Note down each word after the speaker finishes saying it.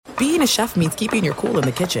being a chef means keeping your cool in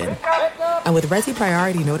the kitchen. And with Resi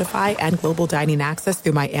Priority Notify and Global Dining Access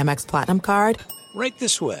through my Amex Platinum card, Right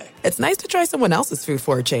this way. it's nice to try someone else's food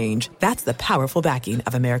for a change. That's the powerful backing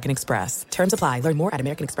of American Express. Terms apply. Learn more at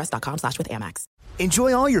americanexpress.com/withAmex.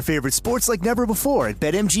 Enjoy all your favorite sports like never before at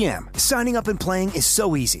BetMGM. Signing up and playing is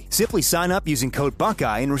so easy. Simply sign up using code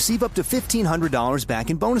Buckeye and receive up to $1,500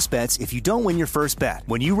 back in bonus bets if you don't win your first bet.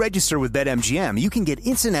 When you register with BetMGM, you can get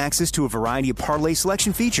instant access to a variety of parlay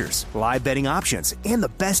selection features, live betting options, and the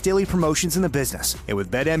best daily promotions in the business. And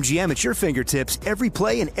with BetMGM at your fingertips, every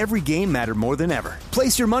play and every game matter more than ever.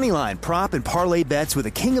 Place your moneyline, prop, and parlay bets with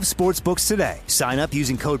the king of sportsbooks today. Sign up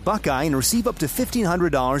using code Buckeye and receive up to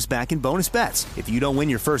 $1,500 back in bonus bets if you don't win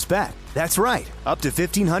your first bet. That's right, up to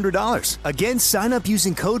 $1,500. Again, sign up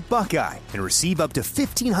using code Buckeye and receive up to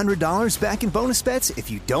 $1,500 back in bonus bets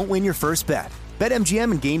if you don't win your first bet.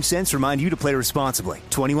 BetMGM and GameSense remind you to play responsibly.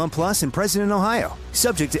 21 plus and present in Ohio.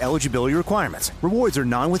 Subject to eligibility requirements. Rewards are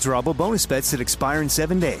non-withdrawable bonus bets that expire in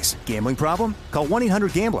 7 days. Gambling problem? Call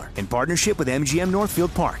 1-800-GAMBLER in partnership with MGM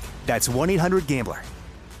Northfield Park. That's 1-800-GAMBLER.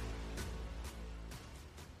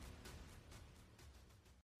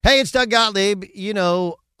 Hey, it's Doug Gottlieb. You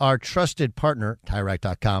know, our trusted partner,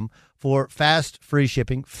 TireRack.com, for fast, free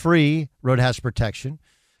shipping, free road hazard protection,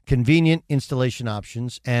 convenient installation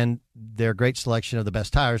options, and their great selection of the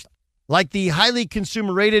best tires, like the highly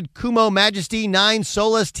consumer-rated Kumo Majesty 9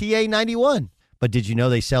 Solus TA91. But did you know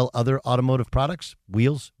they sell other automotive products?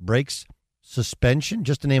 Wheels, brakes, suspension,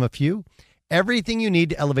 just to name a few. Everything you need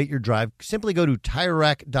to elevate your drive. Simply go to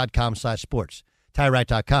TireRack.com/sports.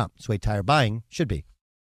 TireRack.com. It's the way tire buying should be.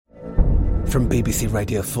 From BBC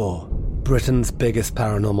Radio 4, Britain's biggest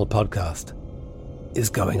paranormal podcast is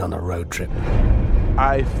going on a road trip.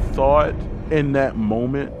 I thought in that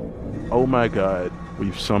moment, oh my God,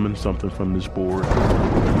 we've summoned something from this board.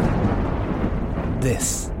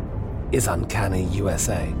 This is Uncanny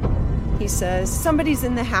USA. He says, somebody's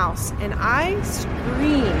in the house, and I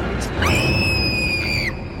screamed.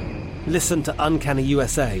 Listen to Uncanny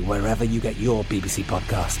USA wherever you get your BBC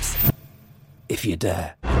podcasts, if you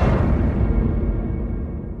dare.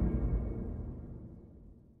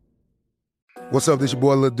 What's up, this your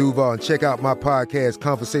boy Lil Duval, and check out my podcast,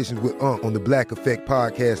 Conversations with Unc, on the Black Effect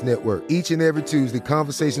Podcast Network. Each and every Tuesday,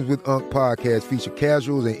 Conversations with Unc podcast feature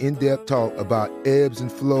casuals and in-depth talk about ebbs and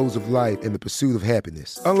flows of life and the pursuit of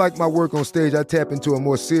happiness. Unlike my work on stage, I tap into a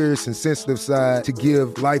more serious and sensitive side to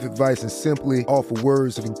give life advice and simply offer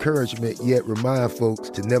words of encouragement, yet remind folks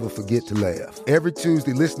to never forget to laugh. Every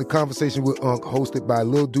Tuesday, listen to Conversation with Unc, hosted by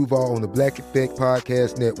Lil Duval on the Black Effect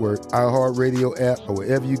Podcast Network, iHeartRadio app, or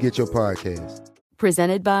wherever you get your podcasts.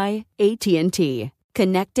 Presented by AT&T.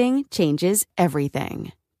 Connecting changes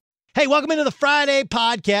everything. Hey, welcome into the Friday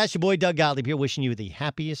podcast. Your boy Doug Gottlieb here, wishing you the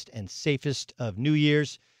happiest and safest of New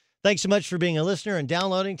Year's. Thanks so much for being a listener and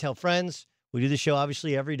downloading. Tell friends. We do the show,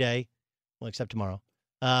 obviously, every day. Well, except tomorrow.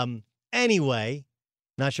 Anyway,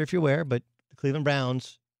 not sure if you're aware, but the Cleveland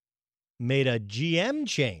Browns made a GM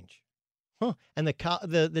change. And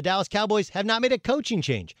the Dallas Cowboys have not made a coaching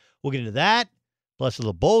change. We'll get into that, plus a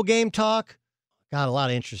little bowl game talk. Got a lot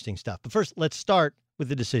of interesting stuff. But first, let's start with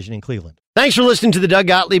the decision in Cleveland. Thanks for listening to the Doug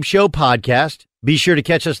Gottlieb Show podcast. Be sure to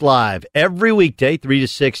catch us live every weekday, 3 to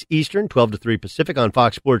 6 Eastern, 12 to 3 Pacific on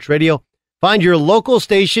Fox Sports Radio. Find your local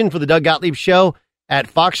station for the Doug Gottlieb Show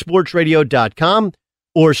at foxsportsradio.com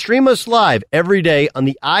or stream us live every day on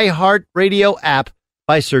the iHeartRadio app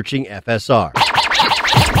by searching FSR. Now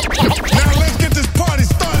let's get this party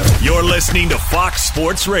started. You're listening to Fox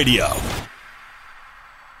Sports Radio.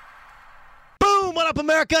 What up,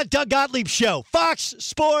 America? Doug Gottlieb Show, Fox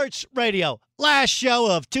Sports Radio. Last show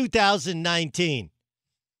of 2019.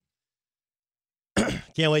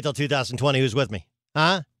 Can't wait till 2020. Who's with me?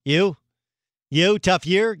 Huh? You? You? Tough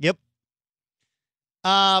year? Yep.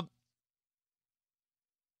 Kind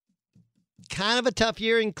of a tough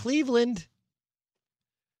year in Cleveland.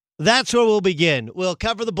 That's where we'll begin. We'll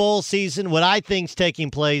cover the bowl season, what I think's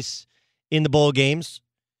taking place in the bowl games,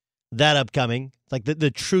 that upcoming, like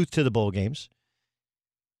the truth to the bowl games.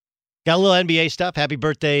 Got a little NBA stuff. Happy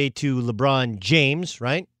birthday to LeBron James,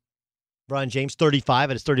 right? LeBron James, 35,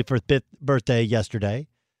 at his 31st birthday yesterday.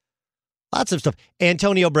 Lots of stuff.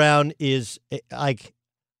 Antonio Brown is like,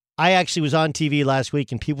 I actually was on TV last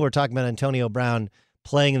week and people were talking about Antonio Brown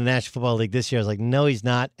playing in the National Football League this year. I was like, no, he's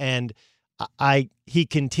not. And he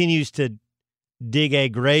continues to dig a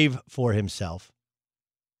grave for himself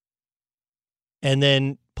and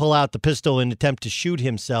then pull out the pistol and attempt to shoot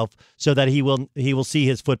himself so that he will see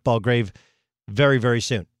his football grave very, very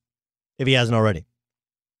soon, if he hasn't already.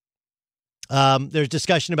 There's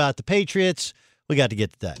discussion about the Patriots. We got to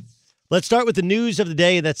get to that. Let's start with the news of the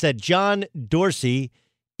day. That's that John Dorsey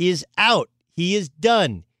is out. He is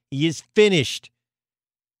done. He is finished.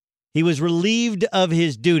 He was relieved of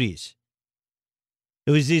his duties.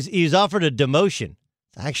 He was offered a demotion.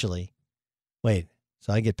 Actually, wait,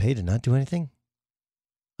 so I get paid to not do anything?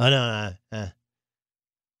 Oh, no.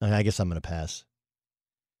 I guess I'm going to pass.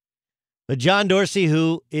 But John Dorsey,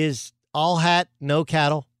 who is all hat, no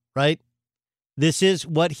cattle, right? This is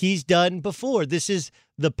what he's done before. This is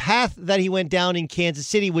the path that he went down in Kansas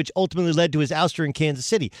City, which ultimately led to his ouster in Kansas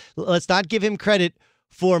City. Let's not give him credit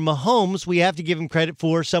for Mahomes. We have to give him credit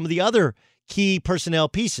for some of the other key personnel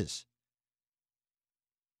pieces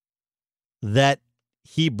that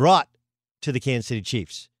he brought to the Kansas City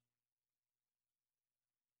Chiefs.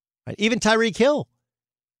 Right? Even Tyreek Hill.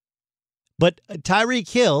 But Tyreek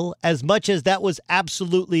Hill, as much as that was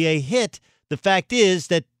absolutely a hit, the fact is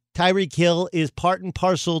that Tyreek Hill is part and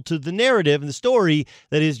parcel to the narrative and the story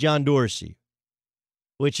that is John Dorsey,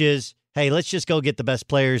 which is, hey, let's just go get the best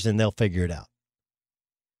players and they'll figure it out.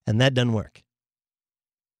 And that doesn't work.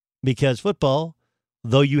 Because football,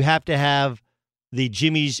 though you have to have the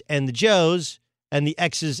Jimmies and the Joes and the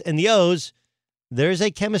X's and the O's, there is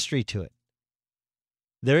a chemistry to it.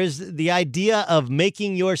 There is the idea of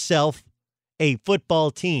making yourself a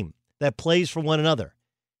football team that plays for one another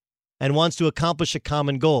and wants to accomplish a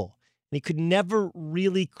common goal. And he could never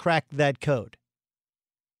really crack that code.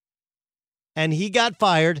 And he got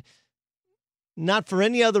fired, not for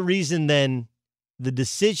any other reason than the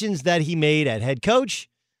decisions that he made at head coach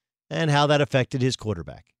and how that affected his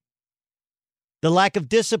quarterback. The lack of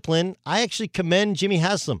discipline, I actually commend Jimmy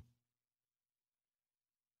Haslam.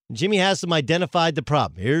 Jimmy Haslam identified the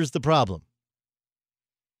problem. Here's the problem.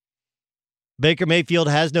 Baker Mayfield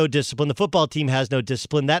has no discipline. The football team has no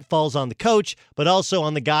discipline. That falls on the coach, but also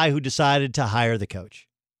on the guy who decided to hire the coach.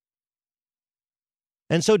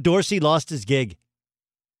 And so Dorsey lost his gig.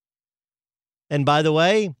 And by the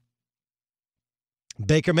way,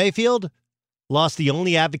 Baker Mayfield lost the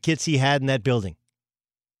only advocates he had in that building.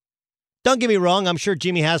 Don't get me wrong. I'm sure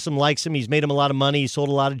Jimmy Haslam likes him. He's made him a lot of money. He sold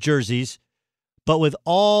a lot of jerseys. But with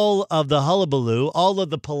all of the hullabaloo, all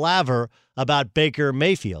of the palaver about Baker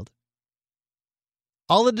Mayfield,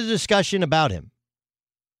 all of the discussion about him,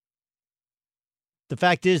 the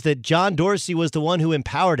fact is that John Dorsey was the one who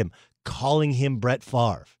empowered him, calling him Brett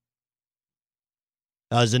Favre.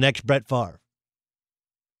 As the next Brett Favre.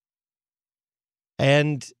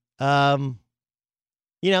 And,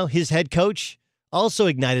 his head coach also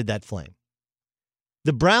ignited that flame.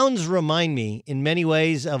 The Browns remind me in many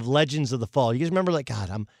ways of Legends of the Fall. You guys remember,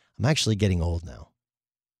 I'm actually getting old now.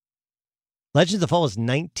 Legends of the Fall was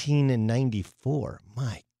 1994.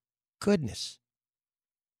 My goodness.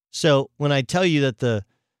 So when I tell you that the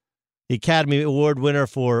Academy Award winner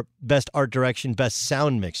for Best Art Direction, Best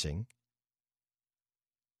Sound Mixing,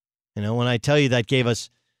 when I tell you that gave us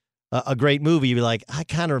a great movie, you'd be like, I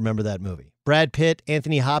kind of remember that movie. Brad Pitt,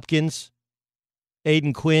 Anthony Hopkins,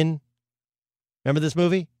 Aidan Quinn. Remember this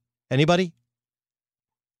movie? Anybody?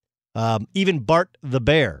 Even Bart the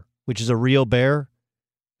Bear, which is a real bear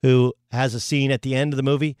who has a scene at the end of the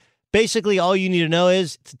movie. Basically, all you need to know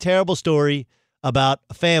is it's a terrible story about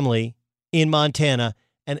a family in Montana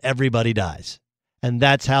and everybody dies. And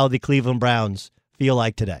that's how the Cleveland Browns feel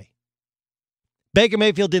like today. Baker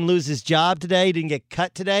Mayfield didn't lose his job today, didn't get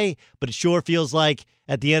cut today, but it sure feels like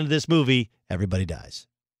at the end of this movie, everybody dies.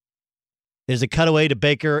 There's a cutaway to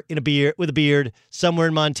Baker with a beard somewhere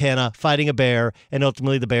in Montana fighting a bear, and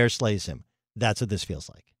ultimately the bear slays him. That's what this feels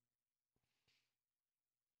like.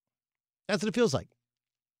 That's what it feels like.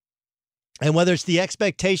 And whether it's the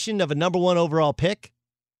expectation of a number one overall pick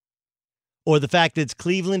or the fact that it's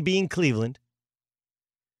Cleveland being Cleveland,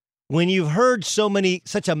 when you've heard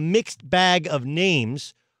such a mixed bag of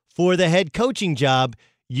names for the head coaching job,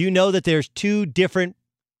 you know that there's two different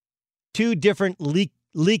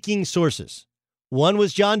leaking sources. One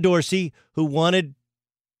was John Dorsey, who wanted,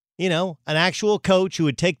 an actual coach who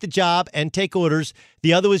would take the job and take orders.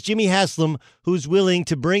 The other was Jimmy Haslam, who's willing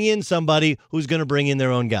to bring in somebody who's going to bring in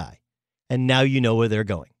their own guy. And now you know where they're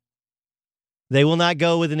going. They will not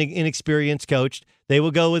go with an inexperienced coach. They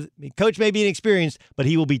will go with, coach may be inexperienced, but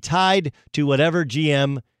he will be tied to whatever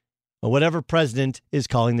GM or whatever president is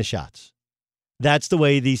calling the shots. That's the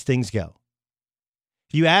way these things go.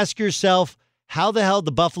 If you ask yourself, how the hell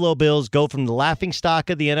the Buffalo Bills go from the laughingstock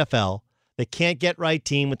of the NFL, the can't get right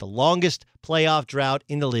team with the longest playoff drought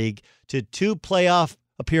in the league, to 2 playoff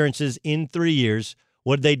appearances in 3 years,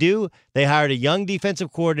 what did they do? They hired a young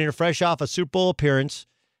defensive coordinator fresh off a Super Bowl appearance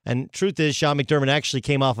And truth is, Sean McDermott actually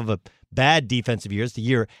came off of a bad defensive year. It's the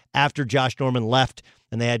year after Josh Norman left,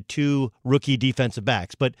 and they had 2 rookie defensive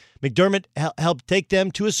backs. But McDermott helped take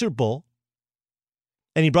them to a Super Bowl,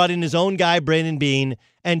 and he brought in his own guy, Brandon Beane,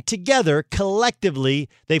 and together, collectively,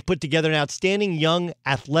 they've put together an outstanding young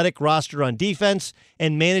athletic roster on defense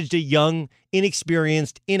and managed a young,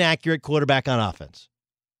 inexperienced, inaccurate quarterback on offense.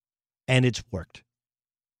 And it's worked.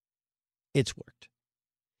 It's worked.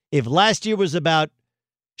 If last year was about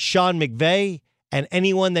Sean McVay, and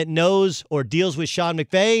anyone that knows or deals with Sean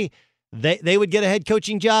McVay, they would get a head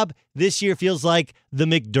coaching job, this year feels like the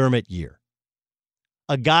McDermott year.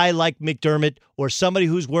 A guy like McDermott or somebody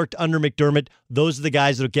who's worked under McDermott, those are the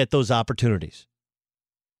guys that will get those opportunities.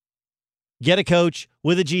 Get a coach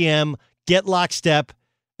with a GM, get lockstep,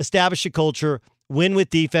 establish a culture, win with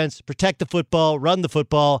defense, protect the football, run the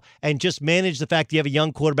football, and just manage the fact that you have a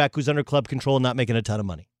young quarterback who's under club control and not making a ton of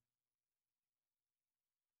money.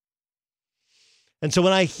 And so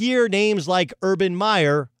when I hear names like Urban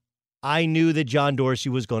Meyer, I knew that John Dorsey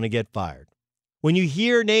was going to get fired. When you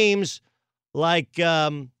hear names like,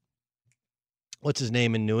 what's his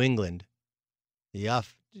name in New England?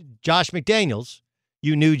 Josh McDaniels,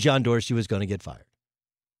 you knew John Dorsey was going to get fired.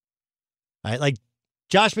 Right? Like,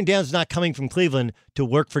 Josh McDaniels is not coming from Cleveland to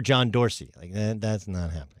work for John Dorsey. Like, that's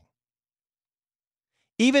not happening.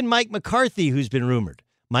 Even Mike McCarthy, who's been rumored.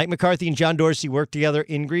 Mike McCarthy and John Dorsey worked together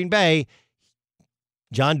in Green Bay.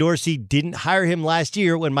 John Dorsey didn't hire him last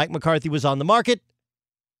year when Mike McCarthy was on the market.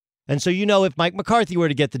 And so you know if Mike McCarthy were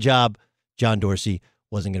to get the job, John Dorsey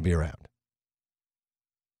wasn't going to be around.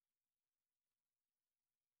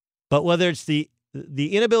 But whether it's the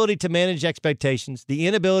inability to manage expectations, the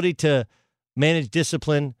inability to manage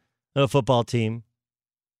discipline of a football team,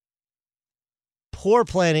 poor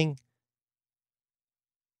planning,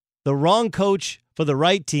 the wrong coach for the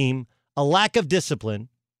right team, a lack of discipline,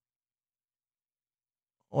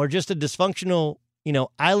 or just a dysfunctional,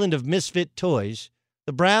 island of misfit toys,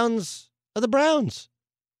 the Browns are the Browns.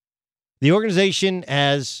 The organization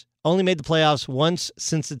has only made the playoffs once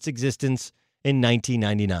since its existence in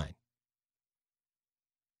 1999.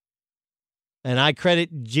 And I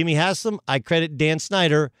credit Jimmy Haslam. I credit Dan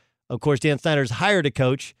Snyder. Of course, Dan Snyder's hired a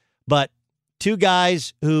coach, but 2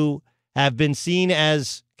 guys who have been seen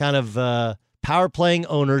as kind of power-playing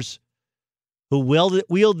owners who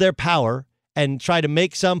wield their power and try to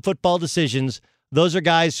make some football decisions. Those are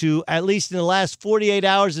guys who, at least in the last 48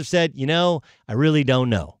 hours, have said, I really don't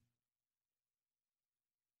know.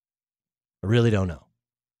 I really don't know.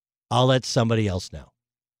 I'll let somebody else know.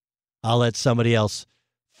 I'll let somebody else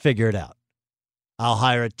figure it out. I'll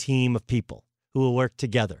hire a team of people who will work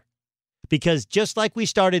together. Because just like we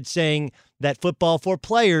started saying that football for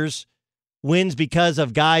players wins because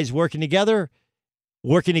of guys working together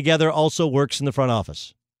also works in the front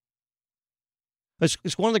office.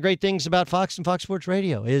 It's one of the great things about Fox and Fox Sports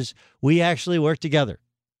Radio is we actually work together.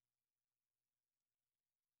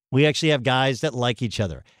 We actually have guys that like each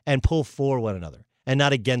other and pull for one another and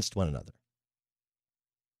not against one another.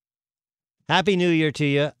 Happy New Year to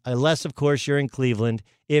you, unless, of course, you're in Cleveland.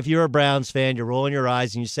 If you're a Browns fan, you're rolling your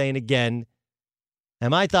eyes and you're saying again.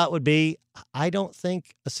 And my thought would be, I don't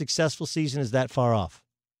think a successful season is that far off.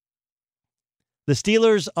 The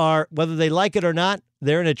Steelers are, whether they like it or not,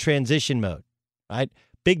 they're in a transition mode. Right?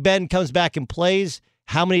 Big Ben comes back and plays.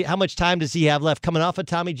 How much time does he have left? Coming off of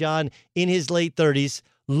Tommy John in his late 30s,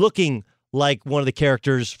 looking like one of the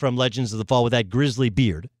characters from Legends of the Fall with that grizzly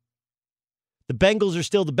beard. The Bengals are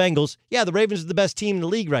still the Bengals. Yeah, the Ravens are the best team in the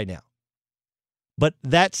league right now. But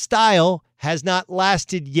that style has not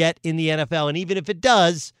lasted yet in the NFL. And even if it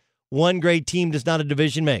does, one great team does not a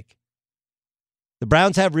division make. The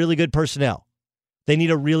Browns have really good personnel. They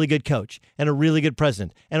need a really good coach and a really good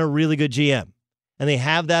president and a really good GM. And they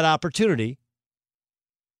have that opportunity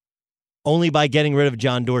only by getting rid of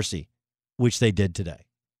John Dorsey, which they did today.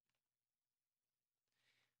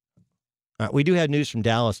 All right, we do have news from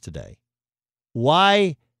Dallas today.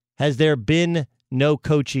 Why has there been no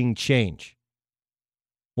coaching change?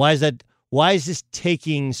 Why is this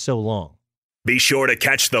taking so long? Be sure to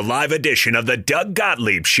catch the live edition of the Doug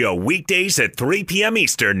Gottlieb Show weekdays at 3 p.m.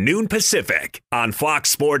 Eastern, noon Pacific on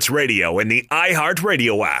Fox Sports Radio and the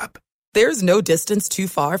iHeartRadio app. There's no distance too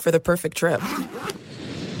far for the perfect trip.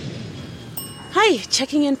 Hi,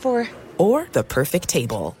 checking in for... Or the perfect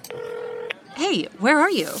table. Hey, where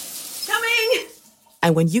are you? Coming!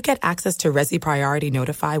 And when you get access to Resi Priority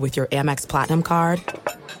Notify with your Amex Platinum card...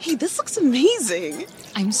 Hey, this looks amazing!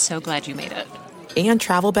 I'm so glad you made it. And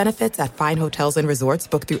travel benefits at fine hotels and resorts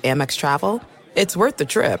booked through Amex Travel, it's worth the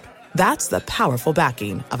trip. That's the powerful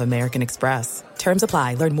backing of American Express. Terms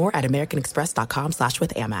apply. Learn more at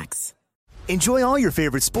americanexpress.com/withAmex. Enjoy all your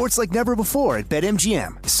favorite sports like never before at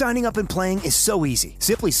BetMGM. Signing up and playing is so easy.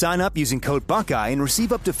 Simply sign up using code Buckeye and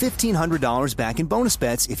receive up to $1,500 back in bonus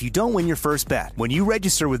bets if you don't win your first bet. When you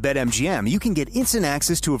register with BetMGM, you can get instant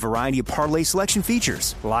access to a variety of parlay selection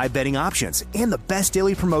features, live betting options, and the best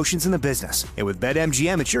daily promotions in the business. And with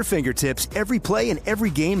BetMGM at your fingertips, every play and every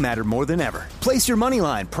game matter more than ever. Place your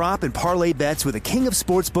moneyline, prop, and parlay bets with the king of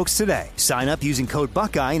sportsbooks today. Sign up using code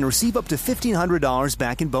Buckeye and receive up to $1,500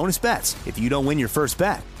 back in bonus bets if you don't win your first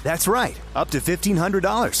bet. That's right, up to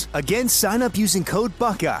 $1,500. Again, sign up using code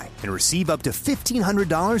Buckeye and receive up to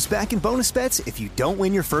 $1,500 back in bonus bets if you don't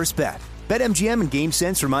win your first bet. BetMGM and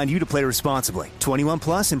GameSense remind you to play responsibly. 21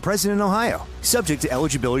 plus and present in Ohio. Subject to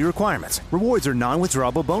eligibility requirements. Rewards are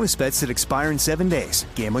non-withdrawable bonus bets that expire in 7 days.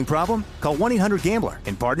 Gambling problem? Call 1-800-GAMBLER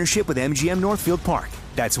in partnership with MGM Northfield Park.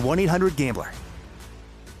 That's 1-800-GAMBLER.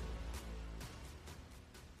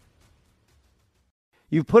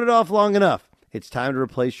 You've put it off long enough. It's time to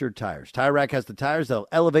replace your tires. Tire Rack has the tires that'll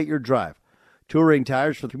elevate your drive. Touring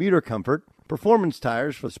tires for commuter comfort, performance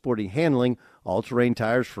tires for sporty handling, all-terrain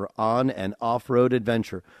tires for on- and off-road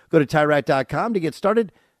adventure. Go to TireRack.com to get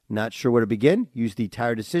started. Not sure where to begin? Use the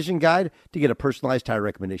Tire Decision Guide to get a personalized tire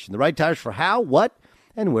recommendation. The right tires for how, what,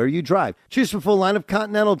 and where you drive. Choose from a full line of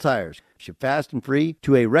Continental tires. Ship fast and free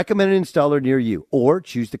to a recommended installer near you. Or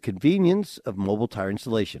choose the convenience of mobile tire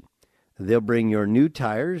installation. They'll bring your new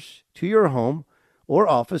tires to your home or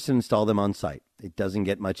office and install them on site. It doesn't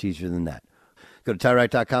get much easier than that. Go to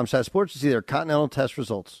TireRack.com/sports to see their Continental test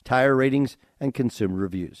results, tire ratings, and consumer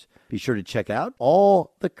reviews. Be sure to check out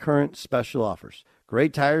all the current special offers.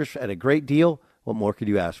 Great tires at a great deal. What more could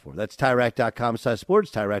you ask for? That's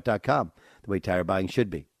TireRack.com/sports, TireRack.com, the way tire buying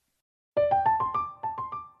should be.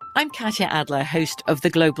 I'm Katya Adler, host of The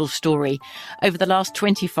Global Story. Over the last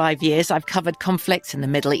 25 years, I've covered conflicts in the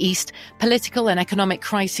Middle East, political and economic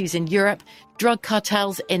crises in Europe, drug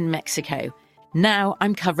cartels in Mexico. Now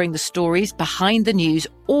I'm covering the stories behind the news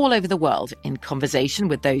all over the world in conversation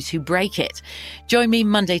with those who break it. Join me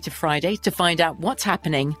Monday to Friday to find out what's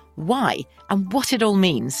happening, why, and what it all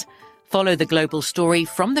means. Follow The Global Story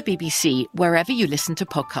from the BBC wherever you listen to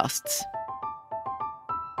podcasts.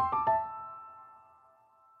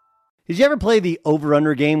 Did you ever play the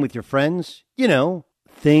over-under game with your friends? You know,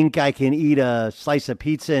 think I can eat a slice of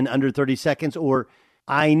pizza in under 30 seconds, or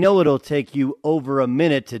I know it'll take you over a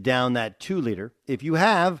minute to down that 2-liter. If you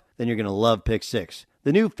have, then you're going to love Pick Six,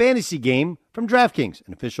 the new fantasy game from DraftKings,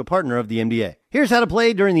 an official partner of the NBA. Here's how to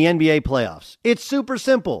play during the NBA playoffs. It's super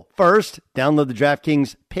simple. First, download the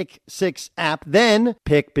DraftKings Pick Six app, then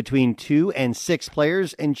pick between 2 and 6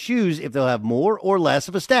 players and choose if they'll have more or less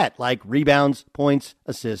of a stat, like rebounds, points,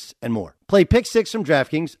 assists, and more. Play Pick Six from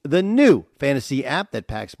DraftKings, the new fantasy app that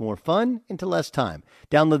packs more fun into less time.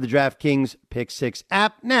 Download the DraftKings Pick Six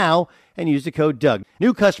app now and use the code Doug.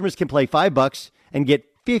 New customers can play $5 and get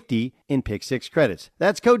 50 in Pick Six credits.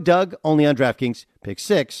 That's code Doug, only on DraftKings. Pick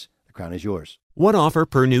Six, the crown is yours. One offer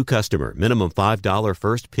per new customer. Minimum $5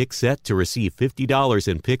 first pick set to receive $50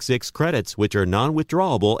 in Pick Six credits, which are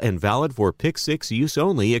non-withdrawable and valid for Pick Six use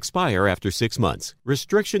only. Expire after 6 months.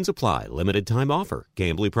 Restrictions apply. Limited time offer.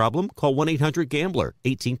 Gambling problem? Call 1-800-GAMBLER.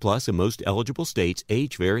 18 plus in most eligible states.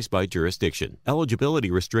 Age varies by jurisdiction. Eligibility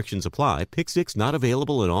restrictions apply. Pick Six not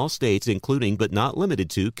available in all states, including but not limited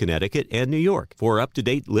to Connecticut and New York. For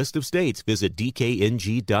up-to-date list of states, visit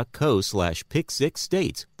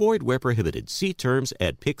dkng.co/pick6states. Void where prohibited. See terms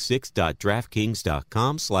at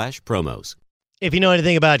pick6.draftkings.com/promos. If you know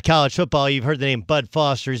anything about college football, you've heard the name Bud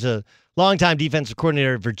Foster. He's a longtime defensive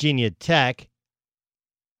coordinator at Virginia Tech.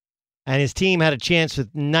 And his team had a chance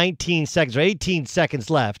with 19 seconds or 18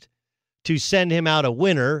 seconds left to send him out a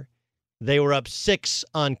winner. They were up 6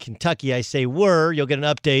 on Kentucky. I say were. You'll get an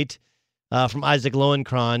update from Isaac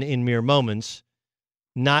Lowenkron in mere moments.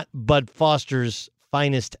 Not Bud Foster's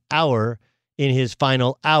finest hour in his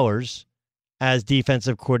final hours as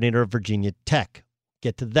defensive coordinator of Virginia Tech.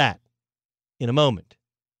 Get to that in a moment.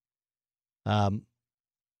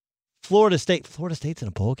 Florida State's in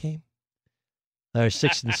a bowl game. They're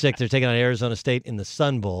 6-6. They're taking on Arizona State in the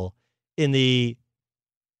Sun Bowl. In the,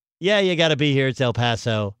 you got to be here. It's El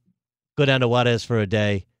Paso. Go down to Juarez for a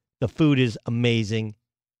day. The food is amazing.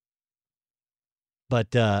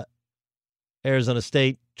 But Arizona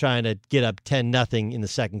State trying to get up 10-0 in the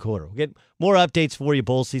second quarter. We'll get more updates for you,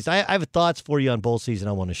 bowl season. I have thoughts for you on bowl season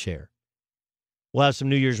I want to share. We'll have some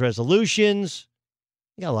New Year's resolutions.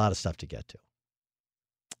 We got a lot of stuff to get to.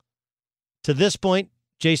 To this point,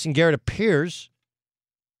 Jason Garrett appears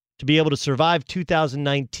to be able to survive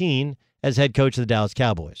 2019 as head coach of the Dallas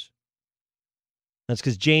Cowboys. That's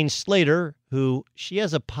because Jane Slater, she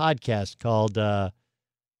has a podcast called,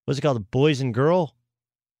 what's it called? The Boys and Girl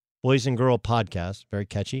podcast. Very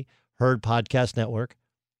catchy. Herd Podcast Network.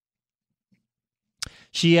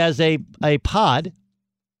 She has a pod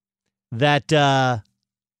that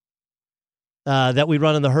we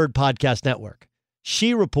run on the Herd Podcast Network.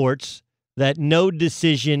 She reports that no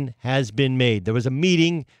decision has been made. There was a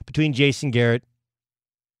meeting between Jason Garrett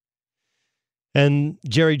and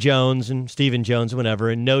Jerry Jones and Stephen Jones and whatever,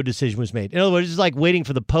 and no decision was made. In other words, it's like waiting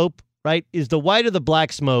for the Pope, right? Is the white or the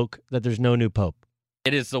black smoke that there's no new Pope?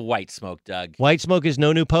 It is the white smoke, Doug. White smoke is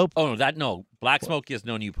no new Pope? Oh, no. Black smoke is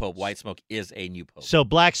no new Pope. White smoke is a new Pope. So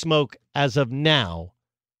black smoke, as of now,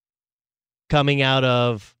 coming out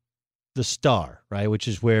of the Star, right, which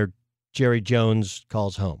is where Jerry Jones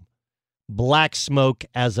calls home. Black smoke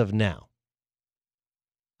as of now.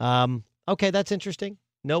 Okay, that's interesting.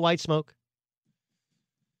 No white smoke.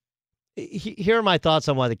 Here are my thoughts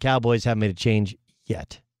on why the Cowboys haven't made a change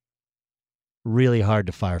yet. Really hard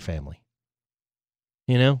to fire family.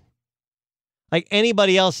 You know? Like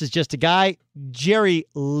anybody else is just a guy. Jerry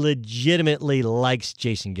legitimately likes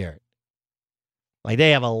Jason Garrett. Like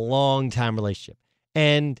they have a long-time relationship.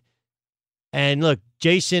 And look,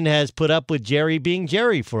 Jason has put up with Jerry being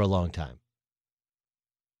Jerry for a long time.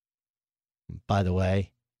 By the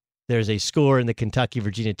way, there's a score in the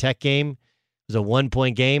Kentucky-Virginia Tech game. It was a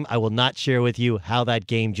 1-point game. I will not share with you how that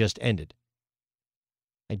game just ended.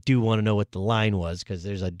 I do want to know what the line was because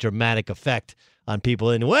there's a dramatic effect on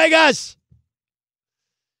people in Vegas.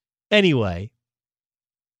 Anyway,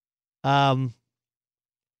 look,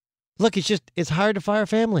 it's hard to fire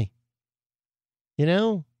family. You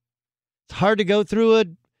know, it's hard to go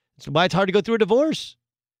through it's why it's hard to go through a divorce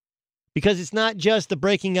because it's not just the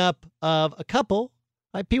breaking up of a couple.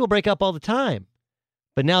 Right? People break up all the time.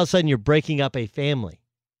 But now all of a sudden you're breaking up a family.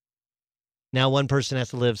 Now one person has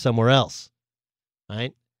to live somewhere else,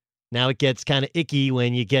 right? Now it gets kind of icky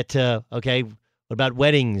when you get to, okay, what about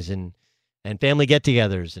weddings and family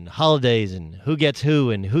get-togethers and holidays and who gets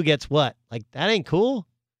what? Like, that ain't cool.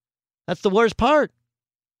 That's the worst part,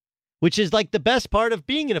 which is like the best part of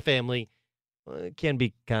being in a family. Well, it can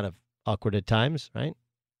be kind of awkward at times, right?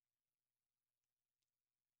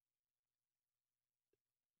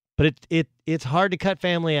 But it's hard to cut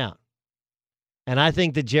family out. And I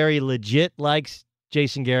think that Jerry legit likes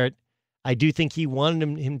Jason Garrett. I do think he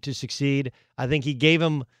wanted him to succeed. I think he gave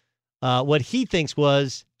him what he thinks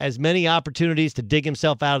was as many opportunities to dig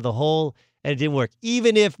himself out of the hole, and it didn't work.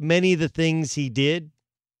 Even if many of the things he did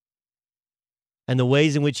and the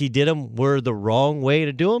ways in which he did them were the wrong way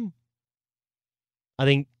to do them, I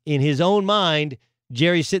think in his own mind,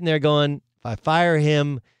 Jerry's sitting there going, if I fire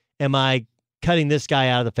him, am I cutting this guy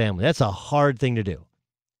out of the family? That's a hard thing to do.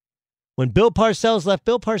 When Bill Parcells left,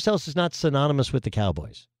 Bill Parcells is not synonymous with the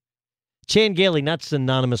Cowboys. Chan Gailey, not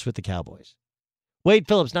synonymous with the Cowboys. Wade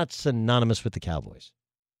Phillips, not synonymous with the Cowboys.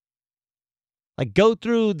 Like, go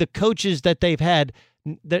through the coaches that they've had.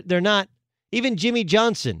 They're not, even Jimmy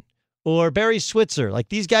Johnson or Barry Switzer, like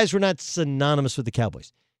these guys were not synonymous with the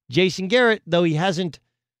Cowboys. Jason Garrett, though he hasn't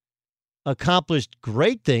accomplished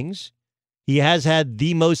great things, he has had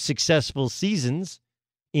the most successful seasons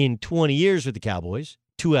in 20 years with the Cowboys,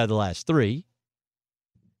 2 out of the last 3.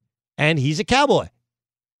 And he's a Cowboy.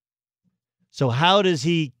 So how does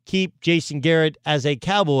he keep Jason Garrett as a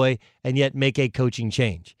Cowboy and yet make a coaching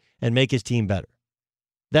change and make his team better?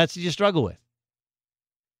 That's what you struggle with.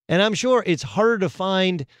 And I'm sure it's harder to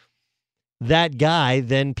find that guy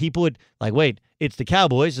than people would like, wait, it's the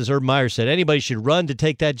Cowboys, as Urban Meyer said. Anybody should run to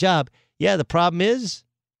take that job. Yeah, the problem is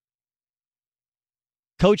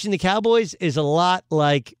coaching the Cowboys is a lot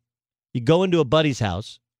like you go into a buddy's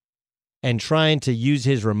house and trying to use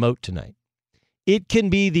his remote tonight. It can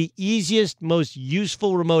be the easiest, most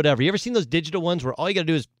useful remote ever. You ever seen those digital ones where all you got to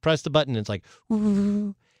do is press the button and it's like,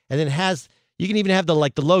 and then it has, you can even have the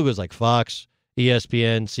logos like Fox,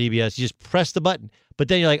 ESPN, CBS. You just press the button. But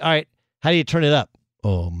then you're like, all right, how do you turn it up?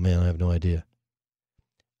 Oh, man, I have no idea.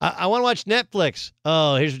 I want to watch Netflix.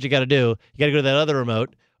 Oh, here's what you got to do. You got to go to that other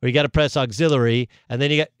remote, or you got to press auxiliary, and then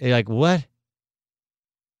you're like, what?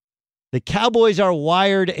 The Cowboys are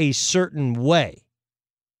wired a certain way.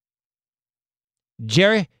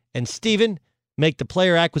 Jerry and Steven make the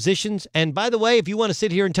player acquisitions. And by the way, if you want to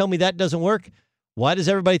sit here and tell me that doesn't work, why does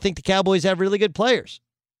everybody think the Cowboys have really good players?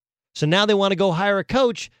 So now they want to go hire a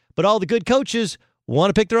coach, but all the good coaches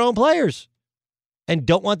want to pick their own players and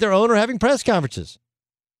don't want their owner having press conferences.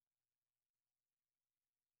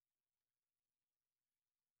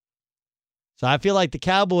 So I feel like the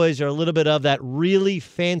Cowboys are a little bit of that really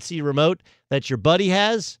fancy remote that your buddy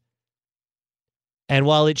has, And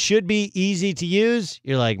while it should be easy to use,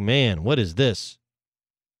 you're like, man, what is this?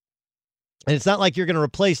 And it's not like you're going to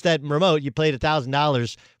replace that remote. You paid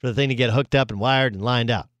 $1,000 for the thing to get hooked up and wired and lined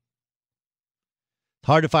out. It's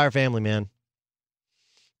hard to fire family, man.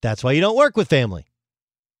 That's why you don't work with family.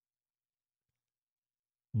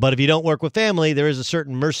 But if you don't work with family, there is a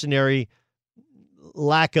certain mercenary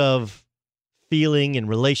lack of feeling and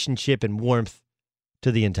relationship and warmth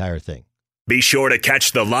to the entire thing. Be sure to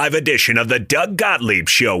catch the live edition of the Doug Gottlieb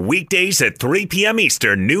Show weekdays at 3 p.m.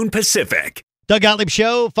 Eastern, noon Pacific. Doug Gottlieb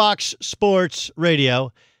Show, Fox Sports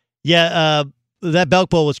Radio. Yeah, that Belk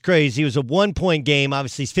Bowl was crazy. It was a 1-point game.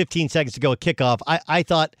 Obviously, it's 15 seconds to go at kickoff. I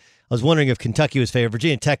was wondering if Kentucky was favored.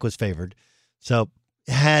 Virginia Tech was favored. So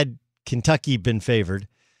had Kentucky been favored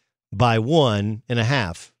by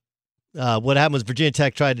 1.5, what happened was Virginia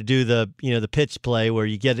Tech tried to do the pitch play where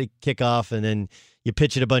you get a kickoff and then you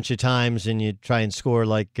pitch it a bunch of times and you try and score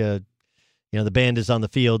like the band is on the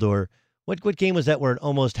field. Or what game was that where it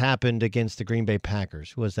almost happened against the Green Bay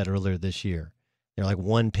Packers? Who was that earlier this year? They're like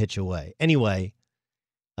one pitch away. Anyway,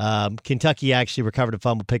 Kentucky actually recovered a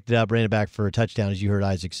fumble, picked it up, ran it back for a touchdown, as you heard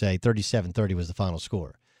Isaac say. 37-30 was the final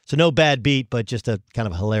score. So no bad beat, but just a kind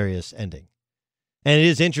of hilarious ending. And it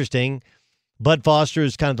is interesting. Bud Foster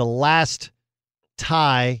is kind of the last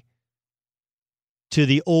tie to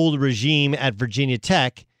the old regime at Virginia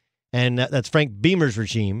Tech, and that's Frank Beamer's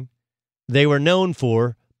regime. They were known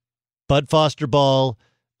for Bud Foster ball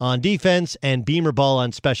on defense and Beamer ball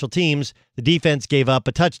on special teams. The defense gave up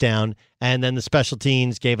a touchdown, and then the special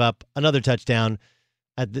teams gave up another touchdown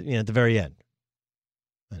at the very end.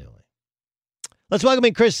 Anyway, let's welcome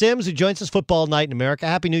in Chris Sims, who joins us Football Night in America.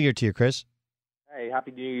 Happy New Year to you, Chris. Hey,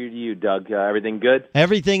 Happy New Year to you, Doug. Everything good?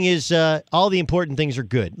 Everything is, all the important things are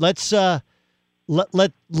good. Let's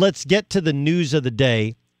get to the news of the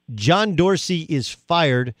day. John Dorsey is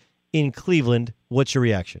fired in Cleveland. What's your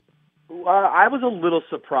reaction? I was a little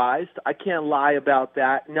surprised. I can't lie about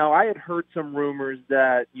that. Now, I had heard some rumors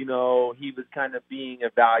that, he was kind of being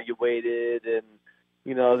evaluated and,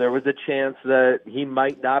 there was a chance that he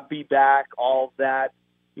might not be back, all that.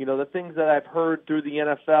 The things that I've heard through the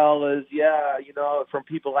NFL is, from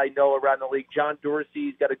people I know around the league, John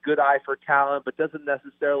Dorsey's got a good eye for talent, but doesn't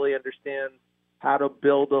necessarily understand how to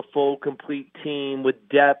build a full, complete team with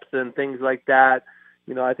depth and things like that.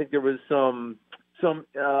 I think there was some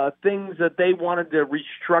things that they wanted to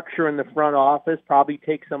restructure in the front office, probably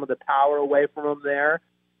take some of the power away from them there.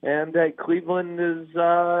 And Cleveland is,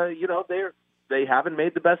 they haven't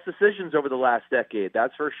made the best decisions over the last decade,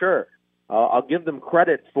 that's for sure. I'll give them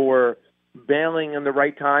credit for bailing in the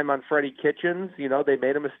right time on Freddie Kitchens. They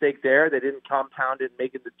made a mistake there. They didn't compound it and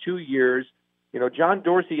make it to 2 years. John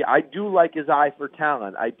Dorsey, I do like his eye for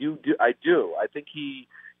talent. I do. I think he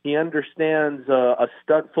understands a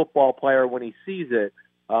stud football player when he sees it.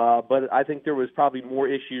 But I think there was probably more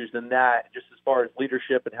issues than that, just as far as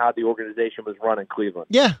leadership and how the organization was run in Cleveland.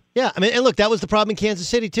 Yeah. I mean, and look, that was the problem in Kansas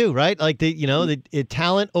City too, right? Like the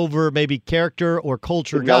talent over maybe character or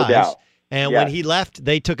culture no guys. Doubt. And when he left,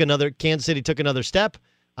 Kansas City took another step.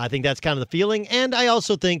 I think that's kind of the feeling. And I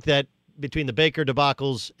also think that between the Baker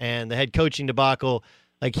debacles and the head coaching debacle,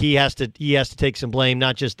 like he has to take some blame,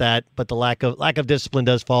 not just that, but the lack of discipline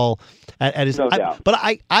does fall at his. No doubt. But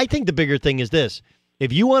I think the bigger thing is this: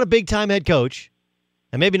 if you want a big time head coach,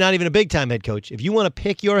 and maybe not even a big time head coach, if you want to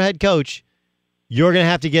pick your head coach, you're gonna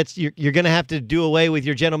have to do away with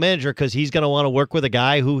your general manager because he's gonna want to work with a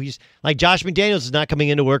guy who he's like Josh McDaniels is not coming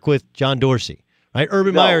in to work with John Dorsey. Right,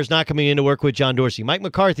 Urban Meyer is not coming in to work with John Dorsey. Mike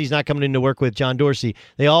McCarthy's not coming in to work with John Dorsey.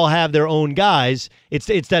 They all have their own guys.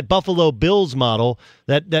 It's that Buffalo Bills model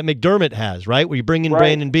that McDermott has, right, where you bring in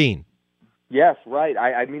Brandon Beane. Yes, right.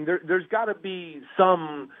 I mean, there's got to be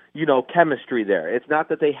some, chemistry there. It's not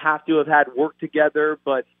that they have to have had work together,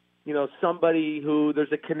 but, somebody who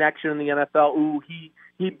there's a connection in the NFL. Ooh,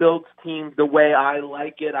 he builds teams the way I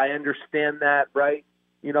like it. I understand that, right?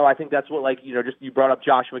 I think that's what, just you brought up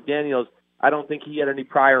Josh McDaniels. I don't think he had any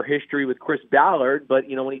prior history with Chris Ballard, but,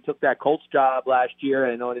 when he took that Colts job last year,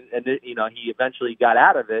 and he eventually got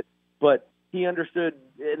out of it, but he understood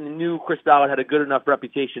and knew Chris Ballard had a good enough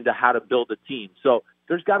reputation to how to build a team. So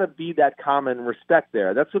there's got to be that common respect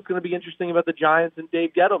there. That's what's going to be interesting about the Giants and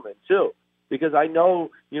Dave Gettleman, too, because I know,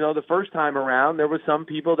 the first time around, there were some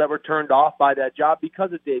people that were turned off by that job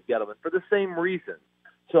because of Dave Gettleman for the same reason.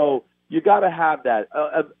 So you got to have that.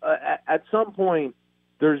 At some point,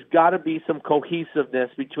 there's got to be some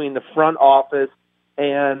cohesiveness between the front office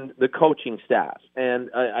and the coaching staff.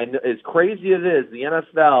 And as crazy as it is, the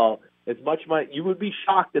NFL, you would be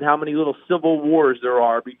shocked at how many little civil wars there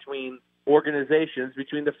are between organizations,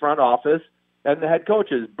 between the front office and the head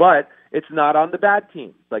coaches. But it's not on the bad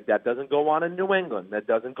teams. Like, that doesn't go on in New England. That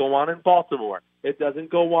doesn't go on in Baltimore. It doesn't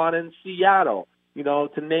go on in Seattle,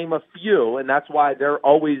 to name a few. And that's why they're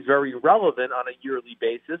always very relevant on a yearly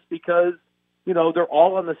basis because, they're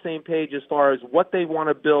all on the same page as far as what they want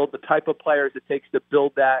to build, the type of players it takes to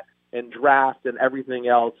build that and draft and everything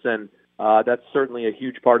else. And that's certainly a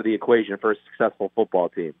huge part of the equation for a successful football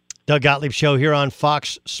team. Doug Gottlieb Show here on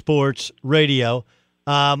Fox Sports Radio.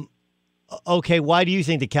 Okay, why do you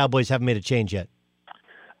think the Cowboys haven't made a change yet?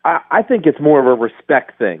 I think it's more of a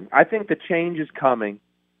respect thing. I think the change is coming,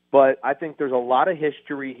 but I think there's a lot of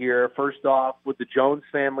history here. First off, with the Jones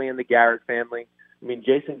family and the Garrett family. I mean,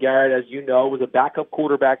 Jason Garrett, as you know, was a backup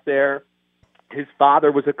quarterback there. His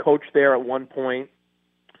father was a coach there at one point.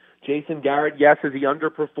 Jason Garrett, yes, has he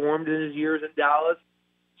underperformed in his years in Dallas?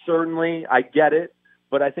 Certainly, I get it.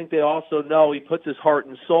 But I think they also know he puts his heart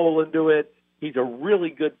and soul into it. He's a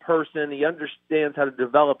really good person. He understands how to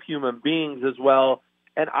develop human beings as well.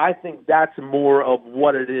 And I think that's more of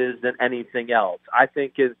what it is than anything else. I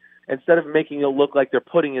think instead of making it look like they're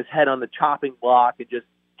putting his head on the chopping block and just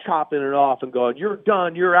chopping it off and going, you're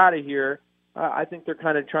done, you're out of here, I think they're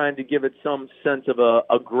kind of trying to give it some sense of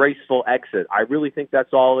a graceful exit. I really think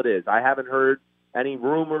that's all it is. I haven't heard any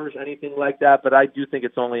rumors, anything like that, but I do think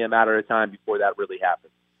it's only a matter of time before that really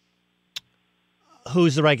happens.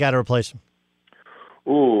 Who's the right guy to replace him?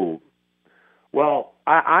 Ooh. Well,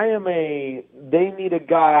 they need a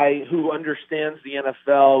guy who understands the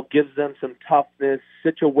NFL, gives them some toughness,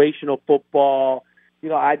 situational football.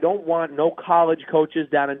 I don't want no college coaches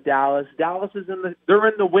down in Dallas. Dallas they're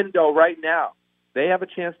in the window right now. They have a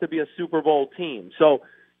chance to be a Super Bowl team. So,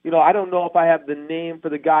 I don't know if I have the name for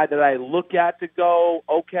the guy that I look at to go,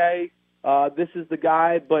 okay, this is the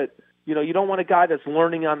guy, but you don't want a guy that's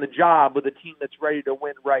learning on the job with a team that's ready to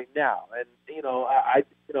win right now. And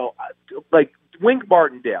like Wink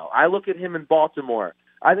Martindale, I look at him in Baltimore.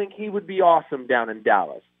 I think he would be awesome down in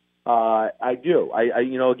Dallas. I do.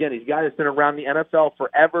 Again, he's a guy that's been around the NFL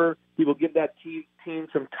forever. He will give that team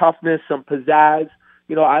some toughness, some pizzazz.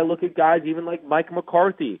 I look at guys even like Mike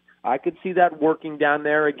McCarthy. I could see that working down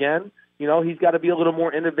there again. He's got to be a little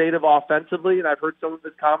more innovative offensively, and I've heard some of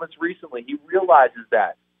his comments recently. He realizes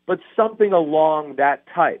that. But something along that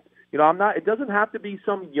type. It doesn't have to be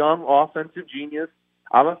some young offensive genius.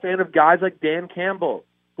 I'm a fan of guys like Dan Campbell,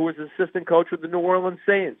 who was assistant coach with the New Orleans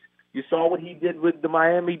Saints. You saw what he did with the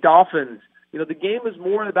Miami Dolphins. The game is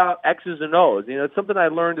more about X's and O's. It's something I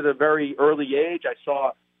learned at a very early age. I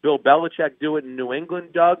saw Bill Belichick do it in New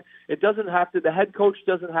England, Doug. The head coach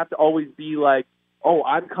doesn't have to always be like, oh,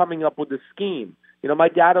 I'm coming up with a scheme. My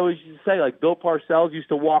dad always used to say, like, Bill Parcells used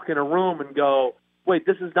to walk in a room and go, wait,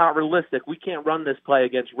 this is not realistic. We can't run this play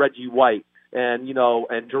against Reggie White and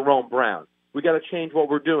Jerome Brown. We got to change what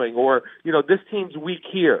we're doing. Or, this team's weak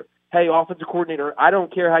here. Hey, offensive coordinator, I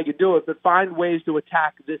don't care how you do it, but find ways to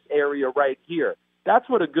attack this area right here. That's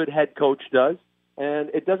what a good head coach does. And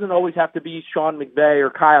it doesn't always have to be Sean McVay or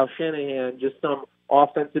Kyle Shanahan, just some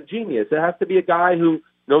offensive genius. It has to be a guy who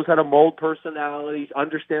knows how to mold personalities,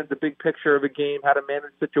 understands the big picture of a game, how to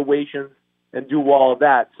manage situations, and do all of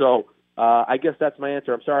that. So I guess that's my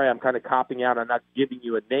answer. I'm sorry I'm kind of copping out on not giving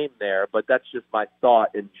you a name there, but that's just my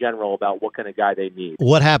thought in general about what kind of guy they need.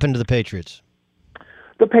 What happened to the Patriots?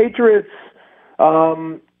 The Patriots,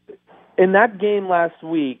 in that game last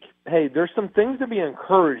week, hey, there's some things to be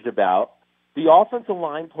encouraged about. The offensive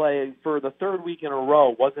line play for the third week in a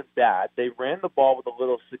row wasn't bad. They ran the ball with a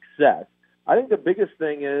little success. I think the biggest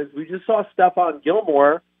thing is we just saw Stephon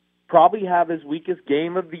Gilmore probably have his weakest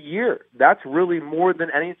game of the year. That's really more than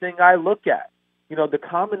anything I look at. The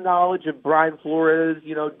common knowledge of Brian Flores,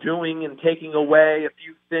 doing and taking away a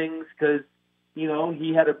few things because,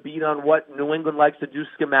 he had a beat on what New England likes to do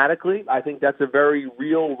schematically. I think that's a very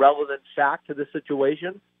real, relevant fact to the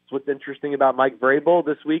situation. It's what's interesting about Mike Vrabel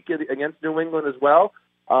this week against New England as well.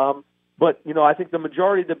 But I think the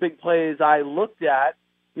majority of the big plays I looked at,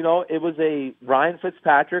 it was a Ryan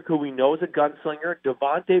Fitzpatrick, who we know is a gunslinger,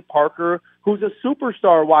 Devontae Parker, who's a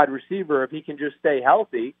superstar wide receiver if he can just stay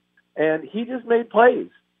healthy, and he just made plays.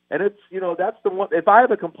 And it's, that's the one. If I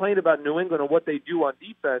have a complaint about New England and what they do on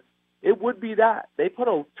defense, it would be that. They put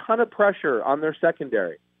a ton of pressure on their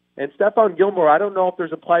secondary. And Stephon Gilmore, I don't know if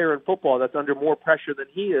there's a player in football that's under more pressure than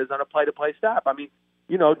he is on a play-to-play staff. I mean,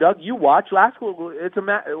 Doug, you watch last week.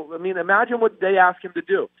 Imagine what they ask him to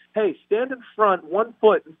do. Hey, stand in front, 1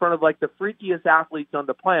 foot in front of like the freakiest athletes on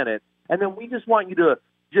the planet, and then we just want you to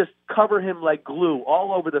just cover him like glue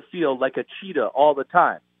all over the field like a cheetah all the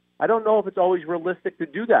time. I don't know if it's always realistic to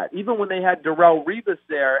do that. Even when they had Darrelle Revis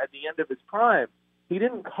there at the end of his prime, he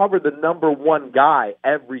didn't cover the number one guy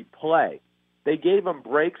every play. They gave him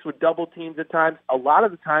breaks with double teams at times. A lot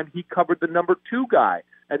of the time, he covered the number 2 guy,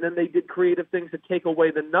 and then they did creative things to take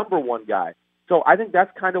away the number 1 guy. So I think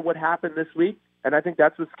that's kind of what happened this week, and I think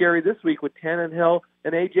that's what's scary this week with Tannehill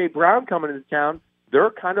and A.J. Brown coming into town.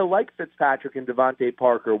 They're kind of like Fitzpatrick and Devontae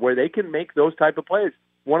Parker, where they can make those type of plays.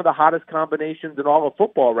 One of the hottest combinations in all of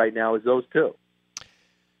football right now is those two.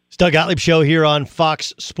 It's Doug Gottlieb Show here on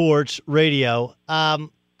Fox Sports Radio.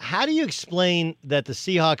 How do you explain that the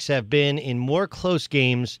Seahawks have been in more close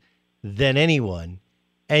games than anyone,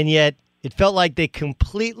 and yet it felt like they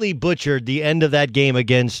completely butchered the end of that game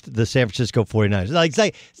against the San Francisco 49ers?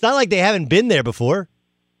 It's not like they haven't been there before.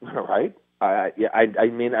 Right. I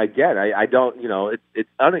mean, again, I don't, it's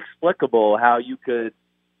inexplicable how you could,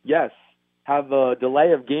 yes, have a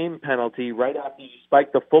delay of game penalty right after you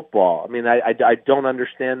spike the football. I mean, I don't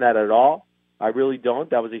understand that at all. I really don't.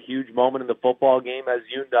 That was a huge moment in the football game, as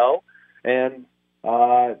you know. And,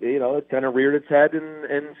 it kind of reared its head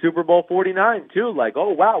in Super Bowl 49, too. Like,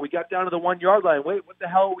 oh, wow, we got down to the 1-yard line. Wait, what the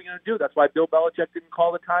hell are we going to do? That's why Bill Belichick didn't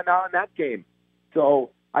call the timeout in that game.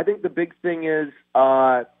 So I think the big thing is,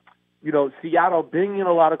 Seattle being in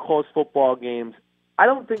a lot of close football games. I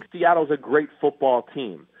don't think Seattle's a great football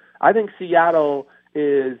team. I think Seattle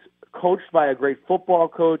is coached by a great football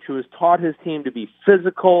coach who has taught his team to be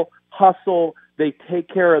physical, hustle. They take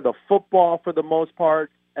care of the football for the most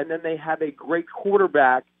part, and then they have a great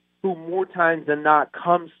quarterback who more times than not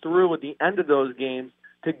comes through at the end of those games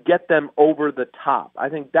to get them over the top. I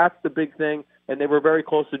think that's the big thing, and they were very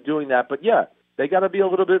close to doing that. But, yeah, they got to be a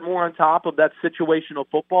little bit more on top of that situational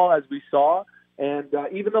football, as we saw, and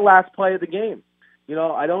even the last play of the game.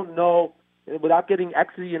 I don't know. Without getting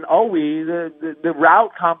Xy and Owe, the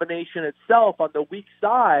route combination itself on the weak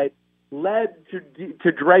side led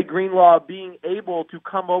to Dre Greenlaw being able to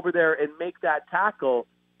come over there and make that tackle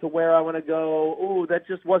to where I want to go, ooh, that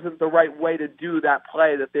just wasn't the right way to do that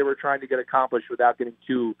play that they were trying to get accomplished without getting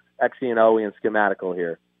too Xy and Owe and schematical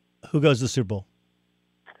here. Who goes to the Super Bowl?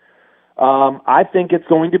 I think it's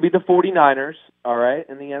going to be the 49ers, all right,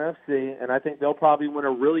 in the NFC, and I think they'll probably win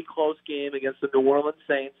a really close game against the New Orleans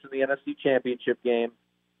Saints in the NFC Championship game.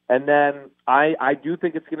 And then I do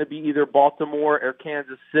think it's going to be either Baltimore or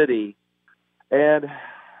Kansas City. And,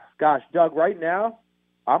 gosh, Doug, right now,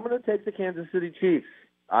 I'm going to take the Kansas City Chiefs.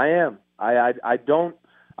 I am. I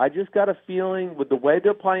just got a feeling with the way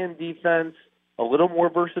they're playing defense, a little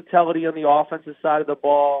more versatility on the offensive side of the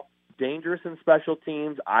ball, dangerous in special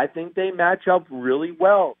teams. I think they match up really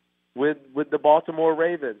well with the Baltimore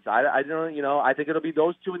Ravens. I think it'll be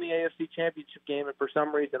those two in the AFC Championship game, and for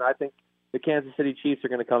some reason, I think the Kansas City Chiefs are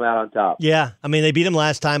going to come out on top. Yeah, I mean, they beat them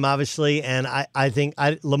last time, obviously, and I think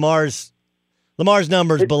Lamar's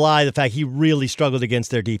numbers belie the fact he really struggled against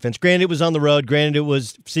their defense. Granted, it was on the road. Granted, it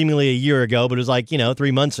was seemingly a year ago, but it was like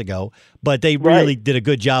 3 months ago. But they really did a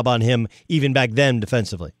good job on him even back then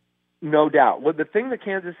defensively. No doubt. Well, the thing that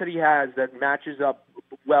Kansas City has that matches up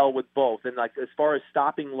well with both, and like as far as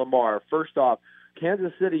stopping Lamar, first off,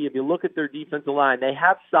 Kansas City, if you look at their defensive line, they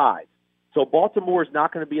have size. So Baltimore is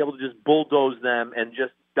not going to be able to just bulldoze them and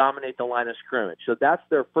just dominate the line of scrimmage. So that's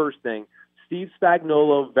their first thing. Steve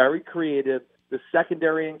Spagnuolo, very creative. The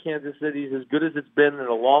secondary in Kansas City is as good as it's been in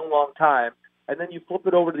a long, long time. And then you flip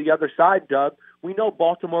it over to the other side, Doug. We know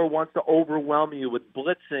Baltimore wants to overwhelm you with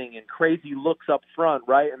blitzing and crazy looks up front,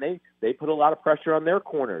 right? And they put a lot of pressure on their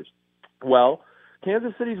corners. Well,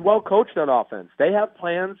 Kansas City's well coached on offense. They have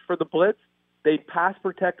plans for the blitz. They pass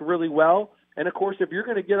protect really well. And, of course, if you're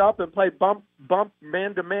going to get up and play bump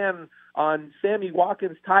man-to-man on Sammy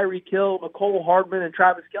Watkins, Tyreek Hill, Mecole Hardman, and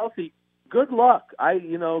Travis Kelce, good luck.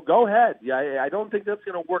 Go ahead. I don't think that's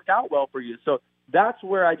going to work out well for you. So that's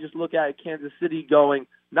where I just look at Kansas City going,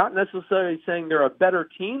 not necessarily saying they're a better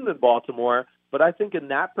team than Baltimore, but I think in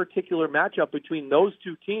that particular matchup between those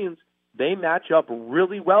two teams, they match up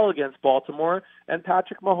really well against Baltimore, and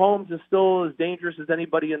Patrick Mahomes is still as dangerous as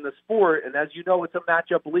anybody in the sport. And as you know, it's a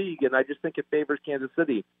matchup league, and I just think it favors Kansas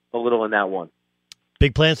City a little in that one.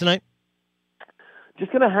 Big plans tonight?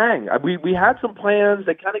 Just going to hang. We had some plans.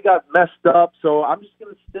 They kind of got messed up, so I'm just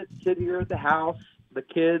going to sit here at the house. The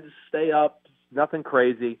kids stay up. Nothing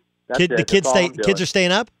crazy. The kids are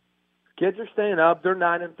staying up? Kids are staying up. They're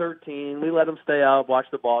 9 and 13. We let them stay up, watch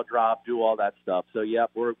the ball drop, do all that stuff. So, yeah,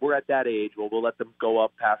 we're at that age where we'll let them go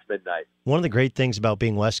up past midnight. One of the great things about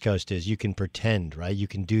being West Coast is you can pretend, right? You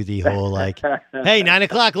can do the whole, hey, 9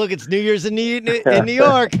 o'clock, look, it's New Year's in New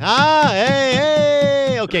York.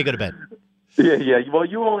 Hey. Okay, go to bed. Yeah. Well,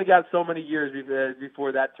 you only got so many years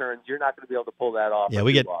before that turns. You're not going to be able to pull that off. Yeah,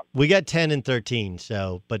 we got 10 and 13,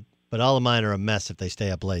 so, but all of mine are a mess if they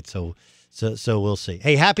stay up late, so So we'll see.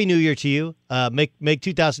 Hey, Happy New Year to you. Make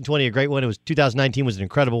 2020 a great one. 2019 was an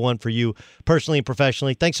incredible one for you personally and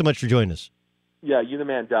professionally. Thanks so much for joining us. Yeah, you the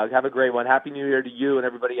man, Doug. Have a great one. Happy New Year to you and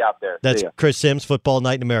everybody out there. That's Chris Sims, Football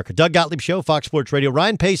Night in America. Doug Gottlieb Show, Fox Sports Radio.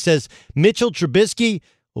 Ryan Pace says Mitchell Trubisky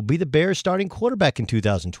will be the Bears' starting quarterback in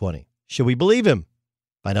 2020. Should we believe him?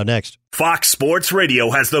 Find out next. Fox Sports Radio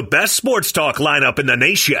has the best sports talk lineup in the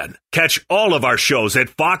nation. Catch all of our shows at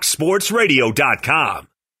foxsportsradio.com.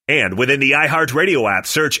 And within the iHeartRadio app,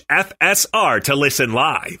 search FSR to listen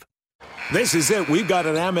live. This is it. We've got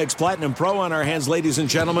an Amex Platinum Pro on our hands, ladies and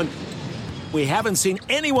gentlemen. We haven't seen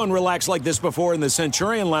anyone relax like this before in the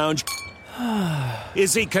Centurion Lounge.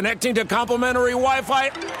 Is he connecting to complimentary Wi-Fi?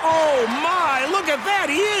 Oh, my. Look at that.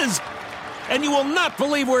 He is. And you will not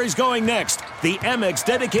believe where he's going next. The Amex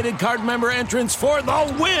dedicated card member entrance for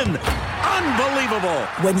the win. Unbelievable.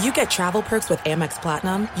 When you get travel perks with Amex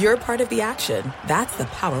Platinum, you're part of the action. That's the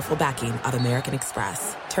powerful backing of American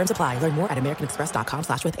Express. Terms apply. Learn more at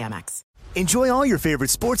americanexpress.com/withAmex. Enjoy all your favorite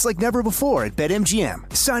sports like never before at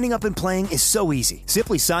BetMGM. Signing up and playing is so easy.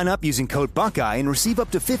 Simply sign up using code Buckeye and receive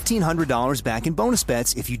up to $1,500 back in bonus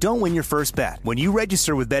bets if you don't win your first bet. When you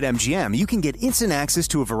register with BetMGM, you can get instant access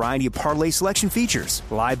to a variety of parlay selection features,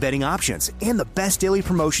 live betting options, and the best daily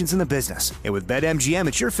promotions in the business. And with BetMGM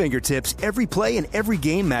at your fingertips, every play and every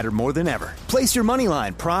game matter more than ever. Place your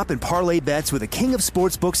moneyline, prop, and parlay bets with the king of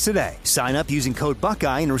sportsbooks today. Sign up using code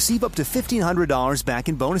Buckeye and receive up to $1,500 back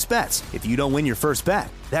in bonus bets if you don't win your first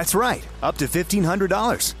bet. That's right, up to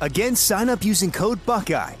 $1,500. Again, sign up using code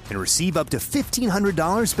Buckeye and receive up to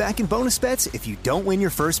 $1,500 back in bonus bets if you don't win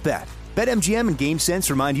your first bet. BetMGM and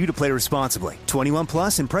GameSense remind you to play responsibly. 21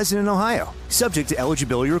 plus and present in Ohio. Subject to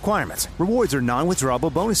eligibility requirements. Rewards are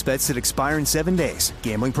non-withdrawable bonus bets that expire in 7 days.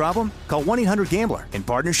 Gambling problem? Call 1-800-GAMBLER in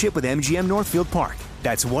partnership with MGM Northfield Park.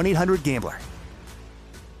 That's 1-800-GAMBLER.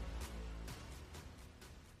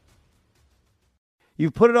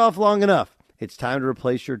 You've put it off long enough. It's time to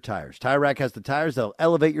replace your tires. Tire Rack has the tires that'll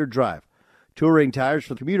elevate your drive. Touring tires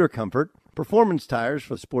for commuter comfort, performance tires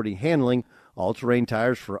for sporty handling, all-terrain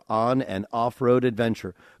tires for on- and off-road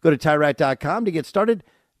adventure. Go to TireRack.com to get started.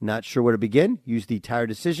 Not sure where to begin? Use the Tire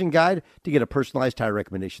Decision Guide to get a personalized tire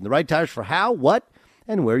recommendation. The right tires for how, what,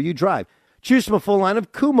 and where you drive. Choose from a full line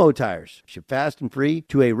of Kumho tires. Ship fast and free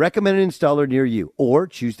to a recommended installer near you. Or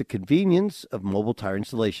choose the convenience of mobile tire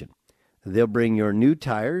installation. They'll bring your new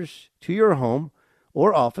tires to your home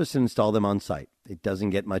or office and install them on site. It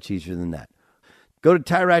doesn't get much easier than that. Go to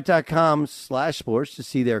TireRack.com/sports to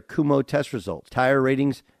see their Kumho test results, tire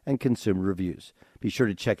ratings, and consumer reviews. Be sure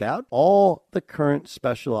to check out all the current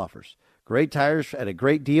special offers. Great tires at a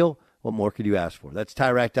great deal. What more could you ask for? That's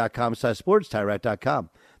TireRack.com/sports,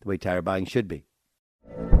 TireRack.com, the way tire buying should be.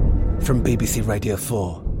 From BBC Radio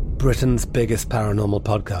 4, Britain's biggest paranormal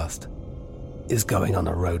podcast is going on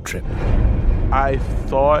a road trip. I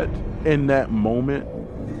thought in that moment,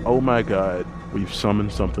 oh my God, we've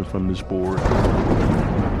summoned something from this board.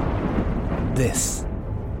 This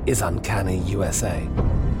is Uncanny USA.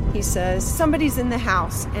 He says, somebody's in the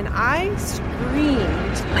house, and I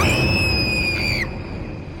screamed.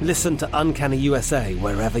 Listen to Uncanny USA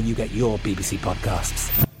wherever you get your BBC podcasts,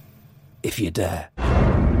 if you dare.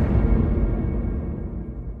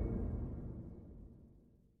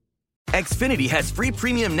 Xfinity has free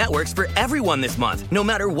premium networks for everyone this month, no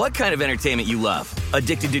matter what kind of entertainment you love.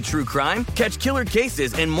 Addicted to true crime? Catch killer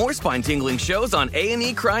cases and more spine-tingling shows on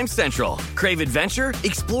A&E Crime Central. Crave adventure?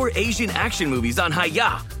 Explore Asian action movies on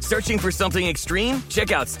Hi-YAH. Searching for something extreme?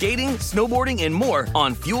 Check out skating, snowboarding, and more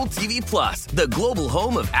on Fuel TV Plus, the global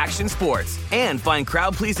home of action sports. And find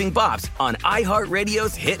crowd-pleasing bops on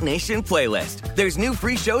iHeartRadio's Hit Nation playlist. There's new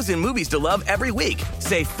free shows and movies to love every week.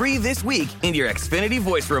 Say free this week in your Xfinity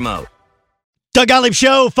voice remote. Doug Gottlieb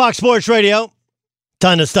Show, Fox Sports Radio.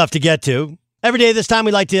 Ton of stuff to get to. Every day this time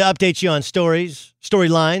we like to update you on stories,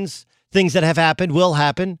 storylines, things that have happened, will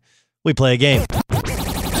happen. We play a game.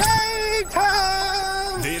 Game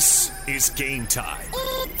time! This is Game Time.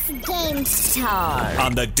 It's game time.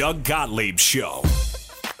 On the Doug Gottlieb Show.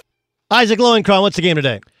 Isaac Lowenkron, what's the game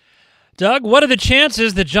today? Doug, what are the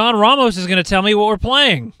chances that John Ramos is going to tell me what we're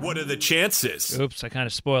playing? What are the chances? Oops, I kind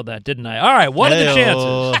of spoiled that, didn't I? All right, what are the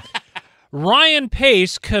chances? Ryan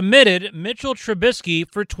Pace committed Mitchell Trubisky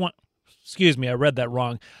for I read that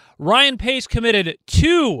wrong. Ryan Pace committed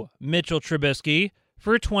to Mitchell Trubisky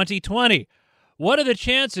for 2020. What are the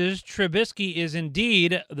chances Trubisky is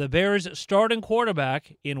indeed the Bears' starting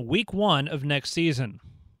quarterback in Week 1 of next season?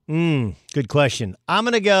 Good question. I'm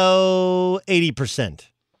going to go 80%.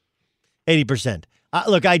 80%.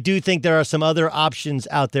 Look, I do think there are some other options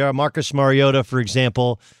out there. Marcus Mariota, for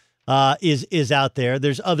example, is out there.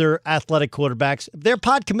 There's other athletic quarterbacks. They're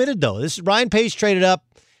pod committed, though. This Ryan Pace traded up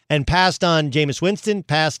and passed on Jameis Winston,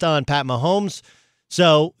 passed on Pat Mahomes.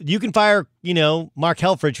 So you can fire, Mark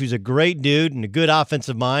Helfrich, who's a great dude and a good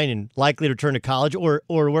offensive mind and likely to return to college or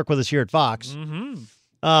work with us here at Fox.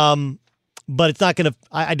 Mm-hmm. But it's not going to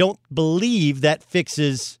 – I don't believe that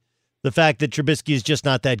fixes the fact that Trubisky is just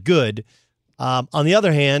not that good. On the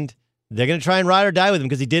other hand, they're going to try and ride or die with him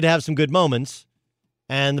because he did have some good moments,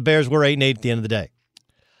 and the Bears were 8-8 at the end of the day.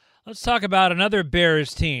 Let's talk about another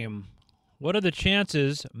Bears team. What are the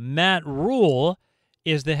chances Matt Rule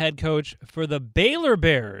is the head coach for the Baylor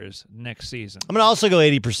Bears next season? I'm going to also go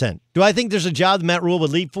 80%. Do I think there's a job that Matt Rule would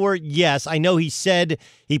leave for? Yes. I know he said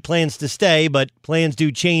he plans to stay, but plans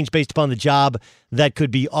do change based upon the job that could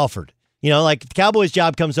be offered. Like if the Cowboys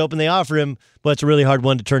job comes open, they offer him, but it's a really hard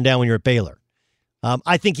one to turn down when you're at Baylor.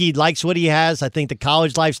 I think he likes what he has. I think the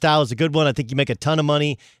college lifestyle is a good one. I think you make a ton of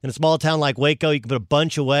money in a small town like Waco. You can put a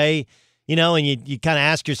bunch away, and you kind of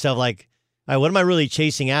ask yourself, like, all right, what am I really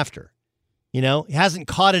chasing after? He hasn't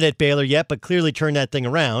caught it at Baylor yet, but clearly turned that thing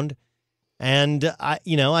around. And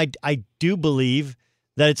I do believe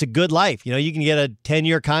that it's a good life. You can get a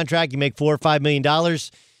 10-year contract, you make $4 or $5 million.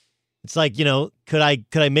 It's like, could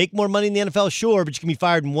I make more money in the NFL? Sure, but you can be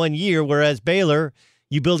fired in 1 year. Whereas Baylor,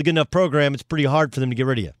 you build a good enough program, it's pretty hard for them to get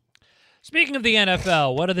rid of you. Speaking of the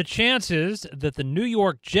NFL, what are the chances that the New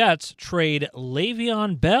York Jets trade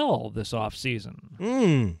Le'Veon Bell this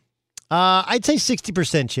offseason? I'd say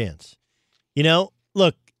 60% chance.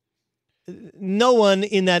 Look, no one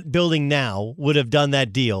in that building now would have done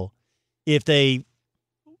that deal if they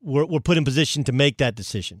were put in position to make that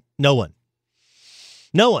decision. No one.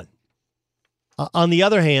 On the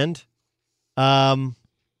other hand,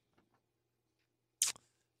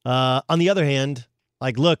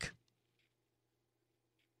 look,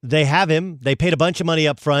 they have him. They paid a bunch of money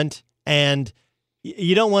up front, and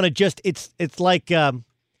you don't want to just. It's like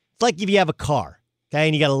if you have a car, okay,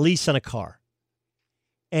 and you got a lease on a car.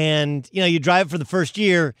 And, you drive for the first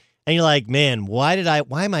year and you're like, man, why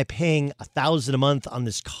am I paying $1,000 a month on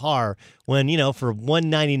this car when, for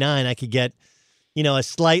 $199 I could get, a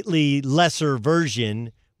slightly lesser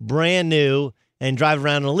version, brand new, and drive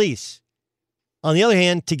around on a lease. On the other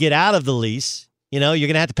hand, to get out of the lease, you're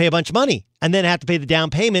going to have to pay a bunch of money and then have to pay the down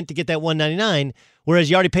payment to get that $199. Whereas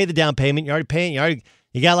you already paid the down payment,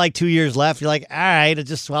 you got like 2 years left. You're like, all right, I'll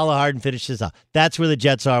just swallow hard and finish this up. That's where the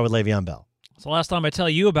Jets are with Le'Veon Bell. It's the last time I tell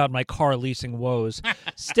you about my car leasing woes.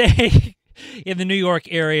 Stay in the New York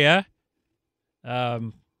area.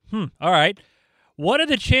 All right. What are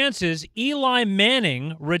the chances Eli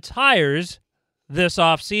Manning retires this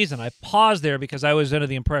offseason? I paused there because I was under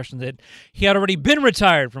the impression that he had already been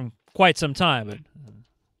retired from quite some time. But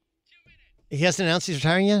he hasn't announced he's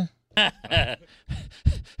retiring yet?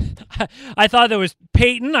 I thought there was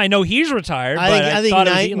Peyton. I know he's retired. I think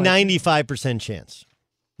 95% chance.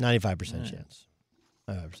 95% chance.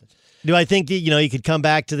 95%. Do I think that, he could come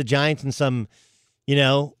back to the Giants in some,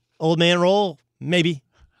 old man role? Maybe.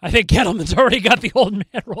 I think Gettleman's already got the old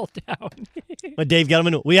man role down. But Dave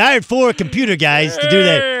Gettleman, we hired 4 computer guys to do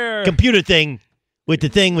that computer thing with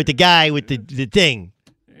the guy with the thing.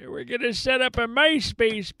 We're going to set up a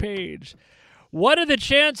MySpace page. What are the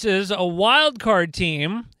chances a wild card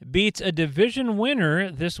team beats a division winner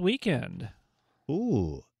this weekend?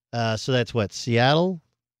 Ooh. So that's what? Seattle?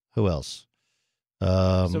 Who else?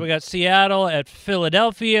 So we got Seattle at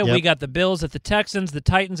Philadelphia. Yep. We got the Bills at the Texans, the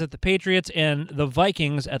Titans at the Patriots, and the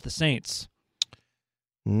Vikings at the Saints.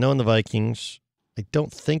 No on the Vikings. I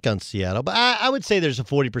don't think on Seattle, but I would say there's a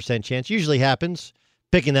 40% chance. Usually happens.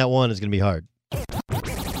 Picking that one is going to be hard.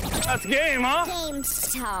 That's game, huh? Game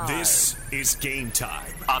time. This is Game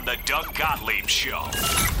Time on the Doug Gottlieb Show.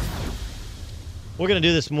 We're going to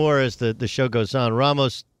do this more as the show goes on.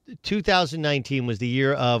 Ramos, 2019 was the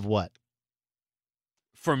year of what?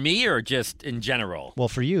 For me or just in general? Well,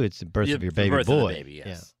 for you, it's the birth of your baby birth boy. Of the baby, yes.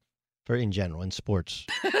 Yeah. For in general, in sports.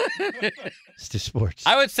 It's just sports.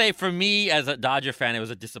 I would say for me, as a Dodger fan, it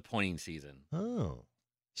was a disappointing season. Oh.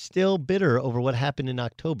 Still bitter over what happened in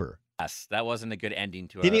October. Yes, that wasn't a good ending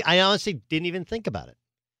to it. I honestly didn't even think about it.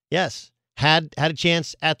 Yes. Had a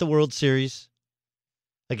chance at the World Series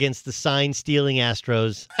against the sign-stealing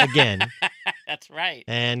Astros again. That's right.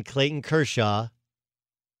 And Clayton Kershaw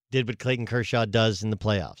did what Clayton Kershaw does in the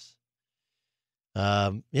playoffs.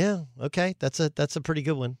 Yeah, okay. That's a pretty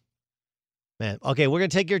good one. Man, okay, we're going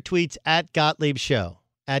to take your tweets at Gottlieb Show.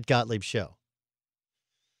 At Gottlieb Show.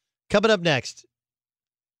 Coming up next,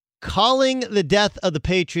 calling the death of the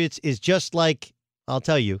Patriots is just like, I'll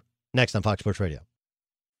tell you, next on Fox Sports Radio.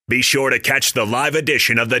 Be sure to catch the live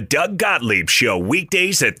edition of the Doug Gottlieb Show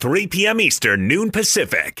weekdays at 3 p.m. Eastern, noon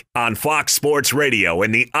Pacific on Fox Sports Radio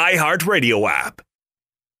and the iHeartRadio app.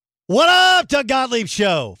 What up, Doug Gottlieb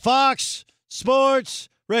Show, Fox Sports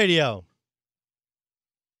Radio.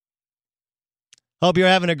 Hope you're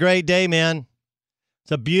having a great day, man.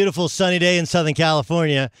 It's a beautiful sunny day in Southern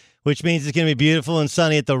California, which means it's going to be beautiful and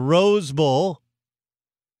sunny at the Rose Bowl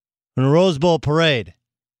and the Rose Bowl parade.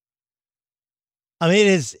 I mean,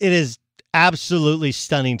 it is absolutely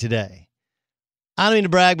stunning today. I don't mean to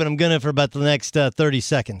brag, but I'm going to for about the next 30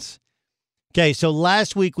 seconds. Okay, so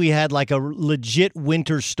last week we had like a legit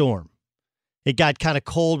winter storm. It got kind of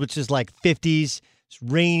cold, which is like 50s. It's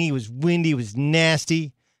rainy, it was windy, it was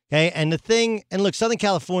nasty. Okay, and look, Southern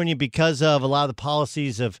California, because of a lot of the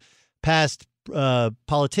policies of past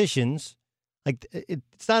politicians, like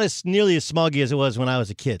it's not as nearly as smoggy as it was when I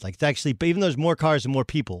was a kid. Like it's actually, even though there's more cars and more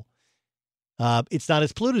people, it's not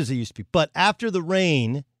as polluted as it used to be. But after the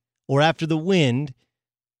rain or after the wind,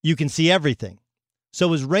 you can see everything. So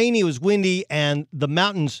it was rainy, it was windy, and the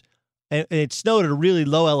mountains, and it snowed at a really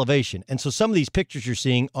low elevation. And so some of these pictures you're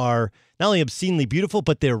seeing are not only obscenely beautiful,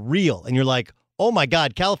 but they're real. And you're like, oh my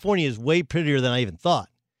God, California is way prettier than I even thought.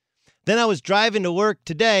 Then I was driving to work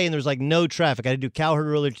today, and there's like no traffic. I had to do Cowherd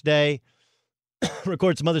earlier today,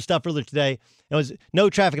 record some other stuff earlier today. It was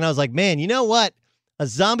no traffic, and I was like, man, you know what? A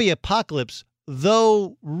zombie apocalypse,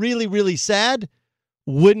 though really, really sad,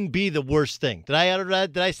 wouldn't be the worst thing. Did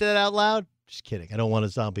I say that out loud? Just kidding. I don't want a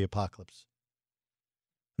zombie apocalypse.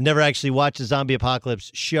 I've never actually watched a zombie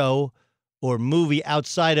apocalypse show or movie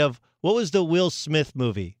outside of, what was the Will Smith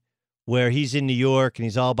movie where he's in New York and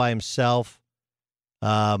he's all by himself?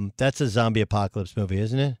 That's a zombie apocalypse movie,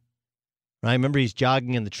 isn't it? Right? Remember he's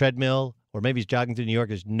jogging in the treadmill, or maybe he's jogging through New York.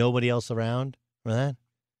 There's nobody else around. Remember that?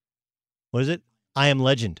 What is it? I Am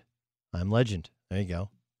Legend. I Am Legend. There you go.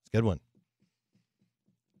 It's a good one.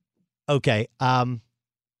 Okay.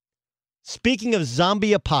 Speaking of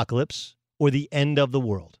zombie apocalypse or the end of the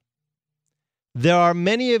world, there are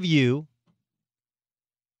many of you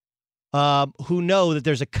who know that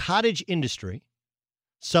there's a cottage industry,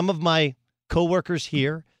 some of my coworkers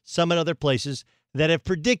here, some at other places, that have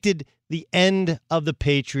predicted the end of the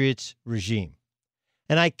Patriots regime.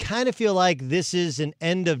 And I kind of feel like this is an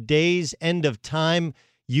end of days, end of time,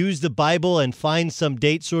 use the Bible and find some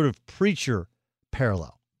date sort of preacher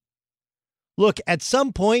parallel. Look, at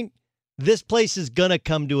some point, this place is going to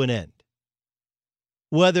come to an end.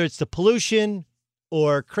 Whether it's the pollution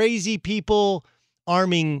or crazy people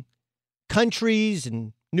arming countries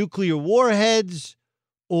and nuclear warheads,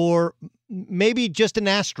 or maybe just an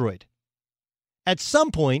asteroid. At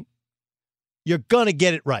some point, you're going to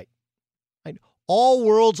get it right. All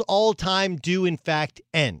worlds, all time do in fact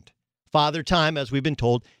end. Father Time, as we've been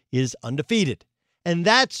told, is undefeated. And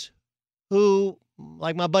that's who,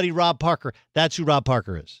 like my buddy Rob Parker, that's who Rob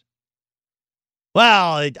Parker is.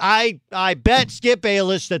 Well, I bet Skip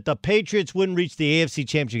Bayless that the Patriots wouldn't reach the AFC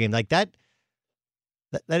Championship game. Like that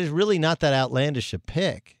is really not that outlandish a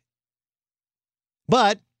pick.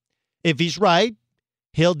 But if he's right,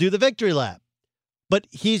 he'll do the victory lap. But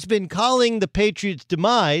he's been calling the Patriots'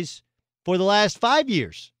 demise for the last 5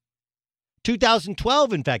 years.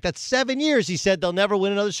 2012, in fact. That's 7 years he said they'll never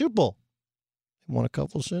win another Super Bowl. Won a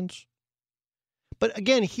couple since. But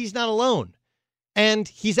again, he's not alone. And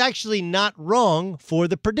he's actually not wrong for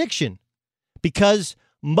the prediction, because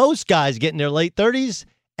most guys get in their late 30s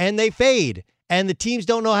and they fade, and the teams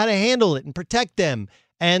don't know how to handle it and protect them.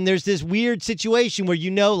 And there's this weird situation where,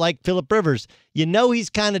 like Phillip Rivers, he's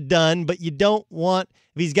kind of done, but you don't want,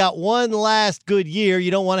 if he's got one last good year,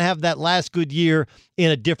 you don't want to have that last good year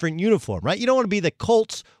in a different uniform, right? You don't want to be the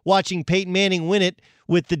Colts watching Peyton Manning win it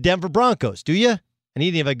with the Denver Broncos, do you? And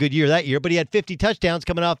he didn't have a good year that year, but he had 50 touchdowns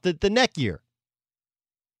coming off the neck year.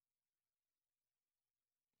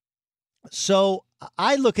 So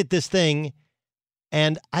I look at this thing,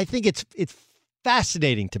 and I think it's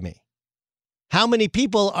fascinating to me how many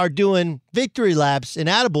people are doing victory laps in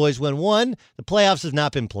attaboys when, one, the playoffs have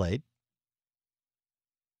not been played.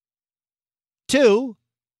 Two,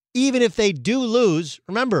 even if they do lose,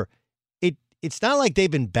 remember, it's not like they've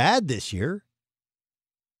been bad this year.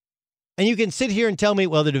 And you can sit here and tell me,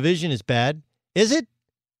 well, the division is bad. Is it?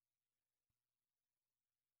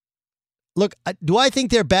 Look, do I think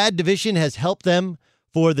their bad division has helped them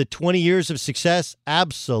for the 20 years of success?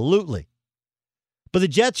 Absolutely. But the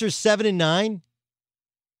Jets are 7-9.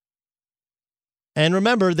 And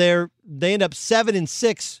remember, they end up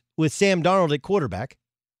 7-6 with Sam Darnold at quarterback.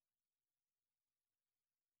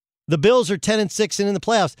 The Bills are 10-6 and in the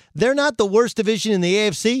playoffs. They're not the worst division in the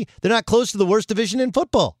AFC. They're not close to the worst division in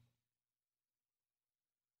football.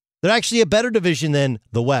 They're actually a better division than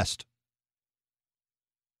the West.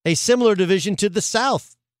 A similar division to the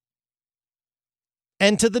South.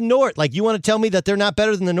 And to the North. Like, you want to tell me that they're not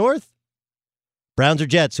better than the North? Browns or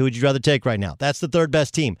Jets, who would you rather take right now? That's the third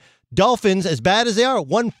best team. Dolphins, as bad as they are,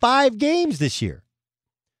 won 5 games this year.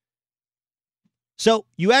 So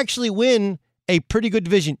you actually win a pretty good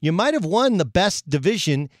division. You might have won the best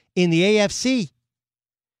division in the AFC.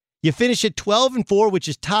 You finish at 12-4, which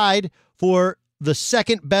is tied for the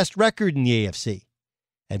second best record in the AFC.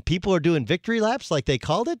 And people are doing victory laps like they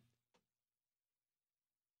called it.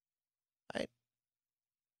 Right.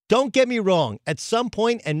 Don't get me wrong. At some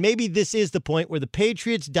point, and maybe this is the point where the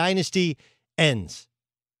Patriots dynasty ends.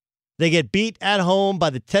 They get beat at home by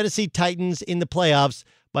the Tennessee Titans in the playoffs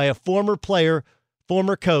by a former player,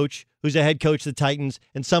 former coach, who's a head coach of the Titans,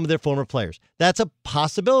 and some of their former players. That's a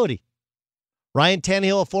possibility. Ryan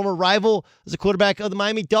Tannehill, a former rival, is a quarterback of the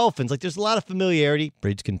Miami Dolphins. Like, there's a lot of familiarity.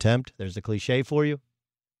 Breeds contempt. There's a cliche for you.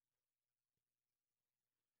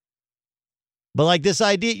 But like this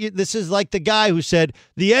idea, this is like the guy who said,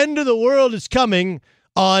 the end of the world is coming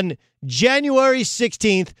on January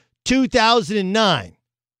 16th, 2009.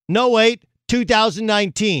 No, wait,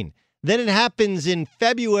 2019. Then it happens in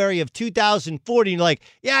February of 2040. And you're like,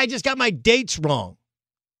 yeah, I just got my dates wrong.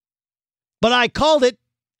 But I called it.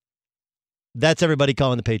 That's everybody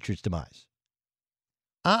calling the Patriots' demise.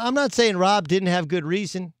 I'm not saying Rob didn't have good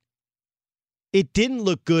reason. It didn't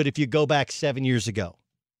look good if you go back 7 years ago.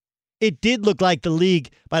 It did look like the league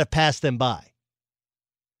might have passed them by.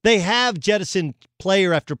 They have jettisoned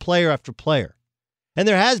player after player after player. And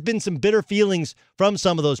there has been some bitter feelings from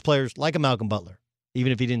some of those players, like a Malcolm Butler,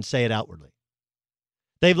 even if he didn't say it outwardly.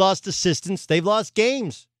 They've lost assistants. They've lost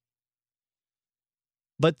games.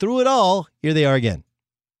 But through it all, here they are again.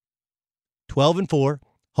 12-4,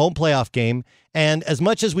 home playoff game. And as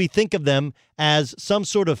much as we think of them as some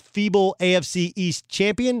sort of feeble AFC East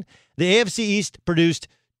champion, the AFC East produced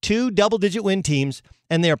 2 double-digit win teams,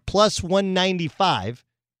 and they're plus 195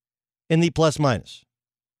 in the plus-minus,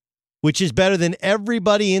 which is better than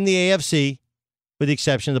everybody in the AFC, with the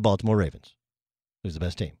exception of the Baltimore Ravens, who's the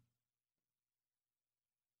best team.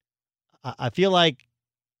 I feel like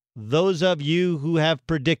those of you who have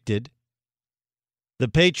predicted the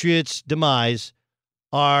Patriots' demise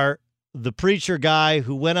are the preacher guy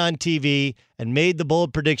who went on TV and made the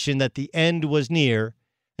bold prediction that the end was near.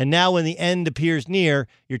 And now when the end appears near,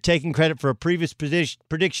 you're taking credit for a previous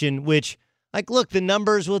prediction, which, like, look, the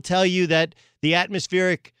numbers will tell you that the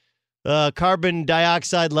atmospheric carbon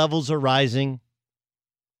dioxide levels are rising.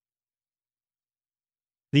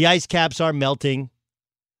 The ice caps are melting.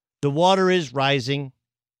 The water is rising.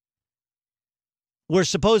 We're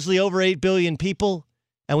supposedly over 8 billion people,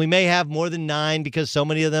 and we may have more than 9 because so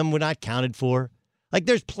many of them were not counted for. Like,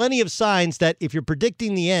 there's plenty of signs that if you're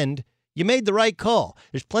predicting the end, you made the right call.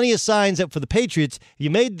 There's plenty of signs that for the Patriots,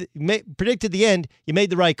 you predicted the end, you made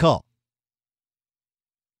the right call.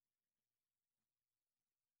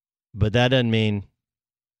 But that doesn't mean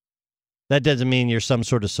you're some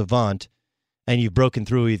sort of savant and you've broken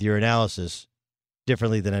through with your analysis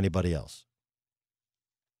differently than anybody else.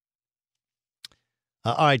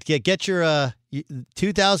 All right, get your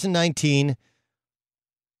 2019.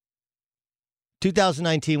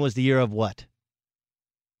 2019 was the year of what?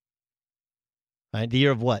 Right, the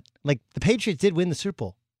year of what? Like, the Patriots did win the Super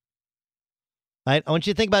Bowl. Right? I want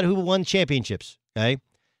you to think about who won championships. Okay?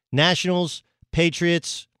 Nationals,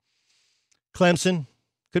 Patriots, Clemson.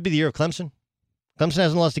 Could be the year of Clemson. Clemson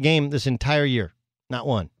hasn't lost a game this entire year. Not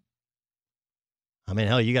one. I mean,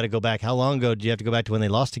 hell, you got to go back. How long ago do you have to go back to when they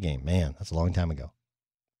lost a game? Man, that's a long time ago.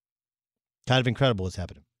 Kind of incredible what's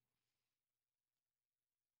happening.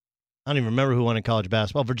 I don't even remember who won in college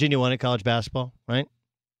basketball. Virginia won in college basketball, right?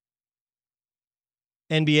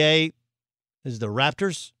 NBA is the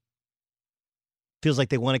Raptors. Feels like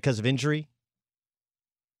they won it because of injury.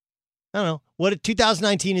 I don't know. What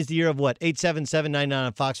 2019 is the year of what? 877-99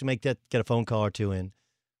 on Fox. We make that, get a phone call or two in.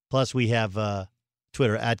 Plus, we have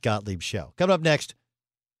Twitter at Gottlieb Show. Coming up next.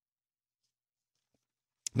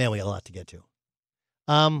 Man, we got a lot to get to.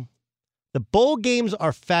 The bowl games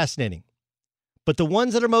are fascinating, but the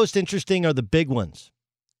ones that are most interesting are the big ones.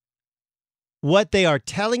 What they are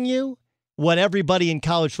telling you, what everybody in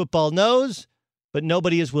college football knows, but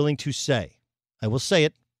nobody is willing to say. I will say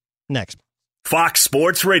it next. Fox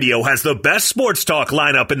Sports Radio has the best sports talk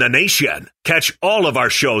lineup in the nation. Catch all of our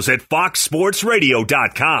shows at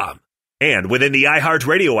foxsportsradio.com. And within the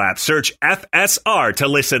iHeartRadio app, search FSR to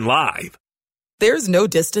listen live. There's no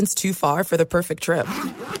distance too far for the perfect trip.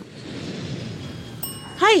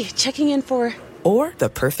 Hi, checking in for... Or the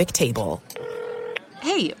perfect table.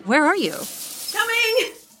 Hey, where are you?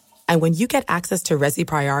 Coming! And when you get access to Resi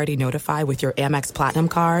Priority Notify with your Amex Platinum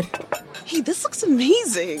card... Hey, this looks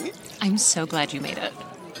amazing. I'm so glad you made it.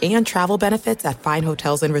 And travel benefits at fine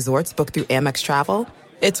hotels and resorts booked through Amex Travel,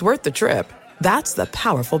 it's worth the trip. That's the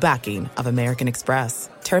powerful backing of American Express.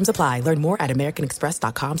 Terms apply. Learn more at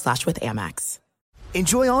americanexpress.com/withAmex.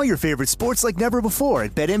 Enjoy all your favorite sports like never before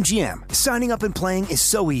at BetMGM. Signing up and playing is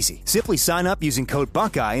so easy. Simply sign up using code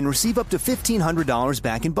Buckeye and receive up to $1,500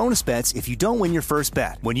 back in bonus bets if you don't win your first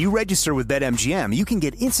bet. When you register with BetMGM, you can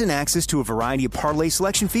get instant access to a variety of parlay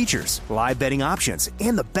selection features, live betting options,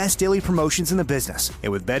 and the best daily promotions in the business.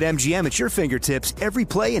 And with BetMGM at your fingertips, every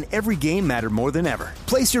play and every game matter more than ever.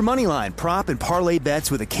 Place your moneyline, prop, and parlay bets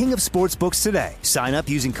with the king of sportsbooks today. Sign up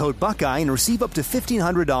using code Buckeye and receive up to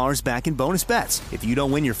 $1,500 back in bonus bets if you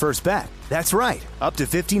don't win your first bet. That's right, up to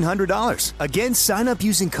 $1,500. Again, sign up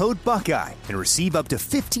using code Buckeye and receive up to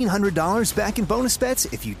 $1,500 back in bonus bets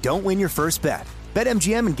if you don't win your first bet.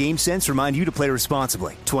 BetMGM and GameSense remind you to play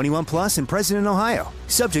responsibly. 21 plus and present in Ohio.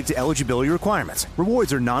 Subject to eligibility requirements.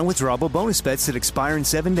 Rewards are non-withdrawable bonus bets that expire in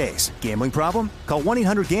 7 days. Gambling problem? Call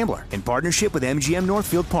 1-800-GAMBLER in partnership with MGM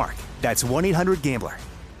Northfield Park. That's 1-800-GAMBLER.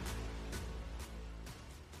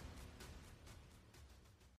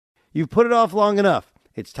 You've put it off long enough.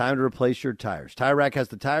 It's time to replace your tires. Tire Rack has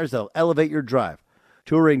the tires that'll elevate your drive.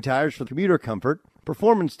 Touring tires for commuter comfort,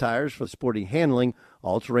 performance tires for sporty handling,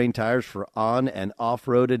 all-terrain tires for on- and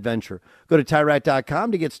off-road adventure. Go to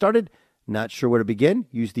TireRack.com to get started. Not sure where to begin?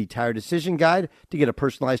 Use the Tire Decision Guide to get a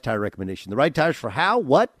personalized tire recommendation. The right tires for how,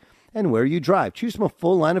 what, and where you drive. Choose from a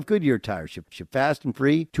full line of Goodyear tires. Ship fast and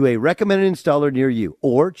free to a recommended installer near you.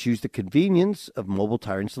 Or choose the convenience of mobile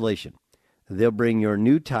tire installation. They'll bring your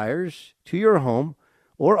new tires to your home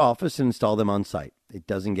or office and install them on site. It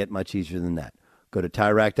doesn't get much easier than that. Go to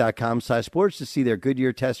TireRack.com/sports to see their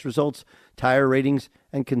Goodyear test results, tire ratings,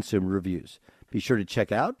 and consumer reviews. Be sure to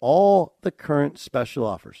check out all the current special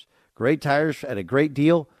offers. Great tires at a great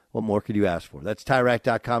deal. What more could you ask for? That's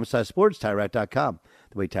TireRack.com/sports, TireRack.com,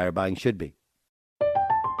 the way tire buying should be.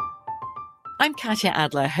 I'm Katya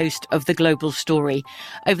Adler, host of The Global Story.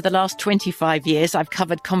 Over the last 25 years, I've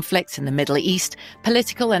covered conflicts in the Middle East,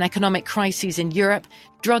 political and economic crises in Europe,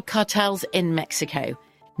 drug cartels in Mexico.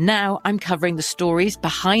 Now I'm covering the stories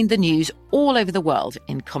behind the news all over the world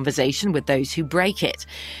in conversation with those who break it.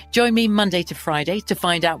 Join me Monday to Friday to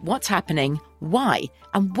find out what's happening, why,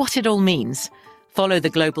 and what it all means. Follow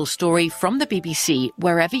The Global Story from the BBC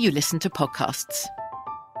wherever you listen to podcasts.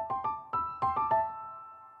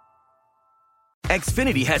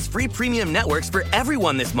 Xfinity has free premium networks for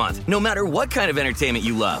everyone this month, no matter what kind of entertainment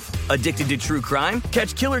you love. Addicted to true crime?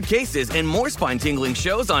 Catch killer cases and more spine-tingling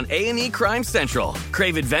shows on A&E Crime Central.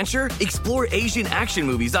 Crave adventure? Explore Asian action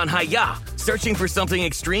movies on Hi-YAH. Searching for something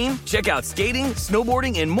extreme? Check out skating,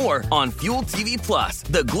 snowboarding, and more on Fuel TV Plus,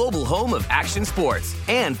 the global home of action sports.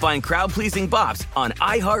 And find crowd-pleasing bops on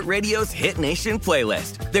iHeartRadio's Hit Nation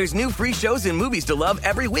playlist. There's new free shows and movies to love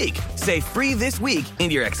every week. Say free this week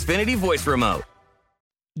in your Xfinity voice remote.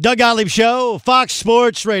 Doug Gottlieb Show, Fox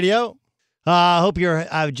Sports Radio. Hope you're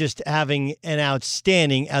just having an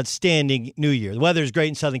outstanding New Year. The weather is great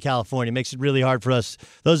in Southern California. It makes it really hard for us,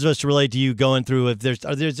 those of us, to relate to you going through. If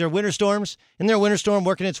there winter storms, isn't there a winter storm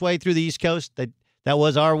working its way through the East Coast? That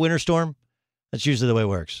was our winter storm. That's usually the way it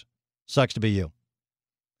works. Sucks to be you.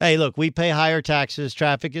 Hey, look, we pay higher taxes.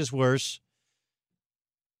 Traffic is worse.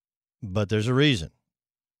 But there's a reason.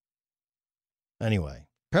 Anyway.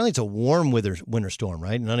 Apparently it's a warm winter storm,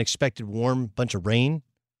 right? An unexpected warm bunch of rain.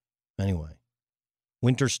 Anyway,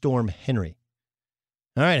 Winter Storm Henry.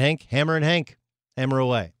 All right, Hank. Hammer and Hank. Hammer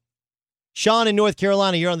away. Sean in North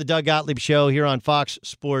Carolina, you're on the Doug Gottlieb Show here on Fox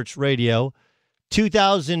Sports Radio.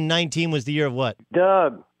 2019 was the year of what?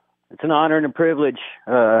 Doug, it's an honor and a privilege.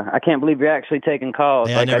 I can't believe you're actually taking calls.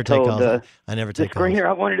 Yeah, I never take calls. I never take calls. The screener,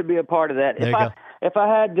 I wanted to be a part of that. There you go. If I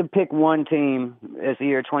had to pick one team as the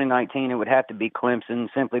year 2019, it would have to be Clemson,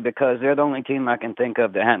 simply because they're the only team I can think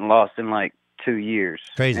of that hadn't lost in like 2 years.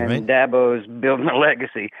 Crazy, and right? Dabo's building a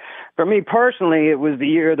legacy. For me personally, it was the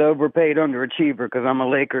year of the overpaid underachiever because I'm a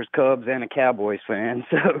Lakers, Cubs, and a Cowboys fan.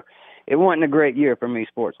 So it wasn't a great year for me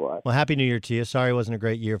sports-wise. Well, Happy New Year to you. Sorry it wasn't a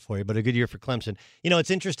great year for you, but a good year for Clemson. You know,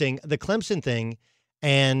 it's interesting, the Clemson thing,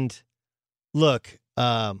 and look,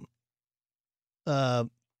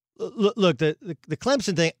 Look, the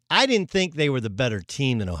Clemson thing, I didn't think they were the better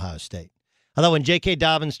team than Ohio State. I thought when J.K.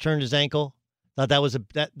 Dobbins turned his ankle, thought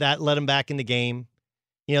that let him back in the game.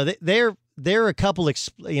 You know, they're a couple.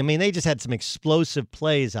 They just had some explosive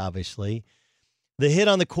plays. Obviously, the hit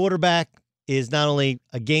on the quarterback is not only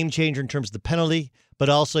a game changer in terms of the penalty, but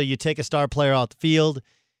also you take a star player off the field,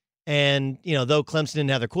 and though Clemson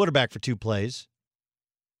didn't have their quarterback for 2 plays,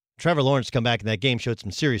 Trevor Lawrence come back in that game, showed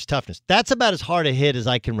some serious toughness. That's about as hard a hit as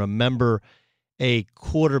I can remember a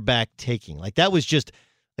quarterback taking. Like, that was just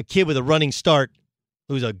a kid with a running start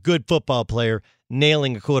who's a good football player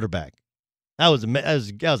nailing a quarterback. That was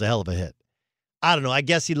a hell of a hit. I don't know. I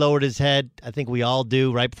guess he lowered his head. I think we all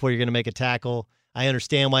do right before you're going to make a tackle. I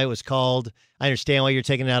understand why it was called. I understand why you're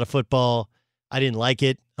taking it out of football. I didn't like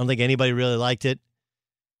it. I don't think anybody really liked it.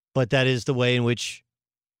 But that is the way in which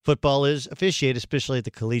football is officiated, especially at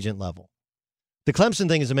the collegiate level. The Clemson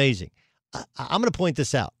thing is amazing. I'm going to point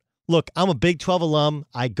this out. Look, I'm a Big 12 alum.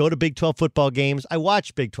 I go to Big 12 football games. I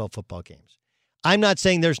watch Big 12 football games. I'm not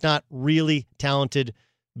saying there's not really talented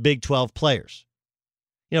Big 12 players.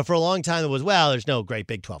 You know, for a long time, it was, well, there's no great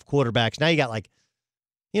Big 12 quarterbacks. Now you got, like,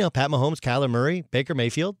 you know, Pat Mahomes, Kyler Murray, Baker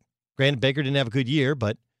Mayfield. Granted, Baker didn't have a good year,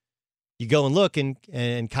 but you go and look, and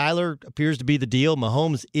Kyler appears to be the deal.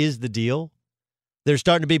 Mahomes is the deal. There's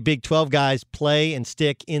starting to be Big 12 guys play and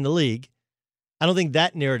stick in the league. I don't think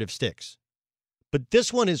that narrative sticks. But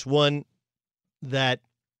this one is one that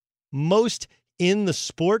most in the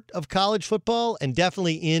sport of college football and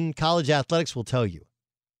definitely in college athletics will tell you.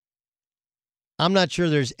 I'm not sure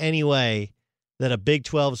there's any way that a Big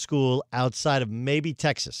 12 school outside of maybe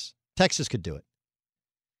Texas could do it.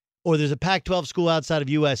 Or there's a Pac-12 school outside of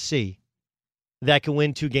USC that can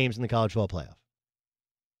win 2 games in the college football playoff.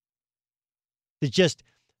 It's just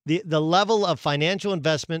the level of financial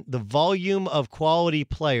investment, the volume of quality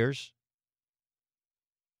players.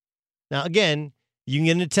 Now, again, you can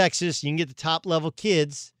get into Texas, you can get the top-level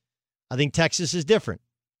kids. I think Texas is different.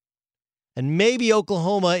 And maybe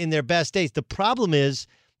Oklahoma in their best days. The problem is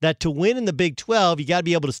that to win in the Big 12, you got to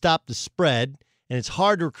be able to stop the spread, and it's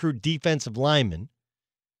hard to recruit defensive linemen.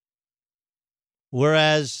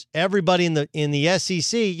 Whereas everybody in the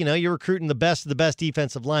SEC, you know, you're recruiting the best of the best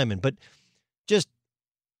defensive linemen. But just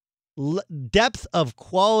depth of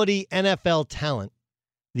quality NFL talent.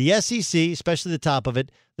 The SEC, especially the top of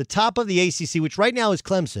it, the top of the ACC, which right now is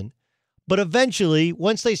Clemson, but eventually,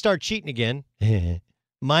 once they start cheating again,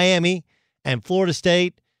 Miami and Florida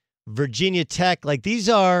State, Virginia Tech, like these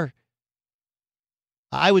are,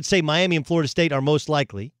 I would say Miami and Florida State are most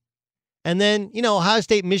likely. And then, you know, Ohio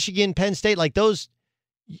State, Michigan, Penn State, like those,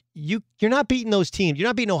 you're not beating those teams. You're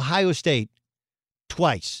not beating Ohio State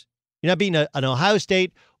twice. You're not beating an Ohio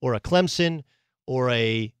State or a Clemson or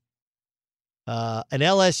an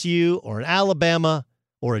LSU or an Alabama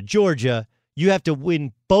or a Georgia. You have to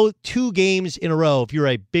win 2 games in a row if you're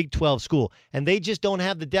a Big 12 school. And they just don't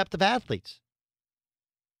have the depth of athletes.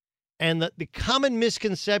 And the common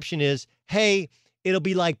misconception is, hey, it'll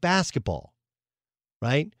be like basketball,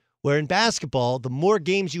 right? Where in basketball, the more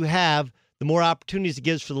games you have, the more opportunities it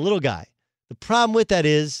gives for the little guy. The problem with that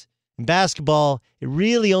is, in basketball, it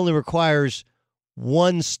really only requires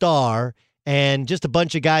 1 star and just a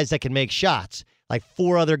bunch of guys that can make shots, like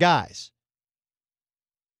 4 other guys.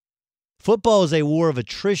 Football is a war of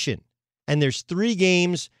attrition, and there's 3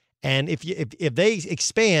 games, and if they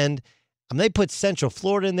expand, and they put Central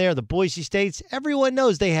Florida in there, the Boise States, everyone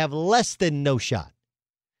knows they have less than no shot.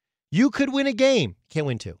 You could win a game, can't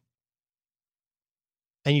win 2.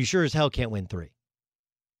 And you sure as hell can't win 3.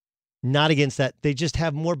 Not against that. They just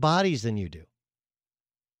have more bodies than you do.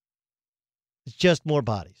 It's just more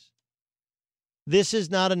bodies. This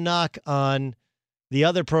is not a knock on the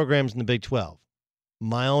other programs in the Big 12.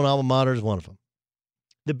 My own alma mater is one of them.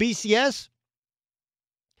 The BCS,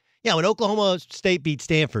 yeah, when Oklahoma State beat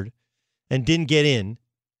Stanford and didn't get in,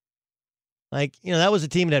 like, you know, that was a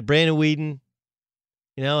team that had Brandon Weeden,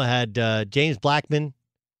 you know, had James Blackman,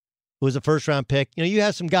 who was a first-round pick. You know, you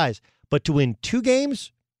have some guys. But to win 2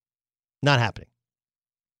 games, not happening.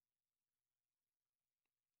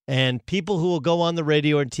 And people who will go on the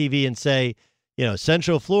radio and TV and say, you know,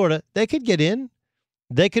 Central Florida, they could get in.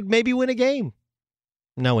 They could maybe win a game.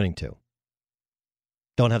 Not winning 2.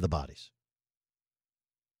 Don't have the bodies.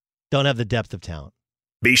 Don't have the depth of talent.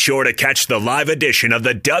 Be sure to catch the live edition of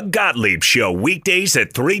the Doug Gottlieb Show weekdays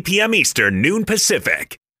at 3 p.m. Eastern, noon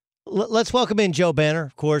Pacific. Let's welcome in Joe Banner.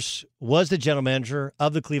 Of course, was the general manager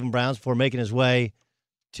of the Cleveland Browns before making his way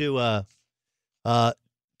to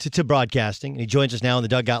broadcasting. And he joins us now on the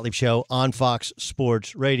Doug Gottlieb Show on Fox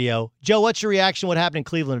Sports Radio. Joe, what's your reaction to what happened in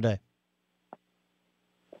Cleveland today?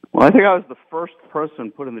 Well, I think I was the first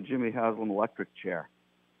person put in the Jimmy Haslam electric chair.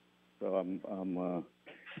 So I'm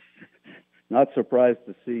not surprised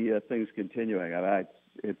to see things continuing. I mean,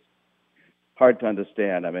 it's hard to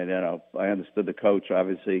understand. I mean, you know, I understood the coach.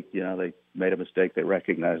 Obviously, you know, they made a mistake. They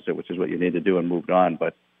recognized it, which is what you need to do, and moved on.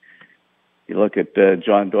 But you look at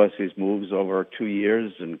John Dorsey's moves over 2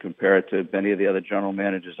 years and compare it to many of the other general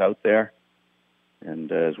managers out there. and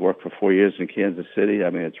has worked for 4 years in Kansas City. I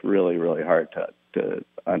mean, it's really, really hard to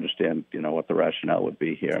understand, what the rationale would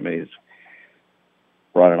be here. I mean, he's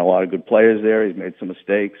brought in a lot of good players there. He's made some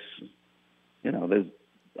mistakes. There's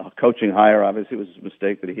a coaching hire, obviously, was a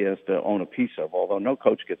mistake that he has to own a piece of, although no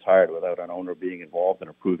coach gets hired without an owner being involved and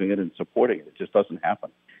approving it and supporting it. It just doesn't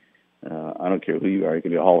happen. I don't care who you are. You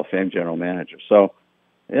can be a Hall of Fame general manager. So,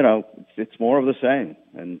 it's more of the same.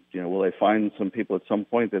 And, will they find some people at some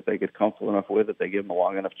point that they get comfortable enough with, that they give them a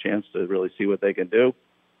long enough chance to really see what they can do?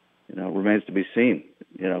 Remains to be seen.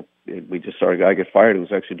 We just saw a guy get fired who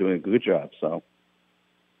was actually doing a good job. So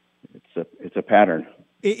it's a pattern.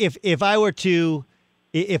 If I were to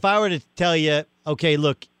tell you, okay,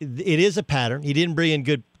 look, it is a pattern. He didn't bring in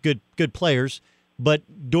good players, but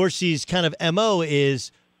Dorsey's kind of MO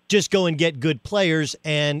is just go and get good players,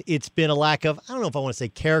 and it's been a lack of, I don't know if I want to say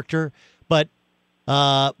character, but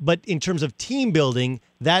in terms of team building,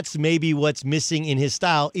 that's maybe what's missing in his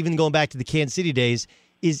style. Even going back to the Kansas City days,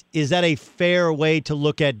 is that a fair way to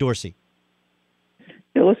look at Dorsey?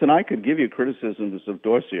 Yeah, listen, I could give you criticisms of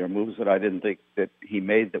Dorsey or moves that I didn't think that he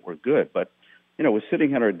made that were good, but we're sitting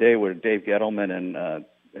here a day where Dave Gettleman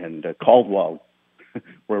and Caldwell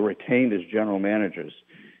were retained as general managers,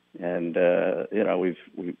 and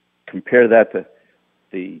we compare that to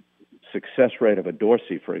the success rate of a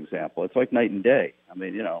Dorsey, for example. It's like night and day. I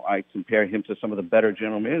mean, I compare him to some of the better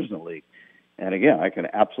general managers in the league, and again, I can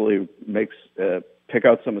absolutely pick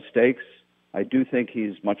out some mistakes. I do think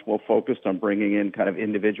he's much more focused on bringing in kind of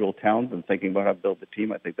individual talent and thinking about how to build the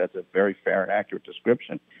team. I think that's a very fair and accurate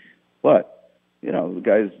description. But, the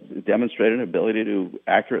guy's demonstrated an ability to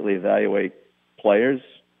accurately evaluate players,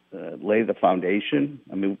 lay the foundation.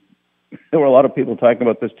 I mean, there were a lot of people talking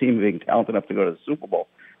about this team being talented enough to go to the Super Bowl.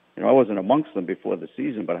 I wasn't amongst them before the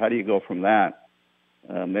season, but how do you go from that,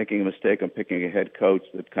 making a mistake on picking a head coach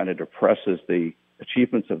that kind of depresses the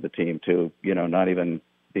achievements of the team to, not even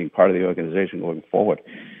being part of the organization going forward?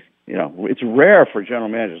 It's rare for general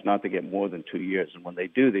managers not to get more than 2 years, and when they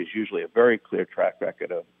do, there's usually a very clear track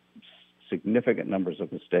record of significant numbers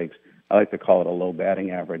of mistakes. I like to call it a low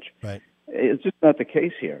batting average. Right. It's just not the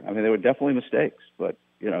case here. I mean, there were definitely mistakes, but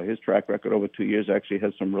his track record over 2 years actually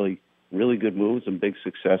has some really, really good moves and big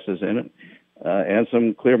successes in it, and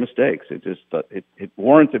some clear mistakes. It just it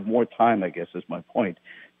warranted more time, I guess, is my point,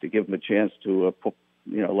 to give him a chance to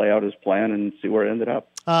lay out his plan and see where it ended up.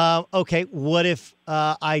 Okay, what if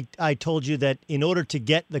I told you that in order to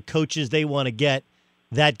get the coaches they want to get,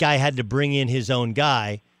 that guy had to bring in his own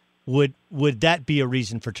guy? Would that be a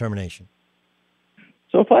reason for termination?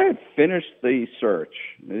 So if I had finished the search,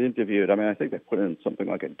 interviewed, I think they put in something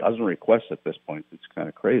like a dozen requests at this point. It's kind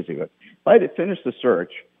of crazy. But if I had finished the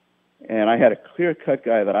search and I had a clear-cut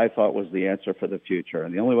guy that I thought was the answer for the future,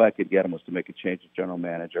 and the only way I could get him was to make a change as general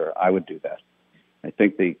manager, I would do that. I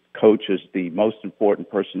think the coach is the most important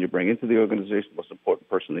person you bring into the organization, the most important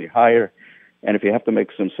person that you hire. And if you have to make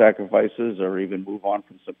some sacrifices or even move on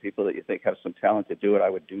from some people that you think have some talent to do it, I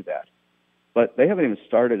would do that. But they haven't even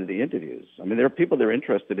started the interviews. There are people they're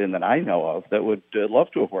interested in that I know of that would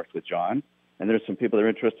love to have worked with John. And there's some people they're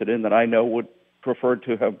interested in that I know would prefer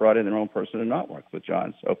to have brought in their own person and not worked with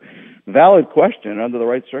John. So valid question. Under the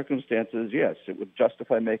right circumstances, yes, it would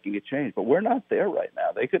justify making a change. But we're not there right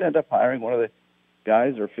now. They could end up hiring one of the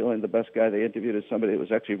guys or feeling the best guy they interviewed as somebody that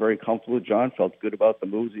was actually very comfortable with John, felt good about the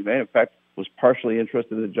moves he made. In fact, was partially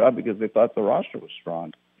interested in the job because they thought the roster was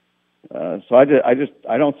strong. So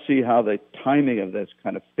I don't see how the timing of this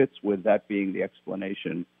kind of fits with that being the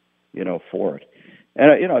explanation, for it.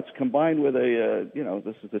 And, it's combined with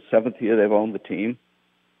this is the seventh year they've owned the team.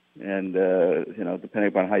 And, depending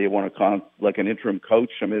upon how you want to count, like an interim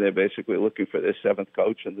coach, they're basically looking for their seventh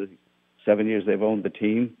coach in the 7 years they've owned the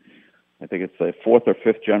team. I think it's the fourth or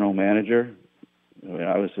fifth general manager.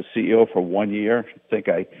 I was the CEO for 1 year. I think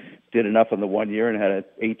I did enough in the 1 year and had an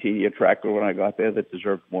 18-year track record when I got there that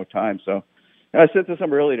deserved more time. So I said to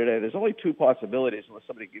somebody earlier today, there's only two possibilities unless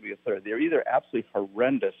somebody give me a third. They're either absolutely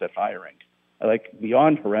horrendous at hiring, like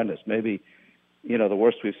beyond horrendous, maybe, the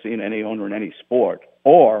worst we've seen any owner in any sport,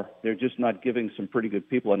 or they're just not giving some pretty good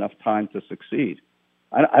people enough time to succeed.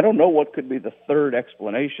 I don't know what could be the third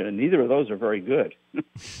explanation, and neither of those are very good.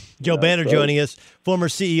 Joe Banner joining us, former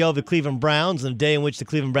CEO of the Cleveland Browns, on the day in which the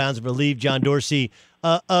Cleveland Browns have relieved John Dorsey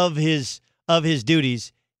of his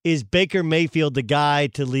duties. Is Baker Mayfield the guy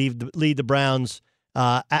to lead the Browns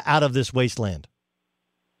out of this wasteland?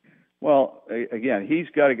 Well, again, he's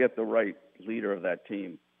got to get the right leader of that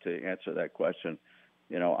team to answer that question.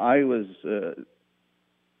 The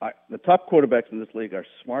top quarterbacks in this league are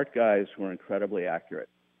smart guys who are incredibly accurate,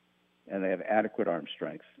 and they have adequate arm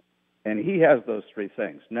strength. And he has those three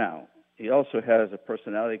things. Now, he also has a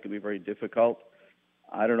personality that can be very difficult.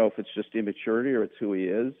 I don't know if it's just immaturity or it's who he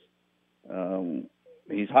is.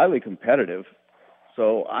 He's highly competitive.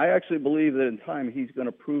 So I actually believe that in time he's going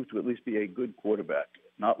to prove to at least be a good quarterback,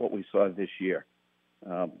 not what we saw this year.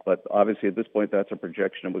 But obviously at this point that's a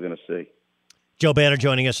projection and we're going to see. Joe Banner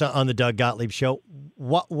joining us on the Doug Gottlieb Show.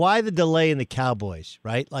 Why the delay in the Cowboys,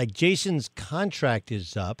 right? Like Jason's contract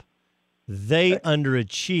is up. They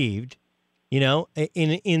underachieved. You know,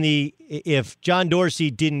 if John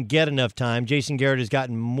Dorsey didn't get enough time, Jason Garrett has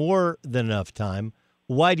gotten more than enough time.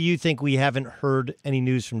 Why do you think we haven't heard any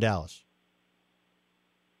news from Dallas?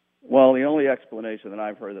 Well, the only explanation that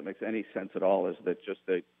I've heard that makes any sense at all is that just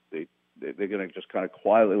they're going to just kind of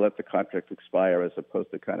quietly let the contract expire as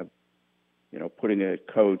opposed to kind of, you know, putting a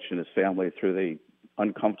coach and his family through the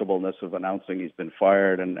uncomfortableness of announcing he's been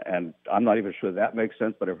fired. And I'm not even sure that makes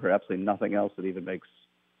sense, but I've heard absolutely nothing else that even makes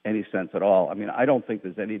any sense at all. I mean, I don't think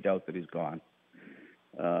there's any doubt that he's gone.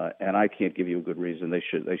 And I can't give you a good reason. They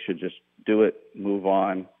should just do it, move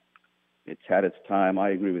on. It's had its time. I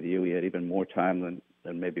agree with you. He had even more time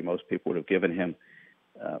than maybe most people would have given him.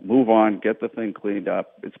 Move on, get the thing cleaned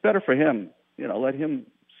up. It's better for him. You know, let him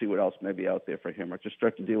see what else may be out there for him, or just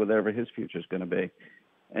start to deal with whatever his future is going to be.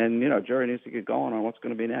 And, you know, Jerry needs to get going on what's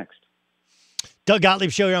going to be next. Doug Gottlieb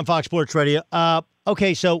Show here on Fox Sports Radio.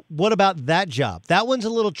 Okay, so what about that job? That one's a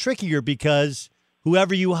little trickier because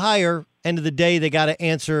whoever you hire, end of the day, they got to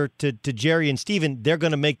answer to Jerry and Steven. They're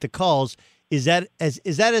going to make the calls. Is that as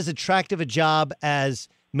attractive a job as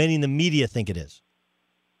many in the media think it is?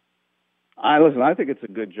 Listen, I think it's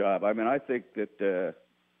a good job. I mean, I think that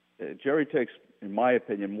Jerry takes, in my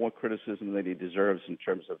opinion, more criticism than he deserves in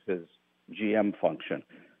terms of his GM function.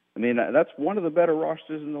 I mean, that's one of the better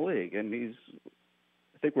rosters in the league, and he's,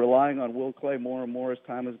 I think, relying on Will Clay more and more as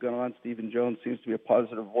time has gone on. Stephen Jones seems to be a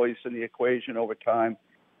positive voice in the equation over time.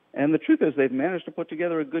 And the truth is they've managed to put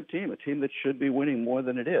together a good team, a team that should be winning more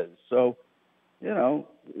than it is. So, you know,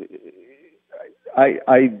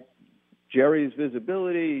 Jerry's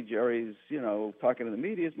visibility, Jerry's, you know, talking to the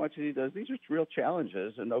media as much as he does, these are real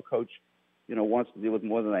challenges, and no coach, you know, wants to deal with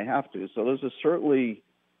more than they have to. So those are certainly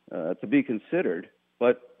to be considered.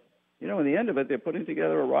 But, you know, in the end of it, they're putting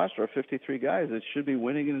together a roster of 53 guys that should be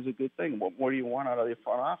winning and is a good thing. What more do you want out of the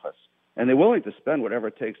front office? And they're willing to spend whatever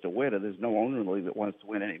it takes to win, and there's no owner in the league that wants to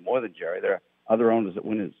win any more than Jerry. There are other owners that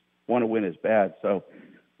want to win as bad. So,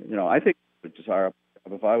 you know, I think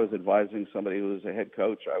if I was advising somebody who was a head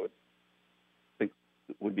coach, I would think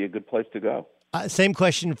it would be a good place to go. Same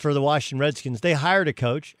question for the Washington Redskins. They hired a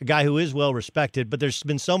coach, a guy who is well respected, but there's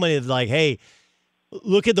been so many of like, hey,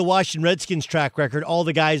 look at the Washington Redskins track record. All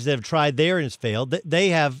the guys that have tried there and has failed. They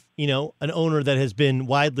have, you know, an owner that has been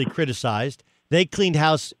widely criticized. They cleaned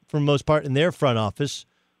house for the most part in their front office.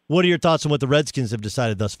 What are your thoughts on what the Redskins have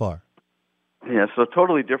decided thus far? Yeah, so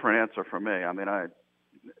totally different answer for me. I mean, I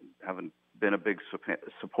haven't been a big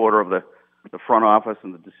supporter of the front office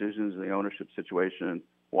and the decisions and the ownership situation in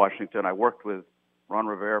Washington. I worked with Ron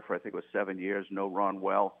Rivera for, I think it was 7 years, know Ron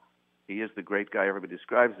well. He is the great guy everybody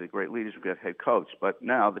describes as a great leader, great head coach. But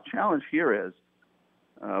now the challenge here is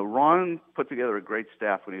Ron put together a great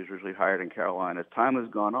staff when he was originally hired in Carolina. As time has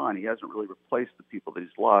gone on, he hasn't really replaced the people that he's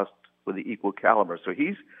lost with the equal caliber. So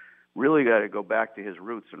he's really got to go back to his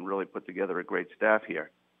roots and really put together a great staff here.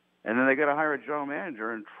 And then they got to hire a general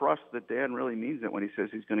manager and trust that Dan really means it when he says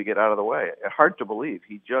he's going to get out of the way. Hard to believe.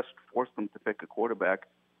 He just forced them to pick a quarterback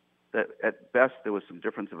that at best there was some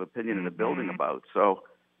difference of opinion in the building about. So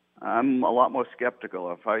I'm a lot more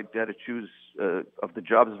skeptical. If I had to choose of the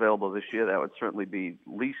jobs available this year, that would certainly be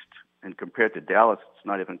least. And compared to Dallas, it's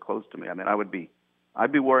not even close to me. I mean,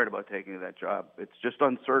 I'd be worried about taking that job. It's just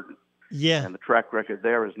uncertain. Yeah. And the track record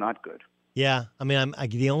there is not good. Yeah. I mean,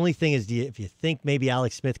 the only thing is if you think maybe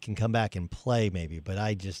Alex Smith can come back and play maybe, but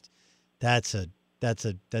that's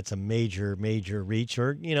a major reach.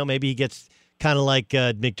 Or, you know, maybe he gets kind of like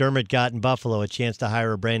McDermott got in Buffalo, a chance to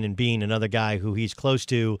hire a Brandon Beane, another guy who he's close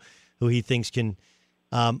to, who he thinks can.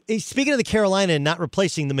 Speaking of the Carolina and not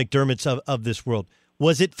replacing the McDermotts of this world,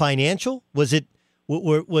 was it financial?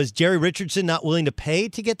 Was Jerry Richardson not willing to pay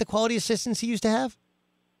to get the quality assistance he used to have?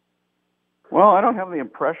 Well, I don't have the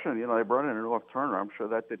impression, you know, they brought in a North Turner. I'm sure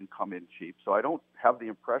that didn't come in cheap. So I don't have the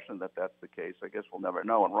impression that that's the case. I guess we'll never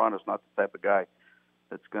know. And Ron is not the type of guy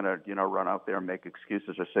that's going to, you know, run out there and make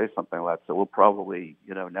excuses or say something like that. So we'll probably,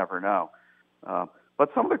 you know, never know.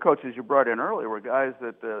 But some of the coaches you brought in earlier were guys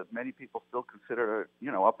that many people still consider,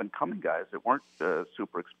 you know, up-and-coming guys that weren't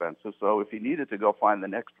super expensive. So if he needed to go find the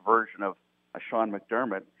next version of a Sean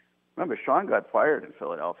McDermott, remember, Sean got fired in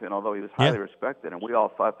Philadelphia, and although he was highly respected, and we all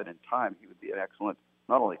thought that in time he would be an excellent,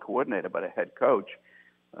 not only coordinator, but a head coach,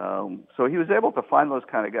 So he was able to find those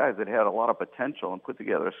kind of guys that had a lot of potential and put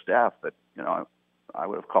together a staff that, I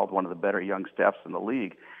would have called one of the better young staffs in the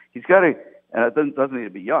league. He's got to, and it doesn't need to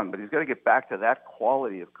be young, but he's got to get back to that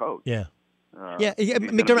quality of coach. Yeah.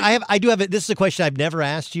 McDermott, I do have it. This is a question I've never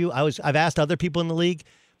asked you. I've asked other people in the league.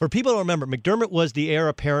 For people to remember, McDermott was the heir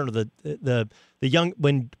apparent of the young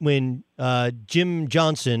when Jim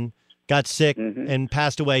Johnson got sick and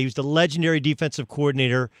passed away. He was the legendary defensive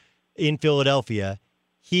coordinator in Philadelphia.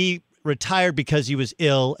 He retired because he was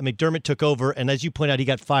ill, and McDermott took over. And as you point out, he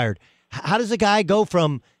got fired. How does a guy go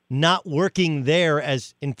from not working there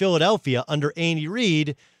as in Philadelphia under Andy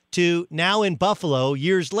Reid to now in Buffalo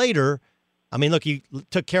years later? I mean, look, he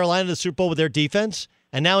took Carolina to the Super Bowl with their defense,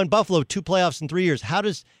 and now in Buffalo, 2 playoffs in 3 years. How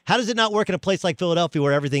does it not work in a place like Philadelphia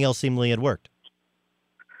where everything else seemingly had worked?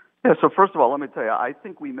 Yeah, so first of all, let me tell you, I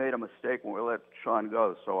think we made a mistake when we let Sean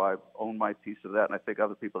go, so I own my piece of that, and I think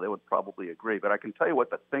other people, they would probably agree. But I can tell you what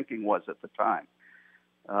the thinking was at the time.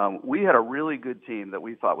 We had a really good team that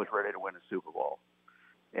we thought was ready to win a Super Bowl.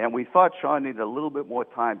 And we thought Sean needed a little bit more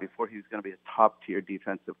time before he was going to be a top-tier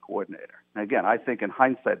defensive coordinator. And again, I think in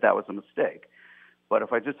hindsight that was a mistake. But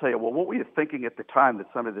if I just tell you, well, what were you thinking at the time that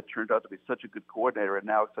somebody that turned out to be such a good coordinator and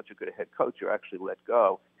now such a good head coach you actually let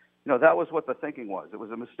go? That was what the thinking was. It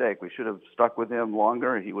was a mistake. We should have stuck with him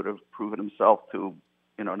longer. He would have proven himself to,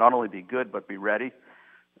 not only be good but be ready.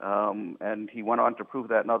 And he went on to prove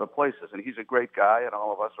that in other places. And he's a great guy, and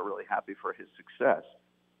all of us are really happy for his success.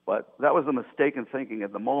 But that was the mistaken thinking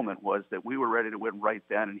at the moment, was that we were ready to win right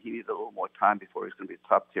then, and he needed a little more time before he was going to be a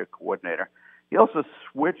top-tier coordinator. He also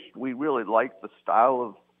switched. We really liked the style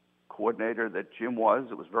of coordinator that Jim was.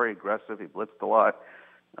 It was very aggressive. He blitzed a lot.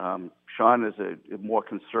 Sean is a more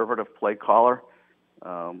conservative play caller.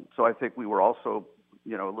 So I think we were also,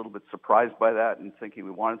 a little bit surprised by that and thinking we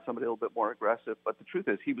wanted somebody a little bit more aggressive. But the truth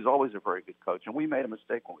is, he was always a very good coach, and we made a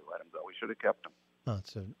mistake when we let him go. We should have kept him. Oh,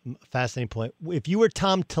 it's a fascinating point. If you were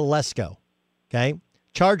Tom Telesco, okay,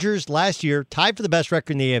 Chargers last year tied for the best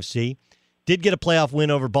record in the AFC, did get a playoff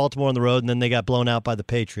win over Baltimore on the road, and then they got blown out by the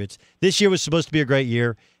Patriots. This year was supposed to be a great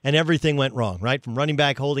year, and everything went wrong, right? From running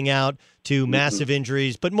back holding out to massive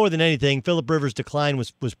injuries. But more than anything, Phillip Rivers' decline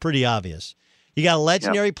was pretty obvious. You got a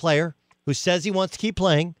legendary player who says he wants to keep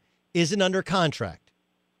playing, isn't under contract.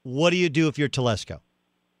 What do you do if you're Telesco?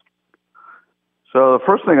 So the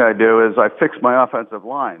first thing I do is I fix my offensive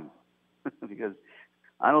line because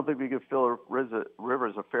I don't think we give Phillip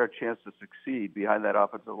Rivers a fair chance to succeed behind that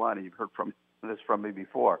offensive line. And you've heard this from me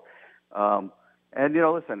before. And,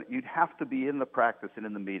 listen, you'd have to be in the practice and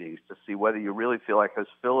in the meetings to see whether you really feel like, has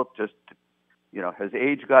Phillip just, has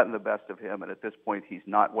age gotten the best of him, and at this point he's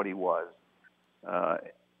not what he was?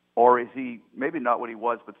 Or is he maybe not what he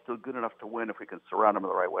was, but still good enough to win if we can surround him in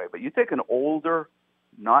the right way? But you take an older,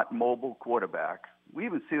 not mobile quarterback. We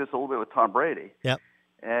even see this a little bit with Tom Brady. Yep.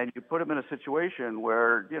 And you put him in a situation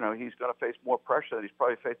where, he's going to face more pressure than he's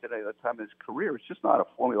probably faced at any other time in his career. It's just not a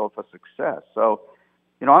formula for success. So,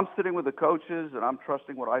 I'm sitting with the coaches, and I'm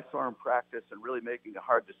trusting what I saw in practice and really making a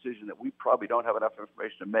hard decision that we probably don't have enough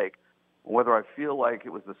information to make. Whether I feel like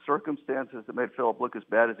it was the circumstances that made Phillip look as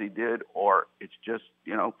bad as he did, or it's just,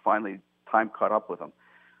 finally time caught up with him.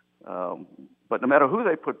 But no matter who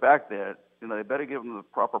they put back there, they better give them the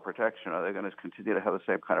proper protection, or they're going to continue to have the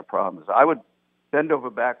same kind of problems. I would bend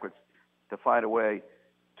over backwards to find a way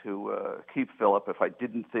to keep Phillip if I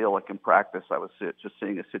didn't feel like in practice I was just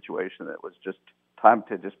seeing a situation that was just time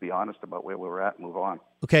to just be honest about where we were at and move on.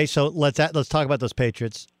 Okay, so let's talk about those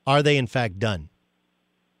Patriots. Are they in fact done?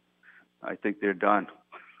 I think they're done.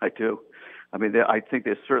 I do. I mean, I think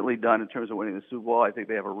they're certainly done in terms of winning the Super Bowl. I think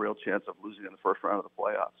they have a real chance of losing in the first round of the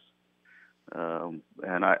playoffs.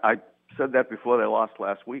 And I said that before they lost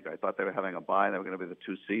last week. I thought they were having a bye and they were going to be the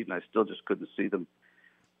 2 seed, and I still just couldn't see them,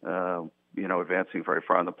 advancing very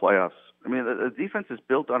far in the playoffs. I mean, the defense is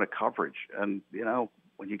built on a coverage, and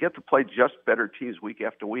when you get to play just better teams week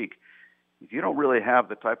after week, if you don't really have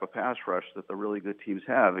the type of pass rush that the really good teams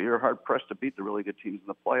have, you're hard pressed to beat the really good teams in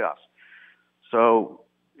the playoffs. So,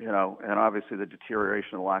 and obviously the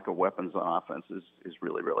deterioration and lack of weapons on offense is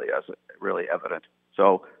really evident.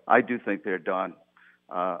 So I do think they're done.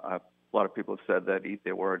 A lot of people have said that, eat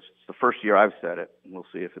their words. It's the first year I've said it, and we'll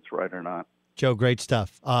see if it's right or not. Joe, great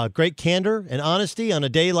stuff. Great candor and honesty on a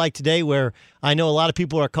day like today where I know a lot of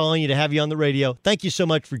people are calling you to have you on the radio. Thank you so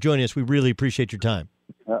much for joining us. We really appreciate your time.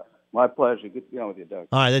 My pleasure. Good to be on with you, Doug.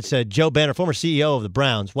 All right, that's Joe Banner, former CEO of the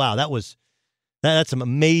Browns. Wow, that's some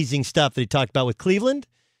amazing stuff that he talked about with Cleveland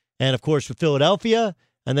and, of course, with Philadelphia,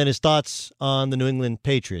 and then his thoughts on the New England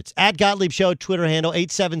Patriots. At Gottlieb Show, Twitter handle,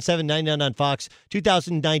 877-99 on Fox.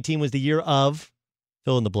 2019 was the year of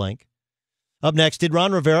fill in the blank. Up next, did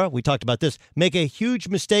Ron Rivera, we talked about this, make a huge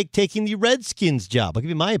mistake taking the Redskins job? I'll give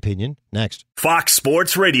you my opinion next. Fox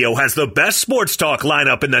Sports Radio has the best sports talk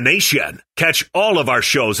lineup in the nation. Catch all of our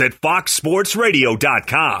shows at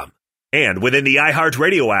foxsportsradio.com. And within the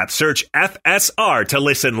iHeartRadio app, search FSR to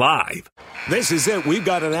listen live. This is it. We've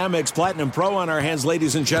got an Amex Platinum Pro on our hands,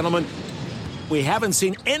 ladies and gentlemen. We haven't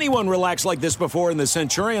seen anyone relax like this before in the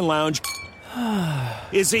Centurion Lounge.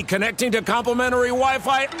 Is he connecting to complimentary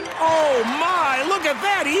Wi-Fi? Oh, my! Look at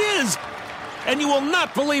that! He is! And you will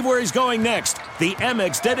not believe where he's going next. The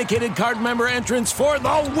Amex dedicated card member entrance for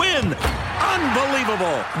the win!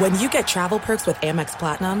 Unbelievable! When you get travel perks with Amex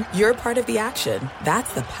Platinum, you're part of the action.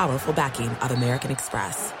 That's the powerful backing of American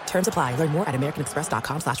Express. Terms apply. Learn more at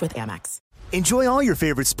americanexpress.com/withAmex. Enjoy all your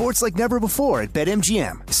favorite sports like never before at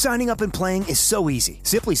BetMGM. Signing up and playing is so easy.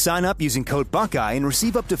 Simply sign up using code Buckeye and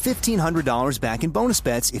receive up to $1,500 back in bonus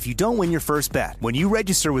bets if you don't win your first bet. When you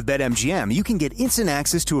register with BetMGM, you can get instant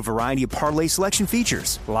access to a variety of parlay selection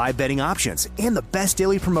features, live betting options, and the best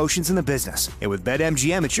daily promotions in the business. And with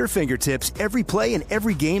BetMGM at your fingertips, every play and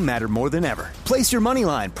every game matter more than ever. Place your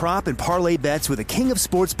moneyline, prop, and parlay bets with the king of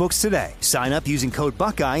sportsbooks today. Sign up using code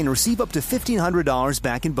Buckeye and receive up to $1,500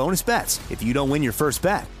 back in bonus bets if you don't win your first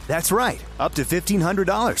bet. That's right, up to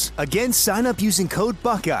 $1,500. Again, sign up using code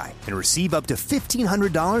Buckeye and receive up to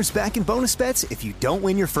 $1,500 back in bonus bets if you don't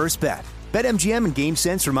win your first bet. BetMGM and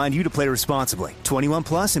GameSense remind you to play responsibly. 21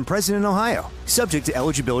 plus and present in Ohio. Subject to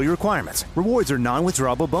eligibility requirements. Rewards are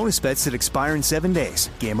non-withdrawable bonus bets that expire in 7 days.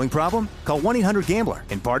 Gambling problem? Call 1-800-GAMBLER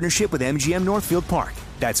in partnership with MGM Northfield Park.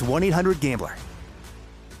 That's 1-800-GAMBLER.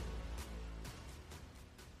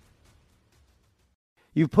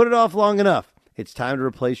 You've put it off long enough. It's time to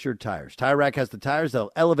replace your tires. Tire Rack has the tires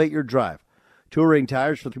that'll elevate your drive. Touring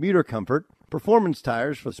tires for commuter comfort, performance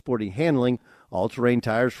tires for sporty handling, all-terrain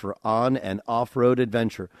tires for on- and off-road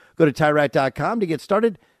adventure. Go to TireRack.com to get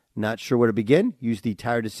started. Not sure where to begin? Use the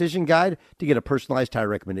Tire Decision Guide to get a personalized tire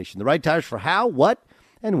recommendation. The right tires for how, what,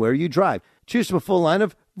 and where you drive. Choose from a full line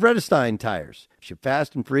of Vredestein tires. Ship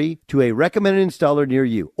fast and free to a recommended installer near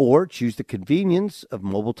you, or choose the convenience of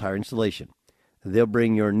mobile tire installation. They'll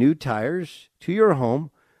bring your new tires to your home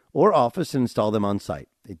or office and install them on site.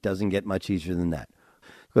 It doesn't get much easier than that.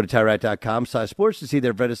 Go to TireRack.com/sports to see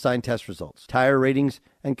their Vredestein test results, tire ratings,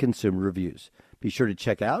 and consumer reviews. Be sure to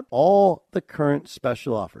check out all the current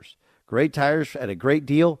special offers. Great tires at a great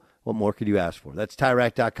deal. What more could you ask for? That's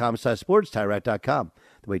TireRack.com/sports, TireRack.com,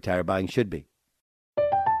 the way tire buying should be.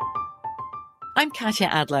 I'm Katya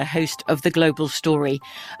Adler, host of The Global Story.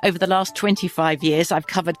 Over the last 25 years, I've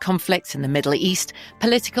covered conflicts in the Middle East,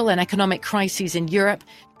 political and economic crises in Europe,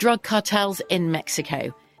 drug cartels in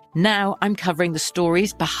Mexico. Now I'm covering the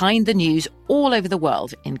stories behind the news all over the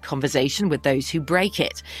world in conversation with those who break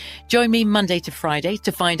it. Join me Monday to Friday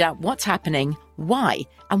to find out what's happening, why,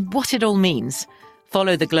 and what it all means.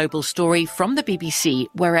 Follow The Global Story from the BBC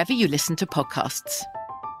wherever you listen to podcasts.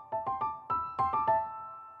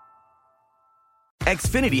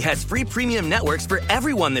 Xfinity has free premium networks for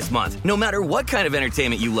everyone this month, no matter what kind of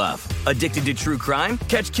entertainment you love. Addicted to true crime?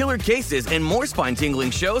 Catch killer cases and more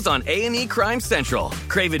spine-tingling shows on A&E Crime Central.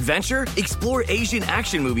 Crave adventure? Explore Asian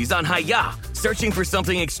action movies on Hi-YAH. Searching for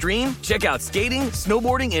something extreme? Check out skating,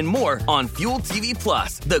 snowboarding, and more on Fuel TV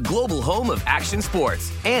Plus, the global home of action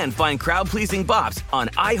sports. And find crowd-pleasing bops on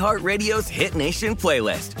iHeartRadio's Hit Nation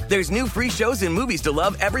playlist. There's new free shows and movies to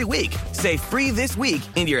love every week. Say free this week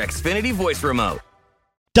in your Xfinity voice remote.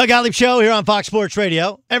 Doug Gottlieb Show here on Fox Sports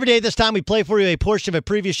Radio. Every day this time we play for you a portion of a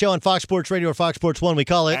previous show on Fox Sports Radio or Fox Sports 1, we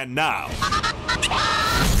call it. And now.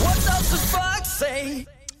 What does the Fox say?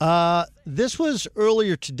 This was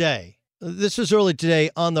earlier today. This was early today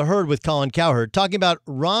on The Herd with Colin Cowherd, talking about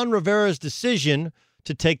Ron Rivera's decision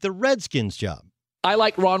to take the Redskins job. I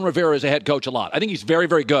like Ron Rivera as a head coach a lot. I think he's very,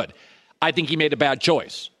 very good. I think he made a bad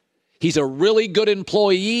choice. He's a really good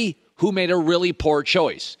employee who made a really poor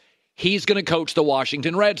choice. He's going to coach the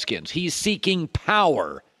Washington Redskins. He's seeking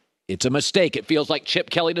power. It's a mistake. It feels like Chip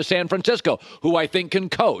Kelly to San Francisco, who I think can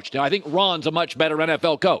coach. Now, I think Ron's a much better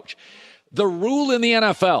NFL coach. The rule in the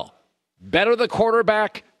NFL, better the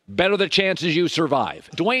quarterback, better the chances you survive.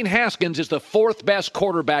 Dwayne Haskins is the fourth best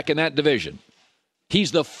quarterback in that division.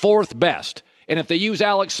 He's the fourth best. And if they use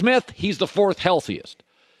Alex Smith, he's the fourth healthiest.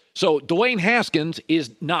 So Dwayne Haskins is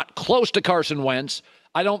not close to Carson Wentz.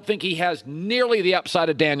 I don't think he has nearly the upside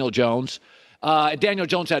of Daniel Jones. Daniel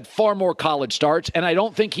Jones had far more college starts, and I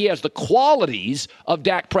don't think he has the qualities of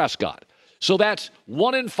Dak Prescott. So that's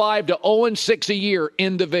 1-5 to 0-6 a year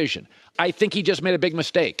in division. I think he just made a big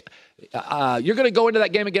mistake. You're going to go into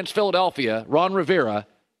that game against Philadelphia, Ron Rivera,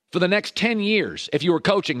 for the next 10 years if you were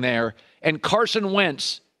coaching there, and Carson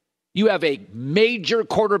Wentz You have a major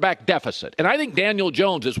quarterback deficit. And I think Daniel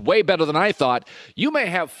Jones is way better than I thought. You may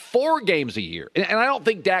have 4 games a year. And I don't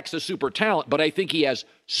think Dak's a super talent, but I think he has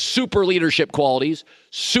super leadership qualities,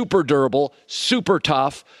 super durable, super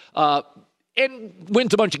tough, and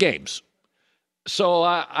wins a bunch of games. So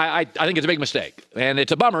I think it's a big mistake. And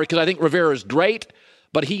it's a bummer because I think Rivera is great,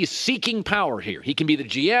 but he's seeking power here. He can be the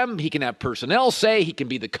GM. He can have personnel say. He can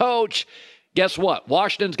be the coach. Guess what?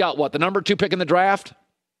 Washington's got what? The number 2 pick in the draft?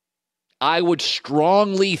 I would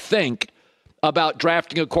strongly think about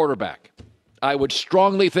drafting a quarterback. I would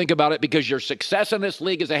strongly think about it because your success in this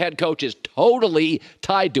league as a head coach is totally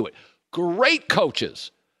tied to it. Great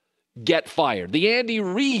coaches get fired. The Andy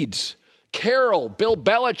Reids, Carroll, Bill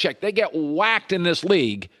Belichick, they get whacked in this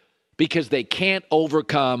league because they can't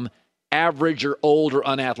overcome average or old or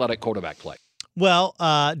unathletic quarterback play. Well,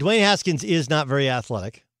 Dwayne Haskins is not very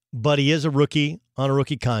athletic, but he is a rookie on a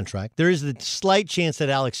rookie contract. There is a slight chance that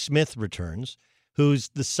Alex Smith returns, who's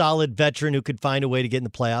the solid veteran who could find a way to get in the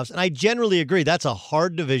playoffs. And I generally agree. That's a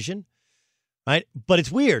hard division, right? But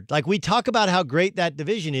it's weird. Like, we talk about how great that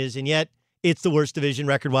division is, and yet it's the worst division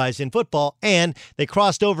record-wise in football, and they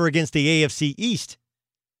crossed over against the AFC East.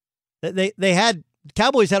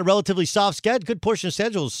 Cowboys had a relatively soft schedule. Good portion of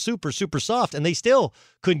schedule was super, super soft, and they still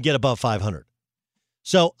couldn't get above 500.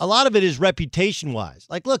 So a lot of it is reputation-wise.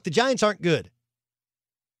 Like, look, the Giants aren't good.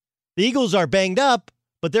 The Eagles are banged up,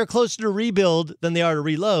 but they're closer to rebuild than they are to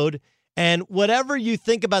reload. And whatever you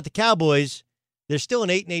think about the Cowboys, they're still an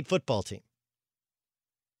 8-8 football team.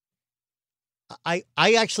 I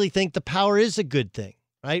actually think the power is a good thing,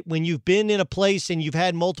 right? When you've been in a place and you've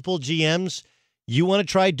had multiple GMs, you want to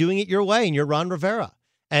try doing it your way, and you're Ron Rivera.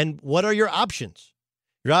 And what are your options?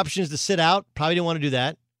 Your option is to sit out. Probably didn't want to do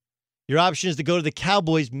that. Your option is to go to the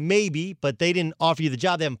Cowboys, maybe, but they didn't offer you the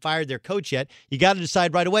job. They haven't fired their coach yet. You got to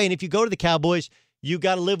decide right away. And if you go to the Cowboys, you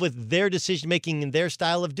got to live with their decision-making and their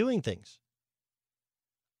style of doing things.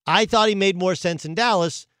 I thought he made more sense in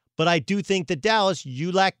Dallas, but I do think that Dallas,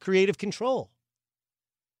 you lack creative control.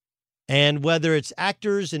 And whether it's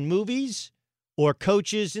actors in movies or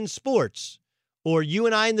coaches in sports or you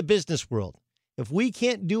and I in the business world, if we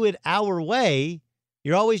can't do it our way,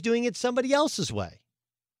 you're always doing it somebody else's way.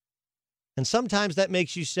 And sometimes that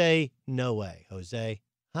makes you say, no way, Jose.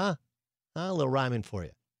 Huh? A little rhyming for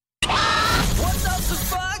you. What does the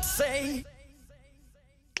fox say?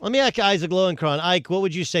 Let me ask Isaac Lowenkron. Ike, what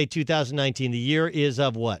would you say 2019? The year is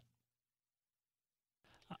of what?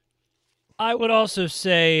 I would also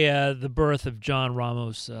say the birth of John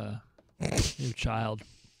Ramos' new child.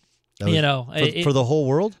 For the whole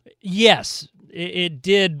world? Yes. It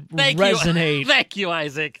did resonate. Thank you,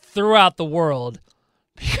 Isaac. Throughout the world.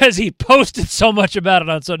 Because he posted so much about it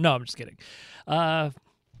no, I'm just kidding.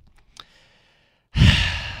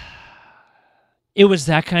 It was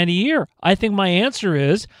that kind of year. I think my answer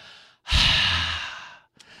is,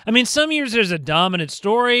 I mean, some years there's a dominant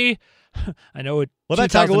story. I know it. What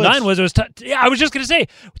about Tiger Woods? I was just going to say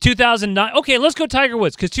 2009. Okay, let's go Tiger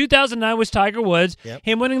Woods because 2009 was Tiger Woods. Yep.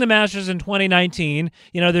 Him winning the Masters in 2019.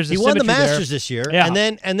 There's a he won the symmetry Masters there. this year, Yeah.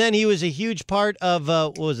 and then he was a huge part of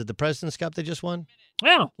what was it? The President's Cup they just won.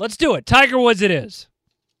 Yeah, let's do it. Tiger Woods it is.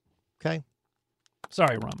 Okay.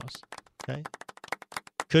 Sorry, Ramos. Okay.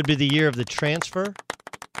 Could be the year of the transfer,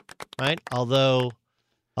 right? Although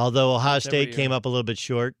Ohio State came up a little bit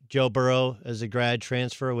short. Joe Burrow as a grad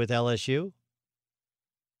transfer with LSU.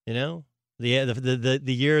 The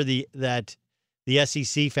year that the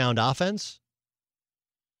SEC found offense.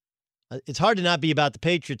 It's hard to not be about the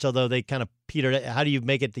Patriots, although they kind of petered. How do you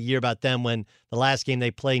make it the year about them when the last game they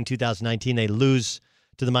played in 2019 they lose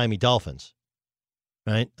to the Miami Dolphins?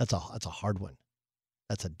 Right? That's a hard one.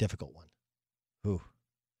 That's a difficult one. Ooh.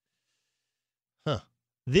 Huh.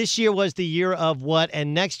 This year was the year of what,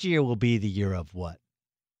 and next year will be the year of what?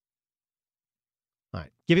 All right.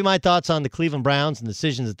 Give you my thoughts on the Cleveland Browns and the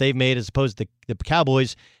decisions that they've made as opposed to the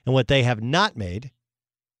Cowboys and what they have not made.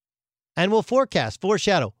 And we'll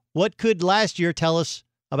foreshadow. What could last year tell us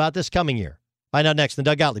about this coming year? Find out next on the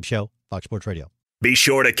Doug Gottlieb Show, Fox Sports Radio. Be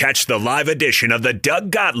sure to catch the live edition of the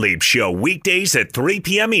Doug Gottlieb Show weekdays at 3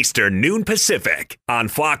 p.m. Eastern, noon Pacific on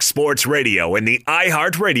Fox Sports Radio and the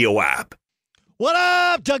iHeartRadio app. What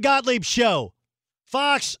up, Doug Gottlieb Show,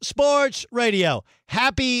 Fox Sports Radio.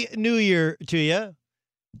 Happy New Year to you.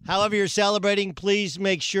 However you're celebrating, please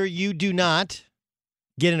make sure you do not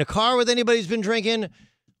get in a car with anybody who's been drinking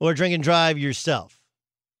or drink and drive yourself.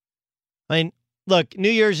 I mean, look, New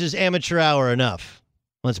Year's is amateur hour enough.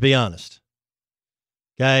 Let's be honest.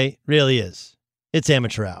 Okay? Really is. It's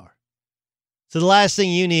amateur hour. So the last thing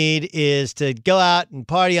you need is to go out and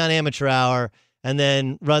party on amateur hour and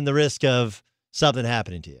then run the risk of something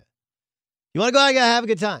happening to you. You want to go out, you got to have a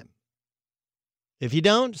good time. If you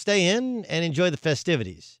don't, stay in and enjoy the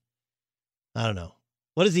festivities. I don't know.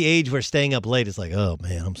 What is the age where staying up late is like, oh,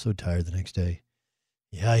 man, I'm so tired the next day.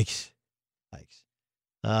 Yikes.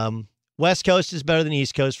 West Coast is better than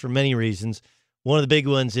East Coast for many reasons. One of the big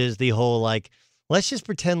ones is the whole, like, let's just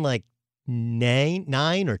pretend like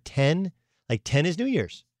 9 or 10. Like 10 is New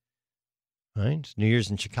Year's. Right? It's New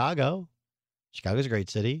Year's in Chicago. Chicago's a great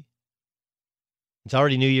city. It's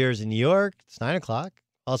already New Year's in New York. It's 9 o'clock.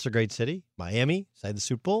 Also a great city. Miami, side the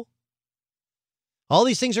Super Bowl. All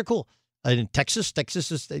these things are cool. In Texas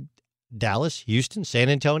is Dallas, Houston, San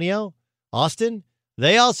Antonio, Austin.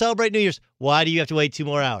 They all celebrate New Year's. Why do you have to wait 2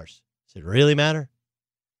 more hours? Does it really matter?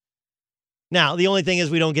 Now, the only thing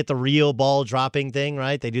is we don't get the real ball dropping thing,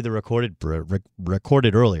 right? They do the recorded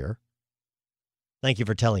earlier. Thank you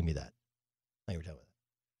for telling me that.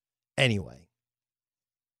 Anyway,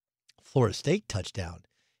 Florida State touchdown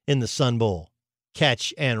in the Sun Bowl.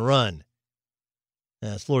 Catch and run.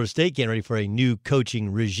 That's Florida State getting ready for a new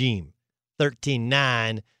coaching regime.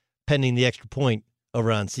 13-9, pending the extra point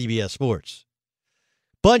over on CBS Sports.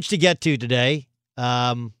 Bunch to get to today.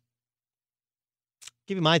 Give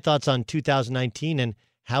you my thoughts on 2019 and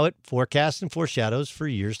how it forecasts and foreshadows for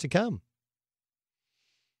years to come.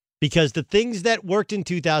 Because the things that worked in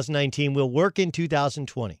 2019 will work in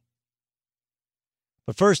 2020.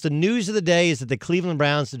 But first, the news of the day is that the Cleveland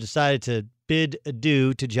Browns have decided to bid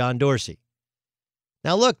adieu to John Dorsey.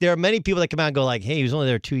 Now, look, there are many people that come out and go like, hey, he was only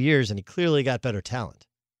there 2 years and he clearly got better talent.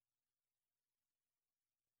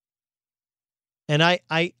 And I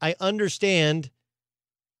understand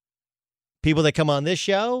people that come on this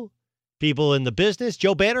show, people in the business.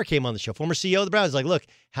 Joe Banner came on the show, former CEO of the Browns. Like, look,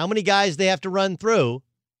 how many guys they have to run through?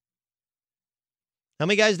 How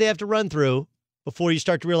many guys they have to run through before you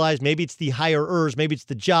start to realize maybe it's the hirers, maybe it's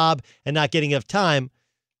the job and not getting enough time?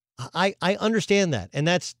 I understand that. And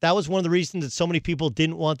that was one of the reasons that so many people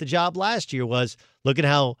didn't want the job last year was look at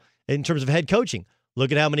how, in terms of head coaching,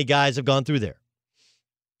 look at how many guys have gone through there.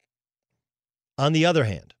 On the other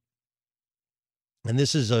hand, and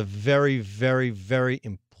this is a very, very, very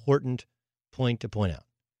important point to point out,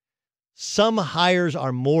 some hires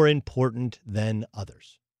are more important than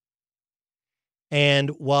others.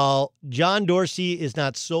 And while John Dorsey is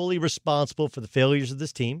not solely responsible for the failures of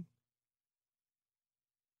this team,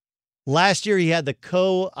 last year he had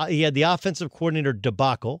the offensive coordinator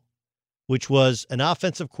debacle, which was an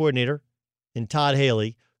offensive coordinator in Todd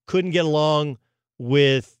Haley, couldn't get along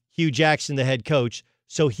with Hugh Jackson, the head coach,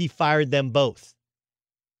 so he fired them both.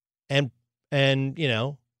 And you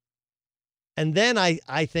know, and then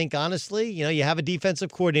I think honestly, you know, you have a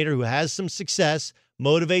defensive coordinator who has some success,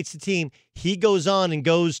 motivates the team. He goes on and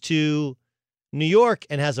goes to New York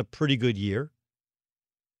and has a pretty good year.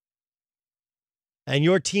 And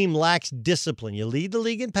your team lacks discipline. You lead the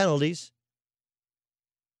league in penalties.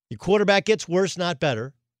 Your quarterback gets worse, not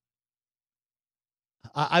better.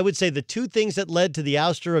 I would say the two things that led to the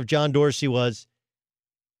ouster of John Dorsey was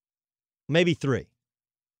maybe three.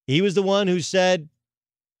 He was the one who said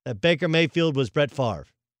that Baker Mayfield was Brett Favre.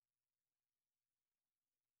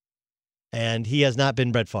 And he has not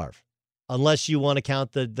been Brett Favre. Unless you want to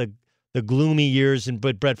count the gloomy years in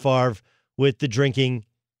Brett Favre with the drinking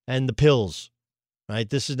and the pills. Right?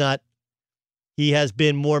 This is not, he has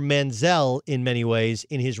been more Manziel in many ways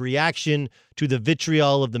in his reaction to the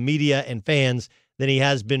vitriol of the media and fans than he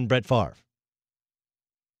has been Brett Favre.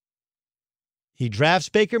 He drafts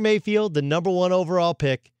Baker Mayfield, the number 1 overall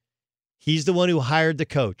pick. He's the one who hired the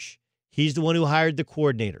coach. He's the one who hired the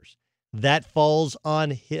coordinators. That falls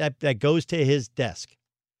on that goes to his desk.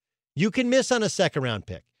 You can miss on a second-round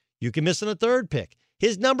pick. You can miss on a third pick.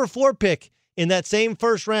 His number 4 pick in that same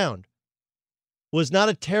first round was not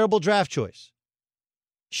a terrible draft choice.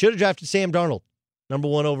 Should have drafted Sam Darnold, number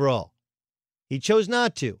 1 overall. He chose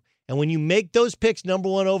not to. And when you make those picks number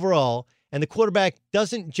 1 overall, and the quarterback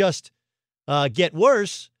doesn't just get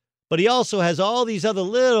worse, but he also has all these other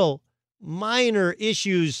little minor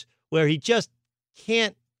issues where he just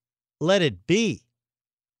can't let it be.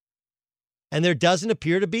 And there doesn't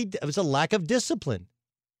appear to be, it was a lack of discipline.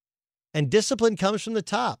 And discipline comes from the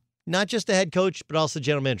top, not just the head coach, but also the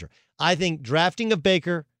general manager. I think drafting of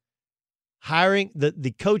Baker, hiring,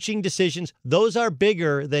 the coaching decisions, those are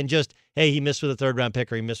bigger than just, hey, he missed with a third-round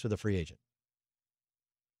pick or he missed with a free agent.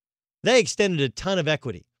 They extended a ton of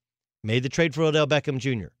equity. Made the trade for Odell Beckham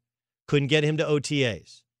Jr. Couldn't get him to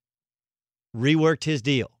OTAs. Reworked his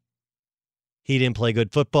deal. He didn't play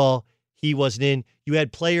good football. He wasn't in. You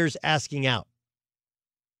had players asking out.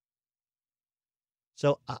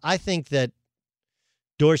 So I think that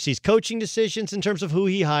Dorsey's coaching decisions in terms of who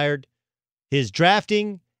he hired, his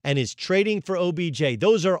drafting, and is trading for OBJ.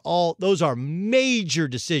 Those are major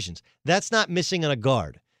decisions. That's not missing on a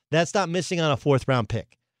guard. That's not missing on a 4th-round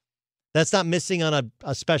pick. That's not missing on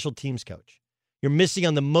a special teams coach. You're missing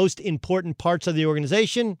on the most important parts of the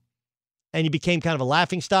organization, and you became kind of a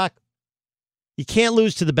laughingstock. You can't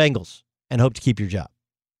lose to the Bengals and hope to keep your job.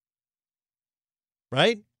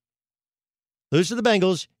 Right? Lose to the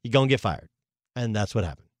Bengals, you're going to get fired. And that's what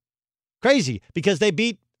happened. Crazy, because they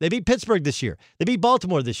beat Pittsburgh this year. They beat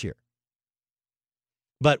Baltimore this year.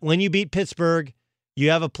 But when you beat Pittsburgh, you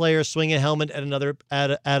have a player swing a helmet at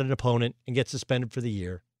an opponent and get suspended for the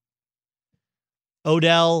year.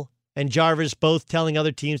 Odell and Jarvis both telling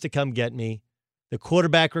other teams to come get me. The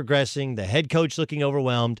quarterback regressing, the head coach looking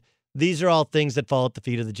overwhelmed. These are all things that fall at the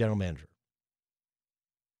feet of the general manager.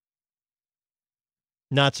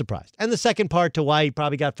 Not surprised. And the second part to why he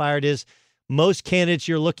probably got fired is most candidates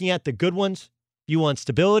you're looking at, the good ones, you want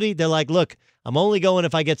stability. They're like, look, I'm only going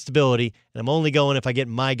if I get stability, and I'm only going if I get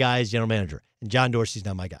my guy as general manager. And John Dorsey's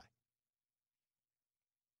not my guy.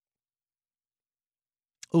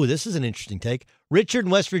 Ooh, this is an interesting take. Richard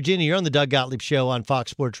in West Virginia, you're on the Doug Gottlieb Show on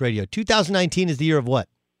Fox Sports Radio. 2019 is the year of what?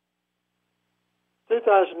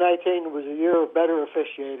 2019 was a year of better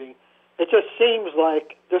officiating. It just seems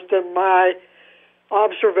like, just in my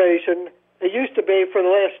observation, it used to be for the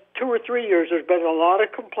last 2 or 3 years, there's been a lot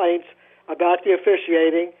of complaints about the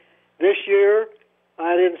officiating. This year,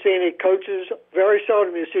 I didn't see any coaches. Very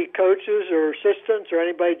seldom you see coaches or assistants or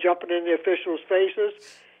anybody jumping in the officials' faces.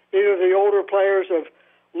 Either the older players have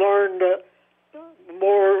learned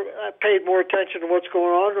paid more attention to what's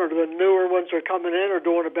going on, or the newer ones are coming in or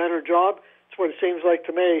doing a better job. That's what it seems like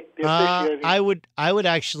to me, the officiating. I would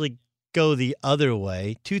actually go the other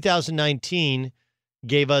way. 2019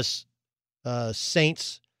 gave us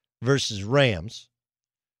Saints versus Rams,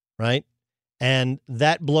 right? And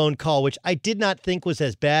that blown call, which I did not think was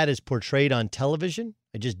as bad as portrayed on television.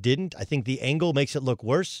 I just didn't. I think the angle makes it look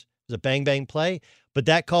worse. It was a bang-bang play. But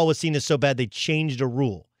that call was seen as so bad they changed a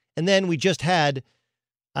rule. And then we just had,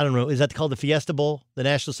 I don't know, is that called the Fiesta Bowl, the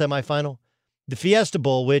national semifinal? The Fiesta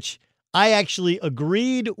Bowl, which I actually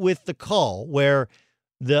agreed with the call where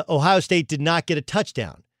the Ohio State did not get a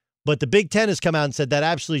touchdown. But the Big Ten has come out and said that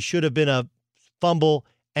absolutely should have been a fumble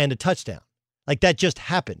and a touchdown. Like that just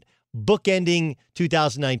happened. Bookending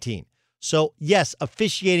 2019. So, yes,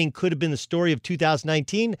 officiating could have been the story of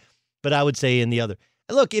 2019, but I would say in the other.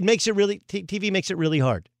 And look, it makes it really, TV makes it really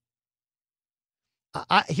hard.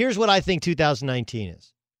 Here's what I think 2019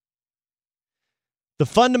 is. The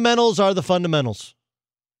fundamentals are the fundamentals.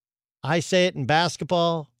 I say it in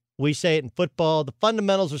basketball. We say it in football. The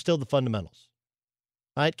fundamentals are still the fundamentals.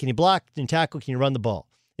 Right? Can you block? Can you tackle? Can you run the ball?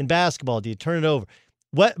 In basketball, do you turn it over?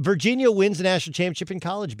 What Virginia wins the national championship in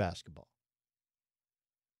college basketball.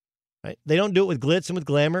 Right? They don't do it with glitz and with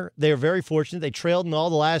glamour. They are very fortunate. They trailed in all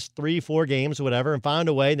the last 3-4 games or whatever and found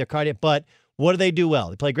a way. They're cardiac. But what do they do well?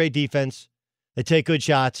 They play great defense. They take good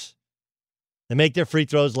shots. They make their free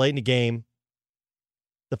throws late in the game.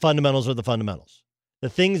 The fundamentals are the fundamentals. The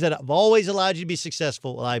things that have always allowed you to be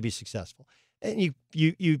successful allow you to be successful. And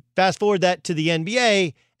you fast forward that to the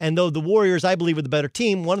NBA, and though the Warriors, I believe, are the better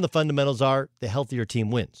team, one of the fundamentals are the healthier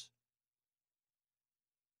team wins.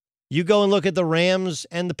 You go and look at the Rams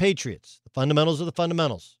and the Patriots. The fundamentals are the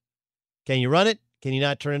fundamentals. Can you run it? Can you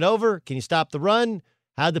not turn it over? Can you stop the run?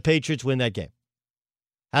 How'd the Patriots win that game?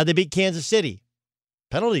 How'd they beat Kansas City?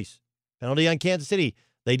 Penalties. Penalty on Kansas City.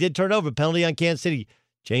 They did turn over. Penalty on Kansas City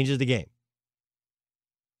changes the game.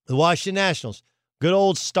 The Washington Nationals, good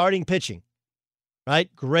old starting pitching.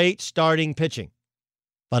 Right? Great starting pitching.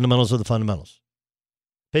 Fundamentals are the fundamentals.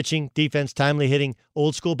 Pitching, defense, timely hitting,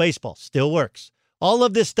 old school baseball still works. All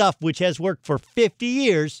of this stuff, which has worked for 50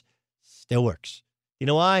 years, still works. You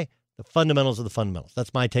know why? The fundamentals are the fundamentals.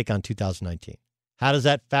 That's my take on 2019. How does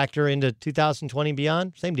that factor into 2020 and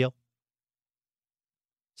beyond? Same deal.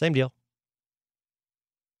 Same deal.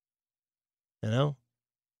 You know?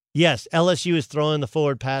 Yes, LSU is throwing the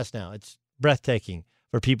forward pass now. It's breathtaking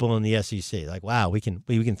for people in the SEC. Like, wow, we can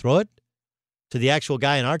throw it to the actual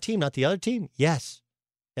guy in our team, not the other team? Yes.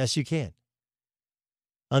 Yes, you can.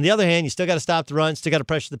 On the other hand, you still got to stop the run, still got to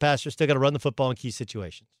pressure the passer, still got to run the football in key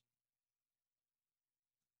situations.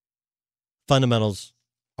 Fundamentals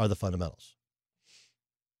are the fundamentals.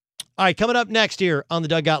 All right, coming up next here on the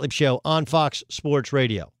Doug Gottlieb Show on Fox Sports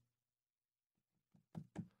Radio.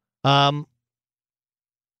 Still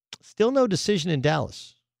no decision in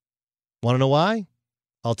Dallas. Want to know why?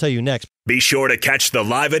 I'll tell you next. Be sure to catch the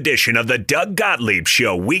live edition of the Doug Gottlieb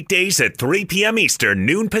Show weekdays at 3 p.m. Eastern,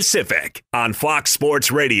 noon Pacific on Fox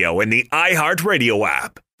Sports Radio and the iHeartRadio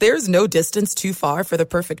app. There's no distance too far for the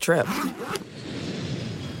perfect trip.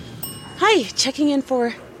 Hi, checking in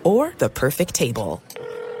for... Or the perfect table.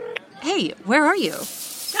 Hey, where are you?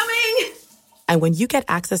 Coming! And when you get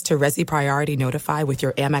access to Resi Priority Notify with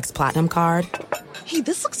your Amex Platinum card... Hey,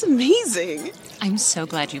 this looks amazing. I'm so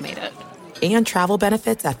glad you made it. And travel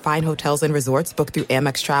benefits at fine hotels and resorts booked through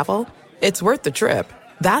Amex Travel, it's worth the trip.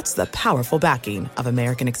 That's the powerful backing of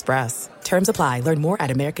American Express. Terms apply. Learn more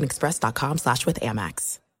at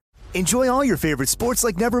americanexpress.com/withAmex. Enjoy all your favorite sports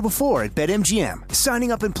like never before at BetMGM. Signing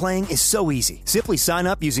up and playing is so easy. Simply sign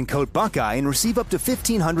up using code Buckeye and receive up to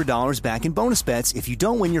 $1,500 back in bonus bets if you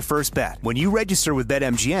don't win your first bet. When you register with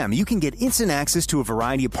BetMGM, you can get instant access to a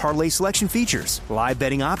variety of parlay selection features, live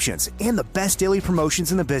betting options, and the best daily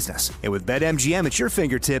promotions in the business. And with BetMGM at your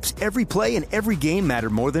fingertips, every play and every game matter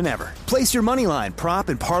more than ever. Place your moneyline, prop,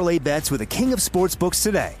 and parlay bets with the king of sportsbooks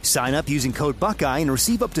today. Sign up using code Buckeye and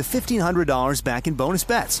receive up to $1,500 back in bonus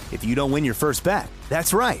bets if you don't win your first bet.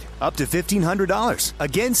 That's right, up to $1,500.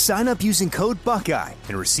 Again, sign up using code Buckeye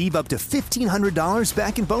and receive up to $1,500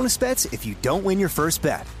 back in bonus bets if you don't win your first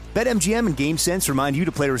bet. BetMGM and GameSense remind you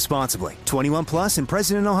to play responsibly. 21 plus and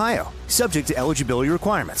present in Ohio. Subject to eligibility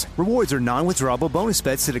requirements. Rewards are non-withdrawable bonus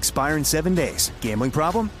bets that expire in 7 days. Gambling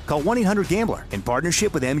problem? Call 1-800-GAMBLER in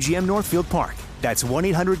partnership with MGM Northfield Park. That's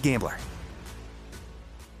 1-800-GAMBLER.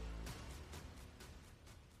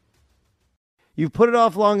 You've put it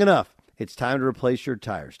off long enough. It's time to replace your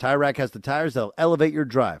tires. Tire Rack has the tires that'll elevate your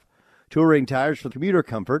drive. Touring tires for commuter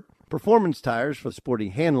comfort, performance tires for sporty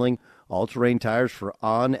handling, all-terrain tires for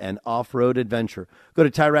on- and off-road adventure. Go to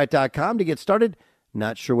TireRack.com to get started.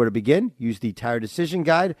 Not sure where to begin? Use the Tire Decision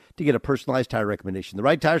Guide to get a personalized tire recommendation. The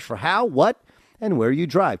right tires for how, what, and where you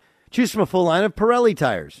drive. Choose from a full line of Pirelli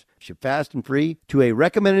tires. Ship fast and free to a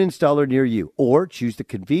recommended installer near you. Or choose the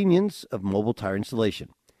convenience of mobile tire installation.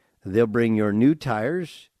 They'll bring your new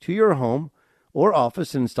tires to your home or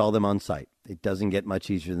office and install them on site. It doesn't get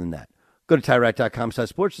much easier than that. Go to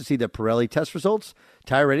TireRack.com/sports to see the Pirelli test results,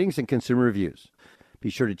 tire ratings, and consumer reviews.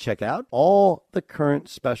 Be sure to check out all the current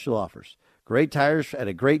special offers. Great tires at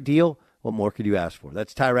a great deal. What more could you ask for?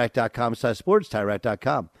 That's TireRack.com/sports,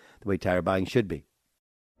 TireRack.com, the way tire buying should be.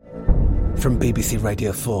 From BBC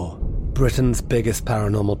Radio 4, Britain's biggest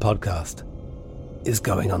paranormal podcast is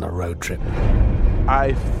going on a road trip.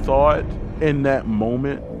 I thought in that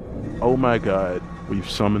moment, oh my God, we've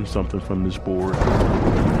summoned something from this board.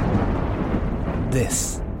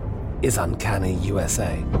 This is Uncanny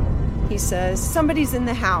USA. He says, somebody's in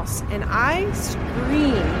the house, and I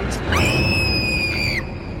screamed.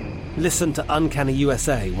 Listen to Uncanny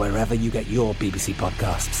USA wherever you get your BBC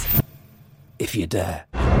podcasts, if you dare.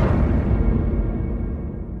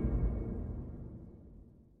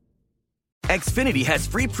 Xfinity has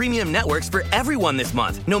free premium networks for everyone this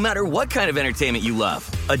month, no matter what kind of entertainment you love.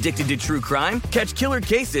 Addicted to true crime? Catch killer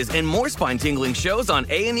cases and more spine-tingling shows on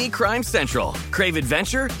A&E Crime Central. Crave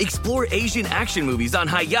adventure? Explore Asian action movies on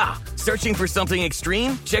Hi-YAH. Searching for something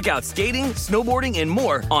extreme? Check out skating, snowboarding, and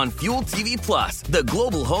more on Fuel TV Plus, the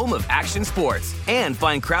global home of action sports. And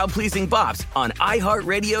find crowd-pleasing bops on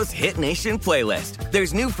iHeartRadio's Hit Nation playlist.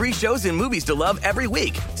 There's new free shows and movies to love every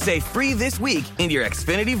week. Say free this week in your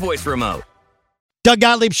Xfinity voice remote. Doug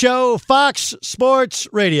Gottlieb Show, Fox Sports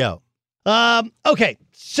Radio. Okay,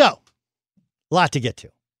 so a lot to get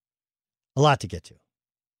to.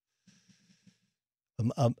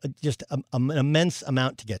 Just an immense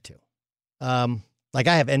amount to get to. Like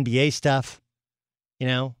I have NBA stuff, you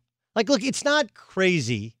know. Like, look, it's not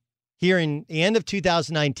crazy here in the end of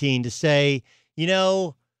 2019 to say, you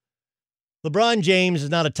know, LeBron James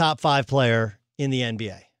is not a top 5 player in the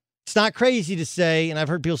NBA. It's not crazy to say, and I've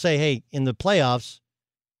heard people say, hey, in the playoffs,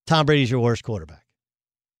 Tom Brady's your worst quarterback.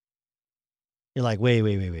 You're like,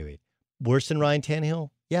 wait. Worse than Ryan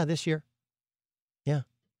Tannehill? Yeah, this year. Yeah.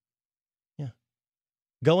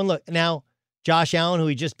 Go and look. Now, Josh Allen, who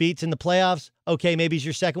he just beats in the playoffs, okay, maybe he's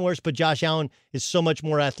your second worst, but Josh Allen is so much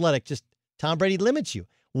more athletic. Just Tom Brady limits you.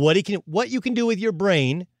 What you can do with your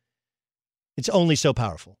brain, it's only so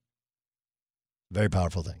powerful. Very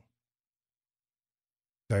powerful thing.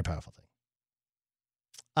 Very powerful thing.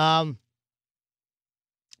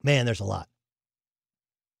 Man, there's a lot.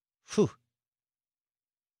 Whew.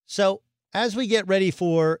 So as we get ready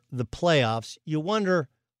for the playoffs, you wonder,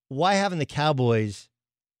 why haven't the Cowboys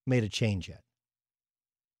made a change yet?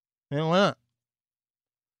 You know, why not?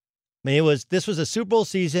 I mean, this was a Super Bowl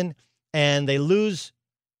season, and they lose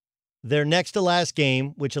their next to last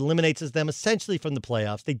game, which eliminates them essentially from the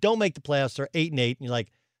playoffs. They don't make the playoffs. They're 8-8, and you're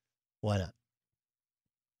like, why not?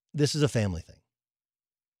 This is a family thing.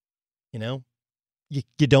 You know, you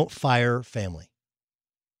don't fire family.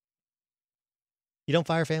 You don't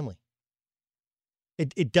fire family.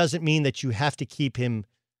 It doesn't mean that you have to keep him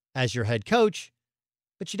as your head coach,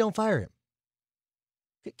 but you don't fire him.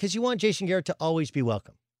 Because you want Jason Garrett to always be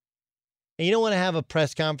welcome. And you don't want to have a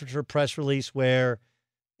press conference or press release where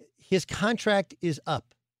his contract is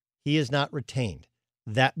up. He is not retained.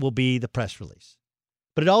 That will be the press release.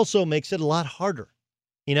 But it also makes it a lot harder.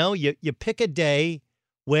 You know, you pick a day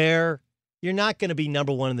where you're not going to be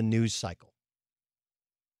number one in the news cycle.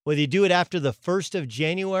 Whether you do it after the 1st of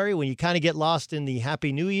January when you kind of get lost in the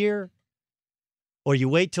Happy New Year, or you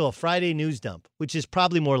wait till a Friday news dump, which is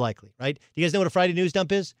probably more likely, right? Do you guys know what a Friday news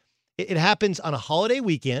dump is? It happens on a holiday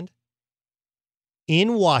weekend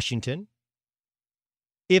in Washington.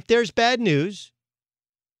 If there's bad news,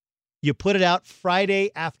 you put it out Friday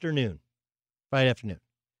afternoon.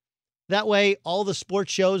 That way, all the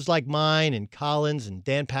sports shows like mine and Collins and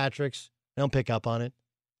Dan Patrick's don't pick up on it.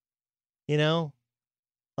 You know?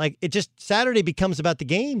 Like, it just, Saturday becomes about the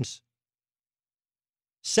games.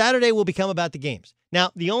 Saturday will become about the games.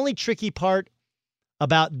 Now, the only tricky part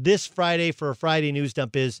about this Friday for a Friday news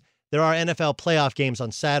dump is there are NFL playoff games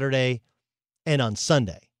on Saturday and on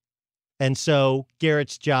Sunday. And so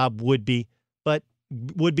Garrett's job would be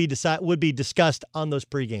discussed on those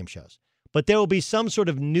pregame shows. But there will be some sort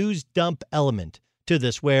of news dump element to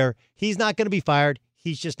this where he's not going to be fired.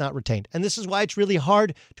 He's just not retained. And this is why it's really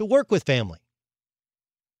hard to work with family.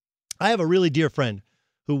 I have a really dear friend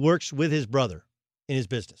who works with his brother in his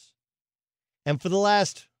business. And for the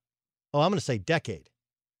last, I'm going to say decade,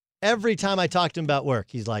 every time I talk to him about work,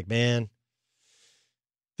 he's like, man,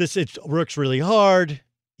 it works really hard.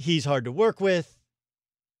 He's hard to work with.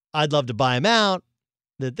 I'd love to buy him out.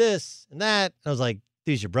 Did this and that. And I was like,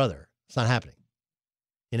 dude, he's your brother. It's not happening.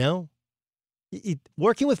 You know?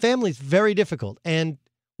 Working with family is very difficult. And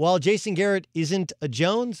while Jason Garrett isn't a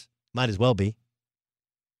Jones, might as well be.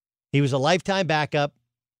 He was a lifetime backup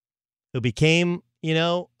who became,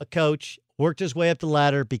 a coach, worked his way up the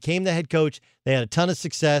ladder, became the head coach. They had a ton of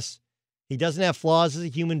success. He doesn't have flaws as a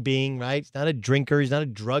human being, right? He's not a drinker. He's not a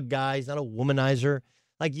drug guy. He's not a womanizer.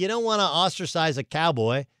 Like, you don't want to ostracize a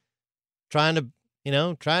cowboy trying to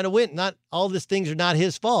win. Not all these things are not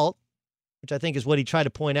his fault, which I think is what he tried to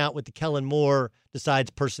point out with the Kellen Moore decides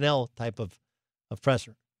personnel type of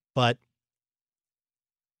presser. But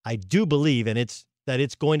I do believe, that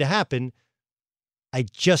it's going to happen. I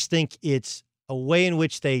just think it's a way in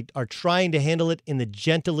which they are trying to handle it in the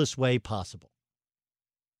gentlest way possible.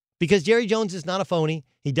 Because Jerry Jones is not a phony.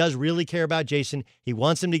 He does really care about Jason. He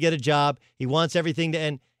wants him to get a job. He wants everything to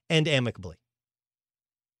end amicably.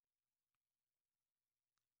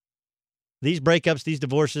 These breakups, these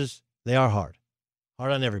divorces, they are hard.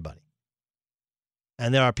 Hard on everybody.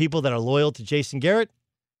 And there are people that are loyal to Jason Garrett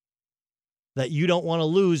that you don't want to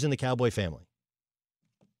lose in the Cowboy family.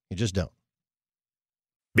 You just don't.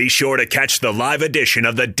 Be sure to catch the live edition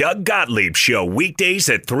of the Doug Gottlieb Show weekdays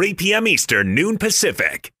at 3 p.m. Eastern, noon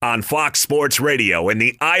Pacific on Fox Sports Radio and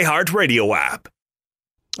the iHeartRadio app.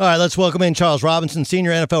 All right, let's welcome in Charles Robinson,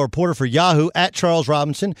 senior NFL reporter for Yahoo, at Charles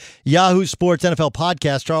Robinson, Yahoo Sports NFL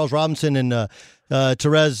podcast. Charles Robinson and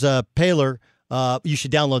Therese Paylor. You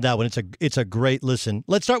should download that one. It's a great listen.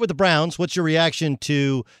 Let's start with the Browns. What's your reaction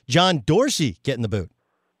to John Dorsey getting the boot?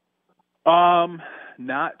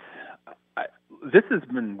 This has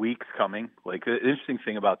been weeks coming. Like, the interesting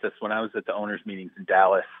thing about this, when I was at the owners' meetings in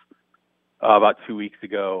Dallas about 2 weeks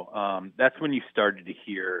ago, that's when you started to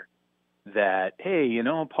hear that, hey,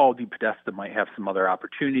 Paul DePodesta might have some other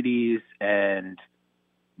opportunities, and,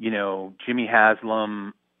 Jimmy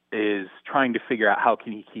Haslam is trying to figure out how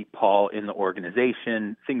can he keep Paul in the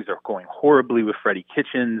organization. Things are going horribly with Freddie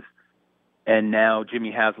Kitchens. And now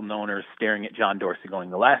Jimmy Haslam, the owner, is staring at John Dorsey going,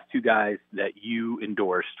 the last two guys that you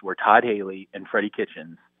endorsed were Todd Haley and Freddie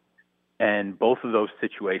Kitchens. And both of those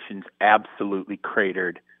situations absolutely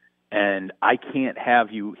cratered. And I can't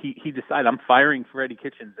have you – he decided, I'm firing Freddie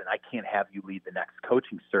Kitchens, and I can't have you lead the next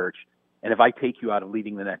coaching search. And if I take you out of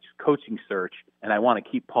leading the next coaching search and I want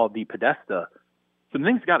to keep Paul DePodesta, some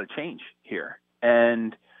things got to change here.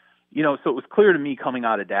 And – so it was clear to me coming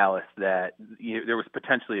out of Dallas that there was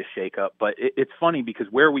potentially a shakeup. But it's funny because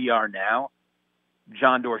where we are now,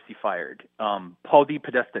 John Dorsey fired. Paul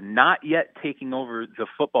DePodesta not yet taking over the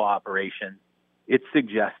football operation. It's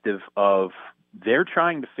suggestive of they're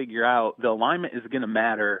trying to figure out the alignment is going to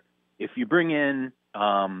matter. If you bring in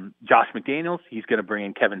Josh McDaniels, he's going to bring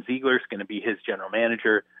in Kevin Ziegler, is going to be his general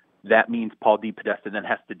manager. That means Paul DePodesta then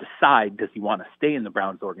has to decide, does he want to stay in the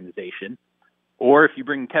Browns organization? Or if you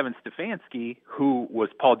bring Kevin Stefanski, who was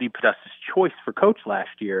Paul DePodesta's choice for coach last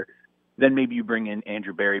year, then maybe you bring in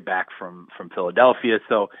Andrew Berry back from Philadelphia.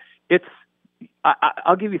 So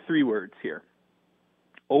I'll give you 3 words here.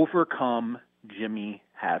 Overcome Jimmy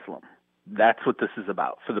Haslam. That's what this is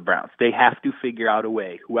about for the Browns. They have to figure out a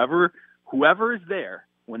way. Whoever is there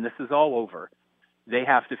when this is all over, they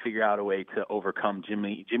have to figure out a way to overcome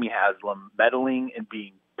Jimmy Haslam meddling and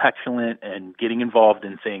being petulant and getting involved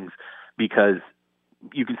in things, because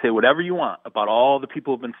you can say whatever you want about all the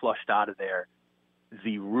people who have been flushed out of there.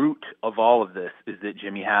 The root of all of this is that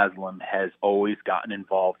Jimmy Haslam has always gotten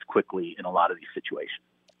involved quickly in a lot of these situations.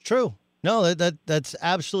 True. No, that's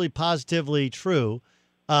absolutely positively true.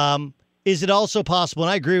 Is it also possible,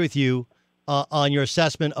 and I agree with you on your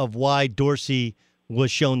assessment of why Dorsey was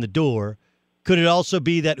shown the door, could it also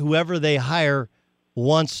be that whoever they hire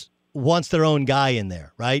wants their own guy in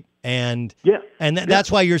there, right? And that's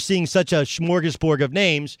why you're seeing such a smorgasbord of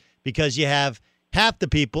names, because you have half the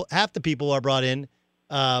people are brought in,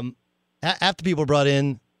 and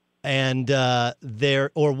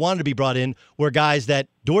or wanted to be brought in were guys that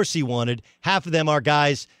Dorsey wanted. Half of them are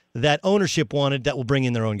guys that ownership wanted that will bring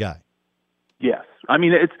in their own guy. Yes. I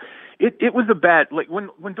mean, it was a bad, like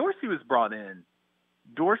when Dorsey was brought in,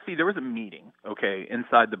 there was a meeting,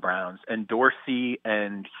 inside the Browns, and Dorsey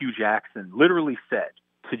and Hugh Jackson literally said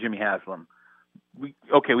to Jimmy Haslam, we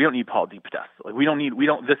don't need Paul DePodesta. Like,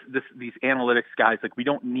 these analytics guys, like, we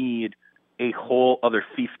don't need a whole other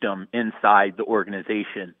fiefdom inside the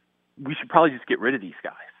organization. We should probably just get rid of these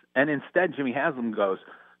guys. And instead, Jimmy Haslam goes,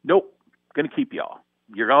 nope, going to keep y'all.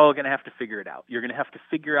 You're all going to have to figure it out. You're going to have to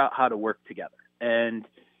figure out how to work together. And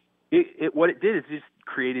what it did is just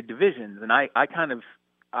created divisions. And I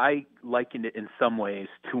likened it in some ways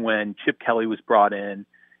to when Chip Kelly was brought in,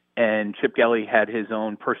 and Chip Kelly had his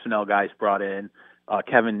own personnel guys brought in,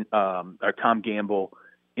 Tom Gamble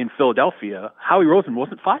in Philadelphia. Howie Roseman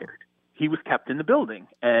wasn't fired. He was kept in the building.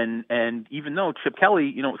 And even though Chip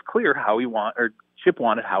Kelly, it was clear Chip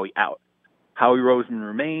wanted Howie out. Howie Roseman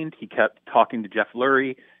remained. He kept talking to Jeff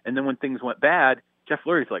Lurie. And then when things went bad, Jeff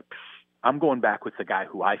Lurie's like, I'm going back with the guy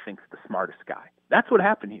who I think is the smartest guy. That's what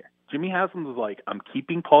happened here. Jimmy Haslam was like, I'm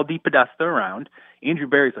keeping Paul DePodesta around. Andrew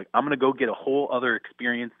Berry's like, I'm going to go get a whole other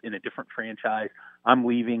experience in a different franchise. I'm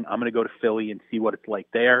leaving. I'm going to go to Philly and see what it's like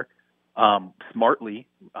there. Smartly,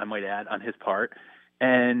 I might add, on his part.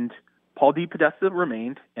 And Paul DePodesta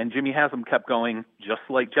remained, and Jimmy Haslam kept going, just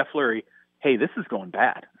like Jeff Lurie, hey, this is going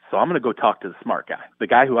bad. So I'm going to go talk to the smart guy, the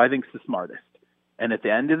guy who I think is the smartest. And at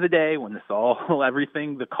the end of the day, when this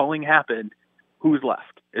the culling happened, who's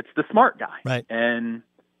left? It's the smart guy. Right. And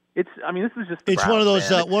this is just it's one of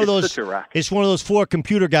those it's one of those 4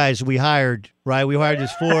 computer guys we hired, right? We hired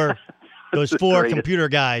those four computer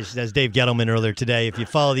guys, as Dave Gettleman earlier today. If you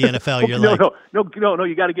follow the NFL, you're no,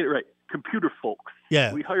 you got to get it right. Computer folks.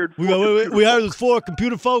 Yeah. We hired we hired those 4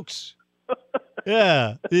 computer folks.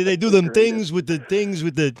 Yeah. They do them things with the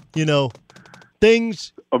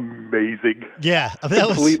things. Amazing. Yeah.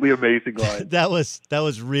 Completely amazing line. That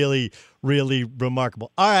was really, really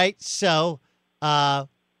remarkable. All right. So, am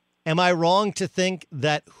I wrong to think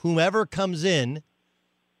that whomever comes in,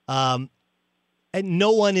 and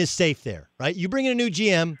no one is safe there, right? You bring in a new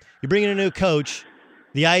GM, you bring in a new coach,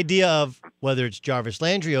 the idea of whether it's Jarvis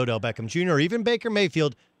Landry, Odell Beckham Jr., or even Baker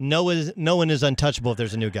Mayfield, no one is untouchable if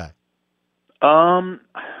there's a new guy.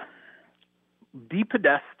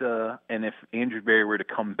 DePodesta, and if Andrew Berry were to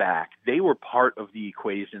come back, they were part of the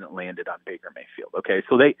equation that landed on Baker Mayfield. Okay,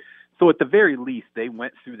 so at the very least, they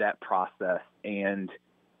went through that process, and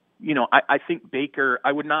I think Baker,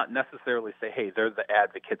 I would not necessarily say, hey, they're the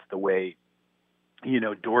advocates the way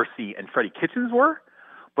Dorsey and Freddie Kitchens were,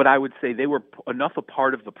 but I would say they were enough a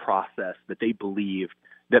part of the process that they believed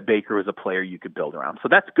that Baker was a player you could build around. So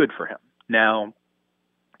that's good for him. Now,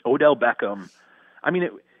 Odell Beckham,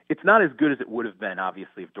 it's not as good as it would have been,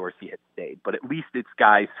 obviously, if Dorsey had stayed, but at least it's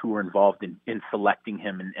guys who were involved in selecting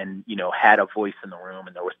him and had a voice in the room,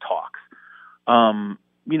 and there was talks.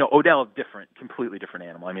 Odell, completely different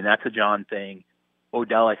animal. That's a John thing.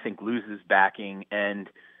 Odell, I think, loses backing, and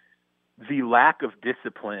the lack of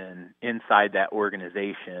discipline inside that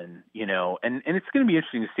organization, and it's going to be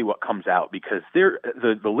interesting to see what comes out, because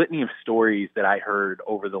the litany of stories that I heard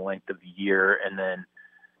over the length of the year, and then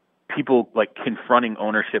people like confronting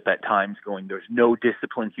ownership at times going, there's no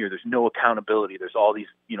discipline here, there's no accountability, there's all these,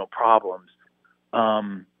 problems.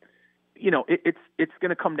 It's going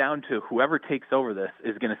to come down to whoever takes over this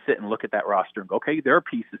is going to sit and look at that roster and go, okay, there are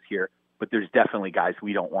pieces here, but there's definitely guys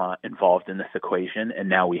we don't want involved in this equation. And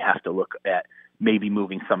now we have to look at maybe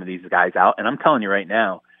moving some of these guys out. And I'm telling you right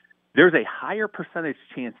now, there's a higher percentage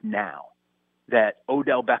chance now that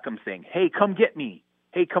Odell Beckham saying, hey, come get me,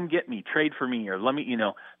 trade for me, or let me,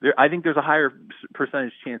 I think there's a higher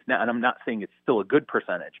percentage chance now. And I'm not saying it's still a good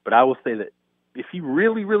percentage, but I will say that if he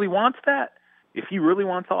really, really wants that, if he really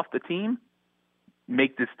wants off the team,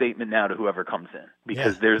 make this statement now to whoever comes in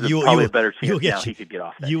because there's probably a better chance now he could get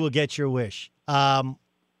off that. You will get your wish.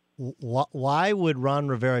 Why would Ron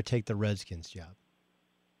Rivera take the Redskins job?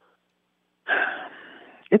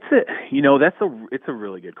 It's a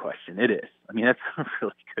really good question. It is. I mean, that's a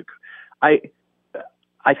really good.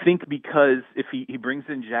 I think because if he brings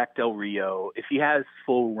in Jack Del Rio, if he has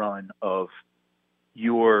full run of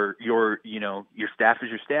your staff is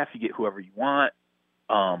your staff, you get whoever you want.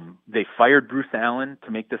 They fired Bruce Allen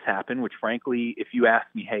to make this happen, which frankly, if you ask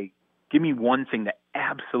me, hey, give me one thing that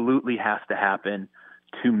absolutely has to happen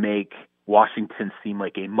to make Washington seem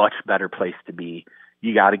like a much better place to be,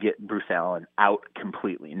 you got to get Bruce Allen out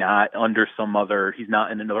completely, not under he's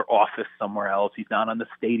not in another office somewhere else. He's not on the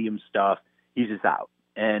stadium stuff. He's just out.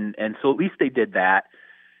 And so at least they did that.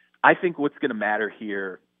 I think what's going to matter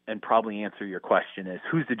here and probably answer your question is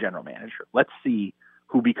who's the general manager? Let's see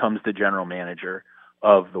who becomes the general manager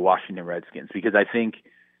of the Washington Redskins, because I think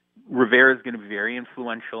Rivera is going to be very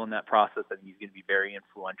influential in that process. I think he's going to be very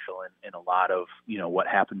influential in a lot of, what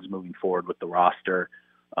happens moving forward with the roster.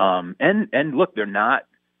 And look, the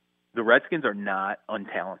Redskins are not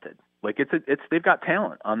untalented. Like they've got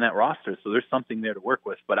talent on that roster. So there's something there to work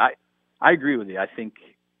with, but I agree with you. I think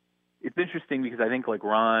it's interesting because I think like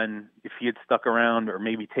Ron, if he had stuck around or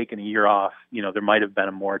maybe taken a year off, there might have been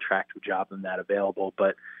a more attractive job than that available,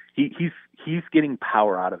 but he's getting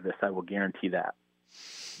power out of this. I will guarantee that.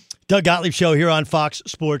 Doug Gottlieb Show here on Fox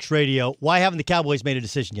Sports Radio. Why haven't the Cowboys made a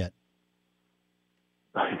decision yet?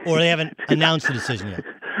 Or they haven't announced a decision yet?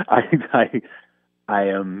 I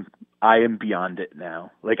am beyond it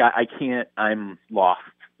now. Like I can't, I'm lost.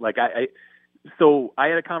 Like so I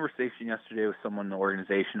had a conversation yesterday with someone in the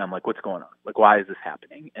organization. I'm like, what's going on? Like, why is this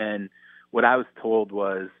happening? And what I was told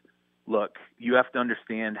was, look, you have to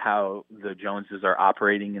understand how the Joneses are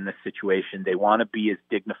operating in this situation. They want to be as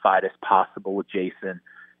dignified as possible with Jason.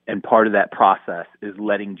 And part of that process is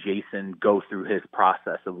letting Jason go through his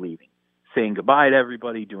process of leaving, saying goodbye to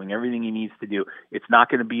everybody, doing everything he needs to do. It's not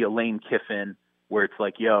going to be a Lane Kiffin where it's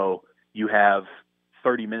like, yo, you have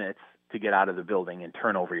 30 minutes to get out of the building and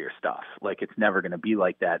turn over your stuff. Like, it's never going to be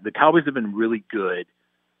like that. The Cowboys have been really good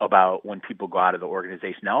about when people go out of the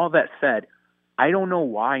organization. Now, all that said, I don't know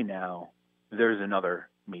why now there's another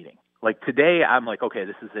meeting. Like today, I'm like, okay,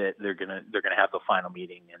 this is it. They're gonna have the final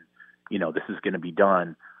meeting, and this is gonna be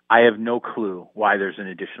done. I have no clue why there's an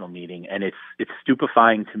additional meeting, and it's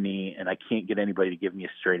stupefying to me, and I can't get anybody to give me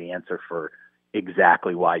a straight answer for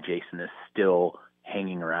exactly why Jason is still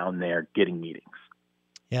hanging around there getting meetings.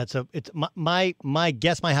 Yeah, it's my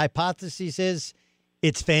guess, my hypothesis is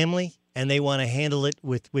it's family, and they want to handle it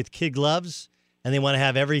with kid gloves, and they want to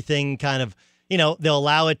have everything kind of, they'll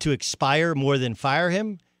allow it to expire more than fire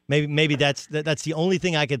him. Maybe that's the only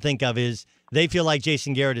thing I could think of is they feel like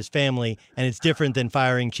Jason Garrett is family, and it's different than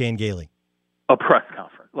firing Chan Gailey. A press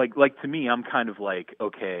conference, like to me, I'm kind of like,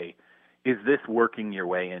 okay, is this working your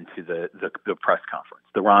way into the press conference,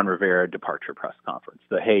 the Ron Rivera departure press conference?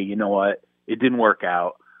 The hey, you know what, it didn't work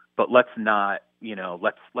out, but let's not,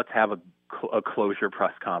 let's have a closure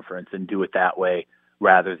press conference and do it that way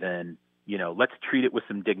rather than. Let's treat it with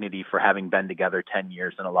some dignity for having been together 10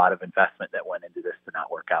 years and a lot of investment that went into this to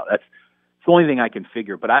not work out. That's the only thing I can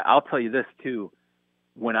figure. But I'll tell you this, too.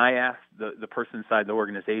 When I asked the person inside the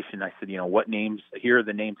organization, I said, what names, here are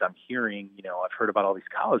the names I'm hearing. I've heard about all these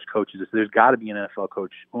college coaches. I said, there's got to be an NFL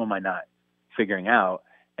coach. Who am I not figuring out?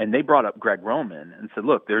 And they brought up Greg Roman and said,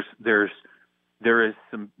 look, there are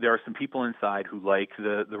some people inside who like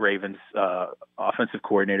the Ravens offensive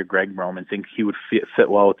coordinator, Greg Roman, think he would fit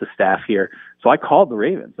well with the staff here. So I called the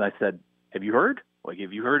Ravens. I said, have you heard? Like,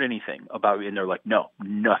 have you heard anything about it? And they're like, no,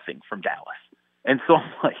 nothing from Dallas. And so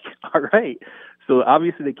I'm like, all right. So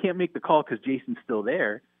obviously they can't make the call because Jason's still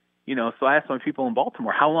there. So I asked my people in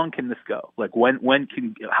Baltimore, how long can this go? Like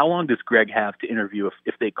how long does Greg have to interview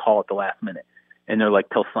if they call at the last minute? And they're like,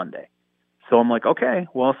 till Sunday. So I'm like, okay,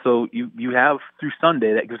 well, so you have through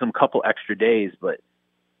Sunday. That gives them a couple extra days, but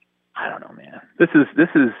I don't know, man. This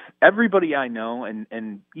is everybody I know, and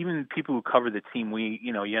even people who cover the team. We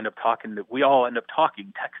end up talking. We all end up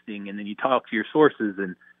talking, texting, and then you talk to your sources,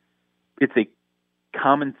 and it's a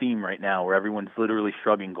common theme right now where everyone's literally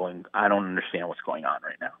shrugging, going, I don't understand what's going on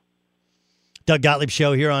right now. Doug Gottlieb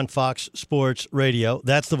Show here on Fox Sports Radio.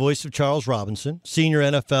 That's the voice of Charles Robinson, senior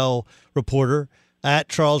NFL reporter. At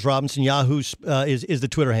Charles Robinson, Yahoo is the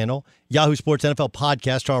Twitter handle. Yahoo Sports NFL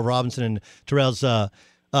Podcast. Charles Robinson and Terrell's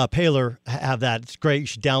Paler have that. It's great. You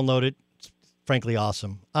should download it. It's frankly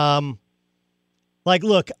awesome.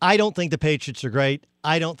 Look, I don't think the Patriots are great.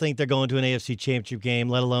 I don't think they're going to an AFC Championship game,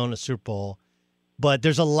 let alone a Super Bowl. But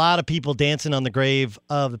there's a lot of people dancing on the grave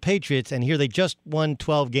of the Patriots, and here they just won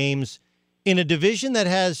 12 games in a division that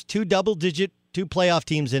has two playoff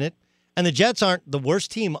teams in it, and the Jets aren't the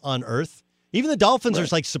worst team on earth. Even the Dolphins are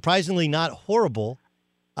like surprisingly not horrible.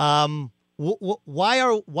 Why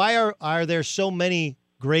are there so many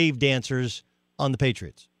grave dancers on the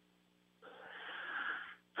Patriots?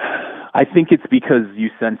 I think it's because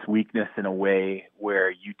you sense weakness in a way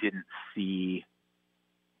where you didn't see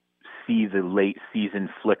the late season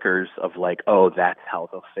flickers of like, oh, that's how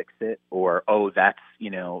they'll fix it, or oh, that's,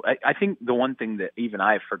 I think the one thing that even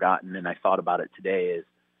I've forgotten, and I thought about it today, is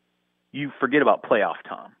you forget about playoff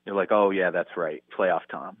Tom. You're like, oh yeah, that's right, playoff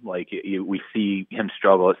Tom. Like we see him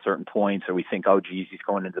struggle at certain points, or we think, oh geez, he's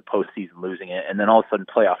going into the postseason losing it, and then all of a sudden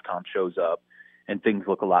playoff Tom shows up and things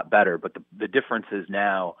look a lot better. But the difference is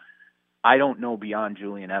now, I don't know beyond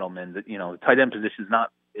Julian Edelman that the tight end position is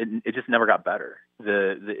not. It just never got better.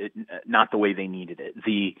 Not the way they needed it.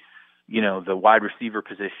 The wide receiver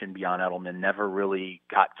position beyond Edelman never really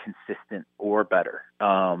got consistent or better.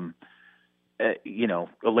 Landon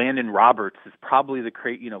Roberts is probably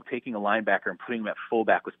taking a linebacker and putting him at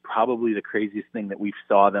fullback was probably the craziest thing that we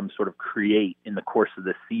saw them sort of create in the course of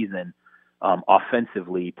this season,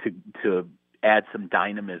 offensively to add some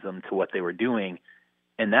dynamism to what they were doing.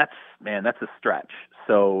 And that's a stretch.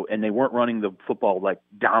 So, and they weren't running the football like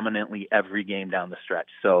dominantly every game down the stretch.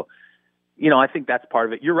 So, I think that's part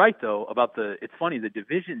of it. You're right though about it's funny, the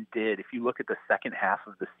division if you look at the second half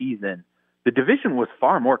of the season, the division was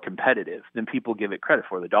far more competitive than people give it credit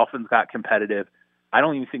for. The Dolphins got competitive. I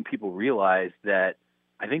don't even think people realize that.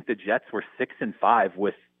 I think the Jets were 6-5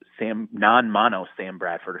 with non-mono Sam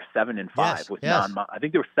Bradford, or 7-5 with non-mono. I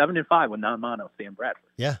think they were 7-5 with non-mono Sam Bradford.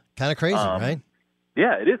 Yeah, kind of crazy, right?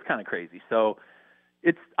 Yeah, it is kind of crazy. So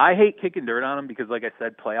I hate kicking dirt on him because, like I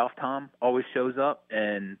said, playoff Tom always shows up,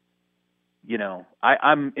 and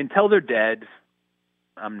I'm until they're dead,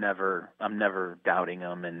 I'm never doubting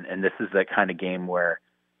them. And this is that kind of game where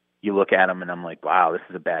you look at them and I'm like, wow, this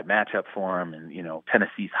is a bad matchup for them. And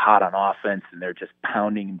Tennessee's hot on offense and they're just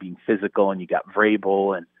pounding and being physical, and you got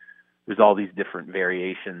Vrabel and there's all these different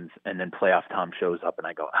variations. And then playoff Tom shows up, and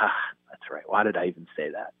I go, that's right. Why did I even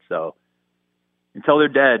say that? So. Until they're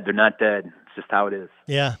dead, they're not dead. It's just how it is.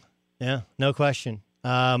 Yeah, no question.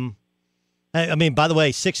 I mean, by the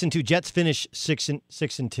way, 6-2 Jets finish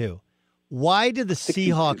 6-2. Why did the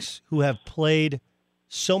Seahawks, who have played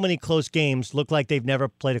so many close games, look like they've never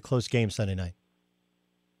played a close game Sunday night?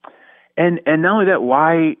 And not only that,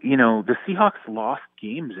 why the Seahawks lost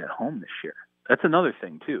games at home this year? That's another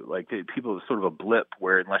thing too. Like people, it was sort of a blip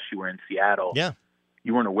where unless you were in Seattle,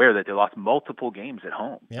 you weren't aware that they lost multiple games at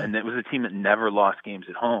home. Yeah. And it was a team that never lost games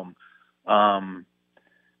at home. I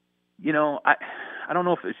don't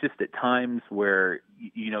know if it's just at times where,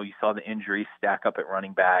 you saw the injuries stack up at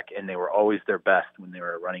running back, and they were always their best when they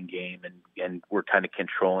were a running game and were kind of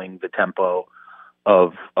controlling the tempo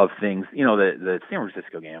of things. The San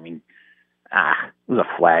Francisco game, I mean, it was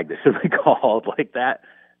a flag that should be called like that.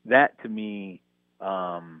 That to me,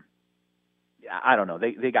 I don't know.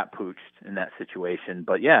 They got pooched in that situation,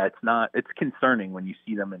 but yeah, it's concerning when you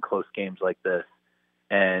see them in close games like this.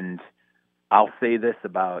 And I'll say this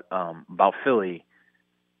about Philly.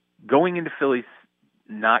 Going into Philly's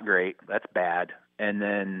not great. That's bad. And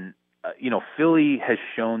then, Philly has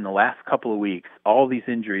shown the last couple of weeks, all these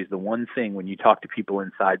injuries, the one thing when you talk to people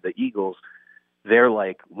inside the Eagles, they're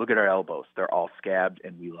like, look at our elbows. They're all scabbed,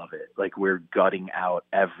 and we love it. Like, we're gutting out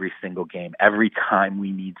every single game. Every time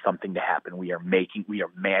we need something to happen, we are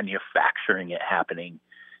manufacturing it happening.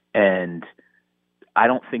 And I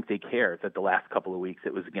don't think they care that the last couple of weeks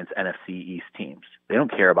it was against NFC East teams. They don't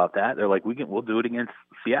care about that. They're like, we'll do it against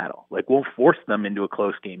Seattle. Like, we'll force them into a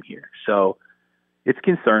close game here. So it's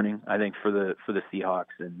concerning, I think, for the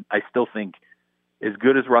Seahawks. And I still think, as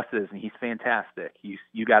good as Russ is, and he's fantastic, you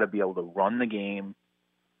got to be able to run the game,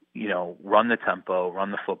 run the tempo,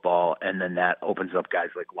 run the football, and then that opens up guys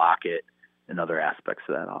like Lockett and other aspects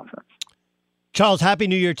of that offense. Charles, Happy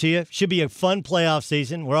New Year to you. Should be a fun playoff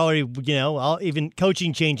season. We're already, even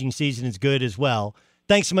coaching changing season is good as well.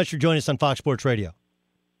 Thanks so much for joining us on Fox Sports Radio.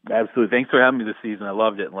 Absolutely. Thanks for having me this season. I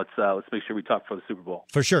loved it. And let's make sure we talk for the Super Bowl.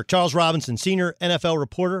 For sure. Charles Robinson, senior NFL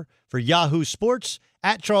reporter for Yahoo Sports,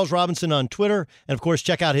 at Charles Robinson on Twitter. And, of course,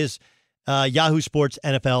 check out his Yahoo Sports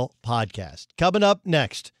NFL podcast. Coming up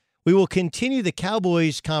next, we will continue the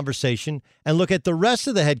Cowboys conversation and look at the rest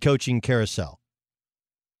of the head coaching carousel.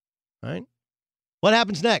 All right? What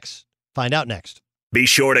happens next? Find out next. Be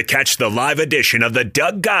sure to catch the live edition of the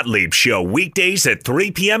Doug Gottlieb Show weekdays at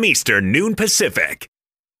 3 p.m. Eastern, noon Pacific.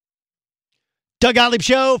 Doug Gottlieb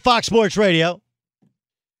Show, Fox Sports Radio.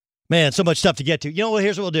 Man, so much stuff to get to. You know what?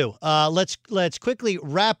 Here's what we'll do. Let's quickly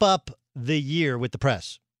wrap up the year with the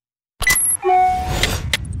press.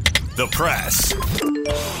 The press.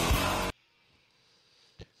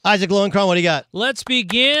 Isaac Lowenkron, what do you got? Let's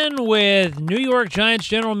begin with New York Giants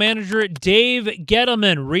general manager Dave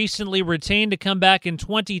Gettleman, recently retained to come back in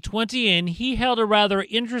 2020, and he held a rather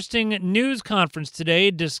interesting news conference today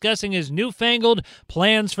discussing his newfangled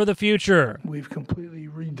plans for the future. We've completely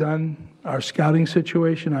redone our scouting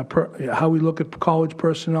situation, how we look at college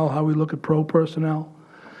personnel, how we look at pro personnel.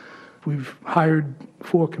 We've hired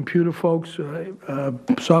 4 computer folks,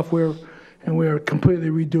 software, and we are completely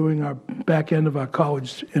redoing our back end of our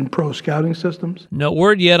college and pro scouting systems. No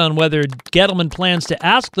word yet on whether Gettleman plans to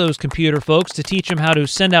ask those computer folks to teach him how to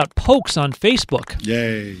send out pokes on Facebook.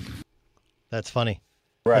 Yay. That's funny.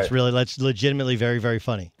 Right. That's legitimately very, very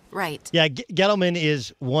funny. Right. Yeah, Gettleman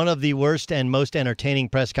is one of the worst and most entertaining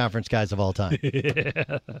press conference guys of all time.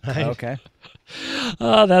 Right? Okay.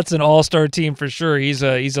 That's an all-star team for sure. He's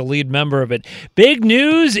a lead member of it. Big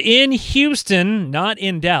news in Houston, not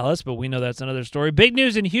in Dallas, but we know that's another story. Big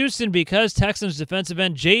news in Houston because Texans defensive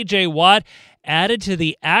end J.J. Watt added to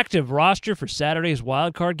the active roster for Saturday's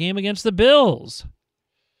wild card game against the Bills.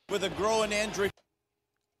 With a growing injury.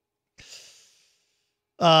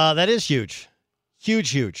 That is huge.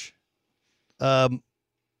 Huge.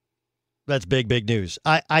 That's big news.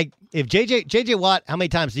 If JJ Watt, how many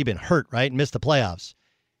times has he been hurt, right? Missed the playoffs.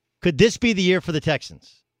 Could this be the year for the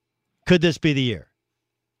Texans? Could this be the year?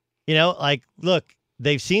 You know, like, look,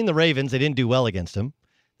 they've seen the Ravens. They didn't do well against them.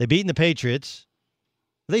 They've beaten the Patriots.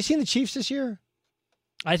 Have they seen the Chiefs this year?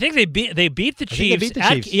 I think they beat the Chiefs. They beat the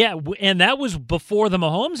Chiefs. Yeah, and that was before the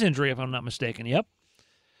Mahomes injury, if I'm not mistaken. Yep.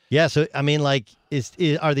 Yeah, so, I mean, like,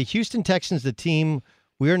 are the Houston Texans the team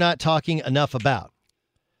we're not talking enough about?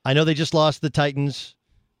 I know they just lost the Titans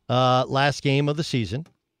last game of the season,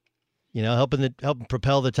 you know, helping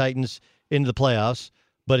propel the Titans into the playoffs.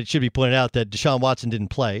 But it should be pointed out that Deshaun Watson didn't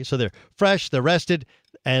play. So they're fresh, they're rested,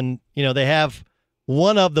 and, you know, they have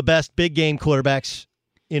one of the best big game quarterbacks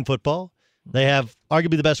in football. They have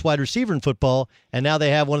arguably the best wide receiver in football, and now they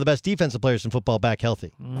have one of the best defensive players in football back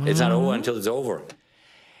healthy. It's not over until it's over.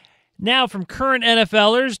 Now, from current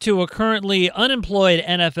NFLers to a currently unemployed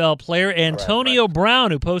NFL player, Antonio Brown,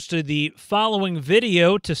 who posted the following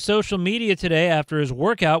video to social media today after his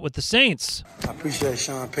workout with the Saints. I appreciate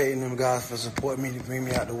Sean Payton and them guys for supporting me to bring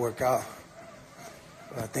me out to work out.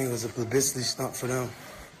 But I think it was a publicity stunt for them.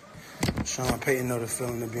 Sean Payton know the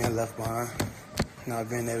feeling of being left behind, not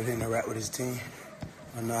being able to interact with his team.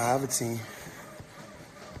 I know I have a team,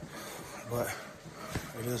 but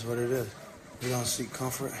it is what it is. We don't seek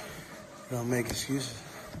comfort. Don't make excuses.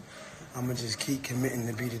 I'm going to just keep committing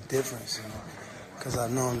to be the difference because I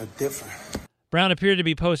know I'm the difference. Brown appeared to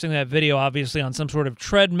be posting that video, obviously, on some sort of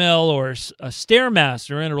treadmill or a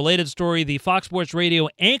Stairmaster. In a related story, the Fox Sports Radio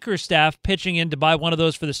anchor staff pitching in to buy one of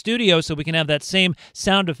those for the studio so we can have that same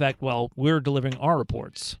sound effect while we're delivering our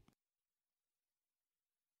reports.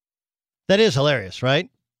 That is hilarious, right?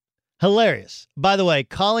 Hilarious. By the way,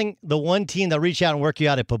 calling the one team that reach out and work you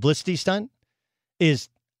out a publicity stunt is...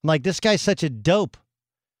 like, this guy's such a dope.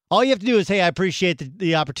 All you have to do is, hey, I appreciate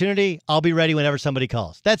the opportunity. I'll be ready whenever somebody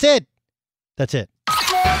calls. That's it. That's it.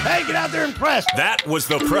 Hey, get out there and press. That was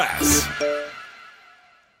the press.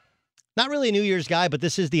 Not really a New Year's guy, but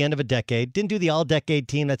this is the end of a decade. Didn't do the all-decade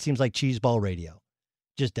team. That seems like cheeseball radio.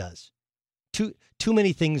 Just does. Too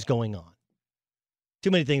many things going on. Too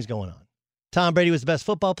many things going on. Tom Brady was the best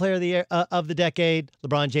football player of the decade.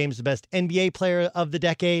 LeBron James, the best NBA player of the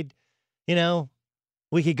decade. You know,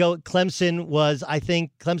 we could go. Clemson was, I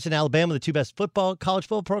think, Clemson and Alabama, the two best college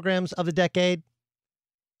football programs of the decade.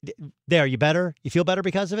 There, you better? You feel better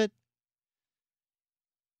because of it?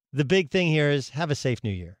 The big thing here is have a safe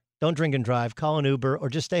New Year. Don't drink and drive. Call an Uber or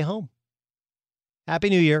just stay home. Happy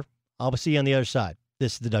New Year. I'll see you on the other side.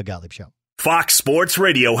 This is the Doug Gottlieb Show. Fox Sports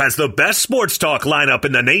Radio has the best sports talk lineup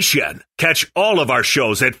in the nation. Catch all of our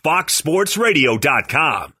shows at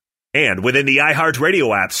foxsportsradio.com. And within the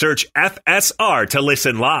iHeartRadio app, search FSR to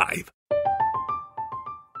listen live.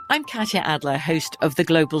 I'm Katya Adler, host of The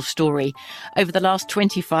Global Story. Over the last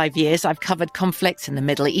 25 years, I've covered conflicts in the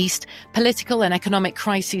Middle East, political and economic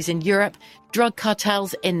crises in Europe, drug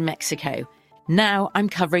cartels in Mexico. Now I'm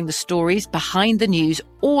covering the stories behind the news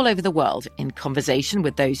all over the world in conversation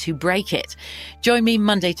with those who break it. Join me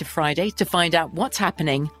Monday to Friday to find out what's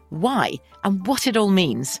happening, why, and what it all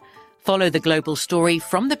means. Follow The Global Story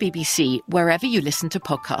from the BBC wherever you listen to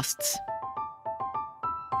podcasts.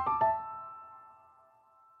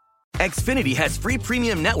 Xfinity has free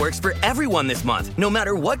premium networks for everyone this month, no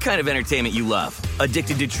matter what kind of entertainment you love.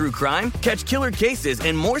 Addicted to true crime? Catch killer cases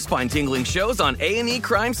and more spine-tingling shows on A&E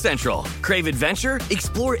Crime Central. Crave adventure?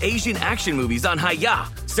 Explore Asian action movies on Hi-Ya.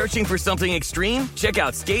 Searching for something extreme? Check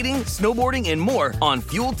out skating, snowboarding, and more on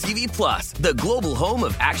Fuel TV Plus, the global home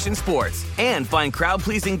of action sports. And find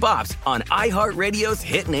crowd-pleasing bops on iHeartRadio's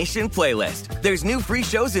Hit Nation playlist. There's new free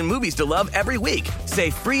shows and movies to love every week. Say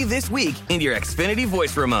free this week in your Xfinity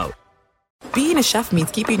voice remote. Being a chef means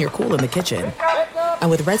keeping your cool in the kitchen. And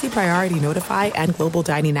with Resi Priority Notify and Global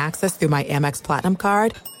Dining Access through my Amex Platinum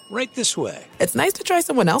card, right this way. It's nice to try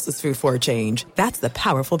someone else's food for a change. That's the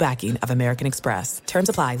powerful backing of American Express. Terms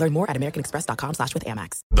apply. Learn more at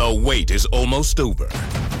americanexpress.com/withAmex. The wait is almost over.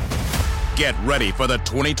 Get ready for the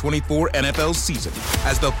 2024 NFL season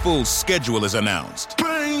as the full schedule is announced.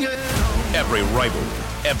 Bring it on. Every rivalry,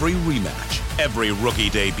 every rematch, every rookie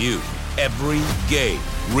debut, every game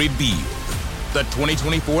revealed. The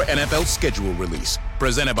 2024 NFL schedule release,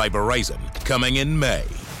 presented by Verizon, coming in May.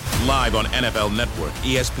 Live on NFL Network,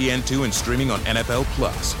 ESPN2, and streaming on NFL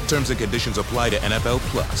Plus. Terms and conditions apply to NFL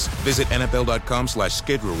Plus. Visit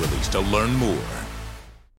NFL.com/schedule release to learn more.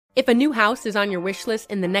 If a new house is on your wish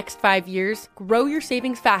list in the next 5 years, grow your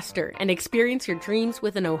savings faster and experience your dreams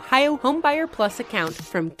with an Ohio Homebuyer Plus account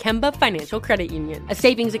from Kemba Financial Credit Union. A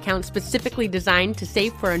savings account specifically designed to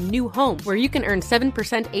save for a new home, where you can earn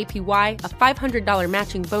 7% APY, a $500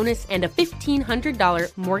 matching bonus, and a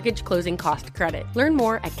 $1,500 mortgage closing cost credit. Learn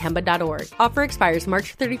more at Kemba.org. Offer expires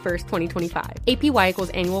March 31st, 2025. APY equals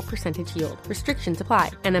annual percentage yield. Restrictions apply.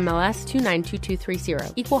 NMLS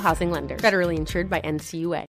 292230. Equal housing lender. Federally insured by NCUA.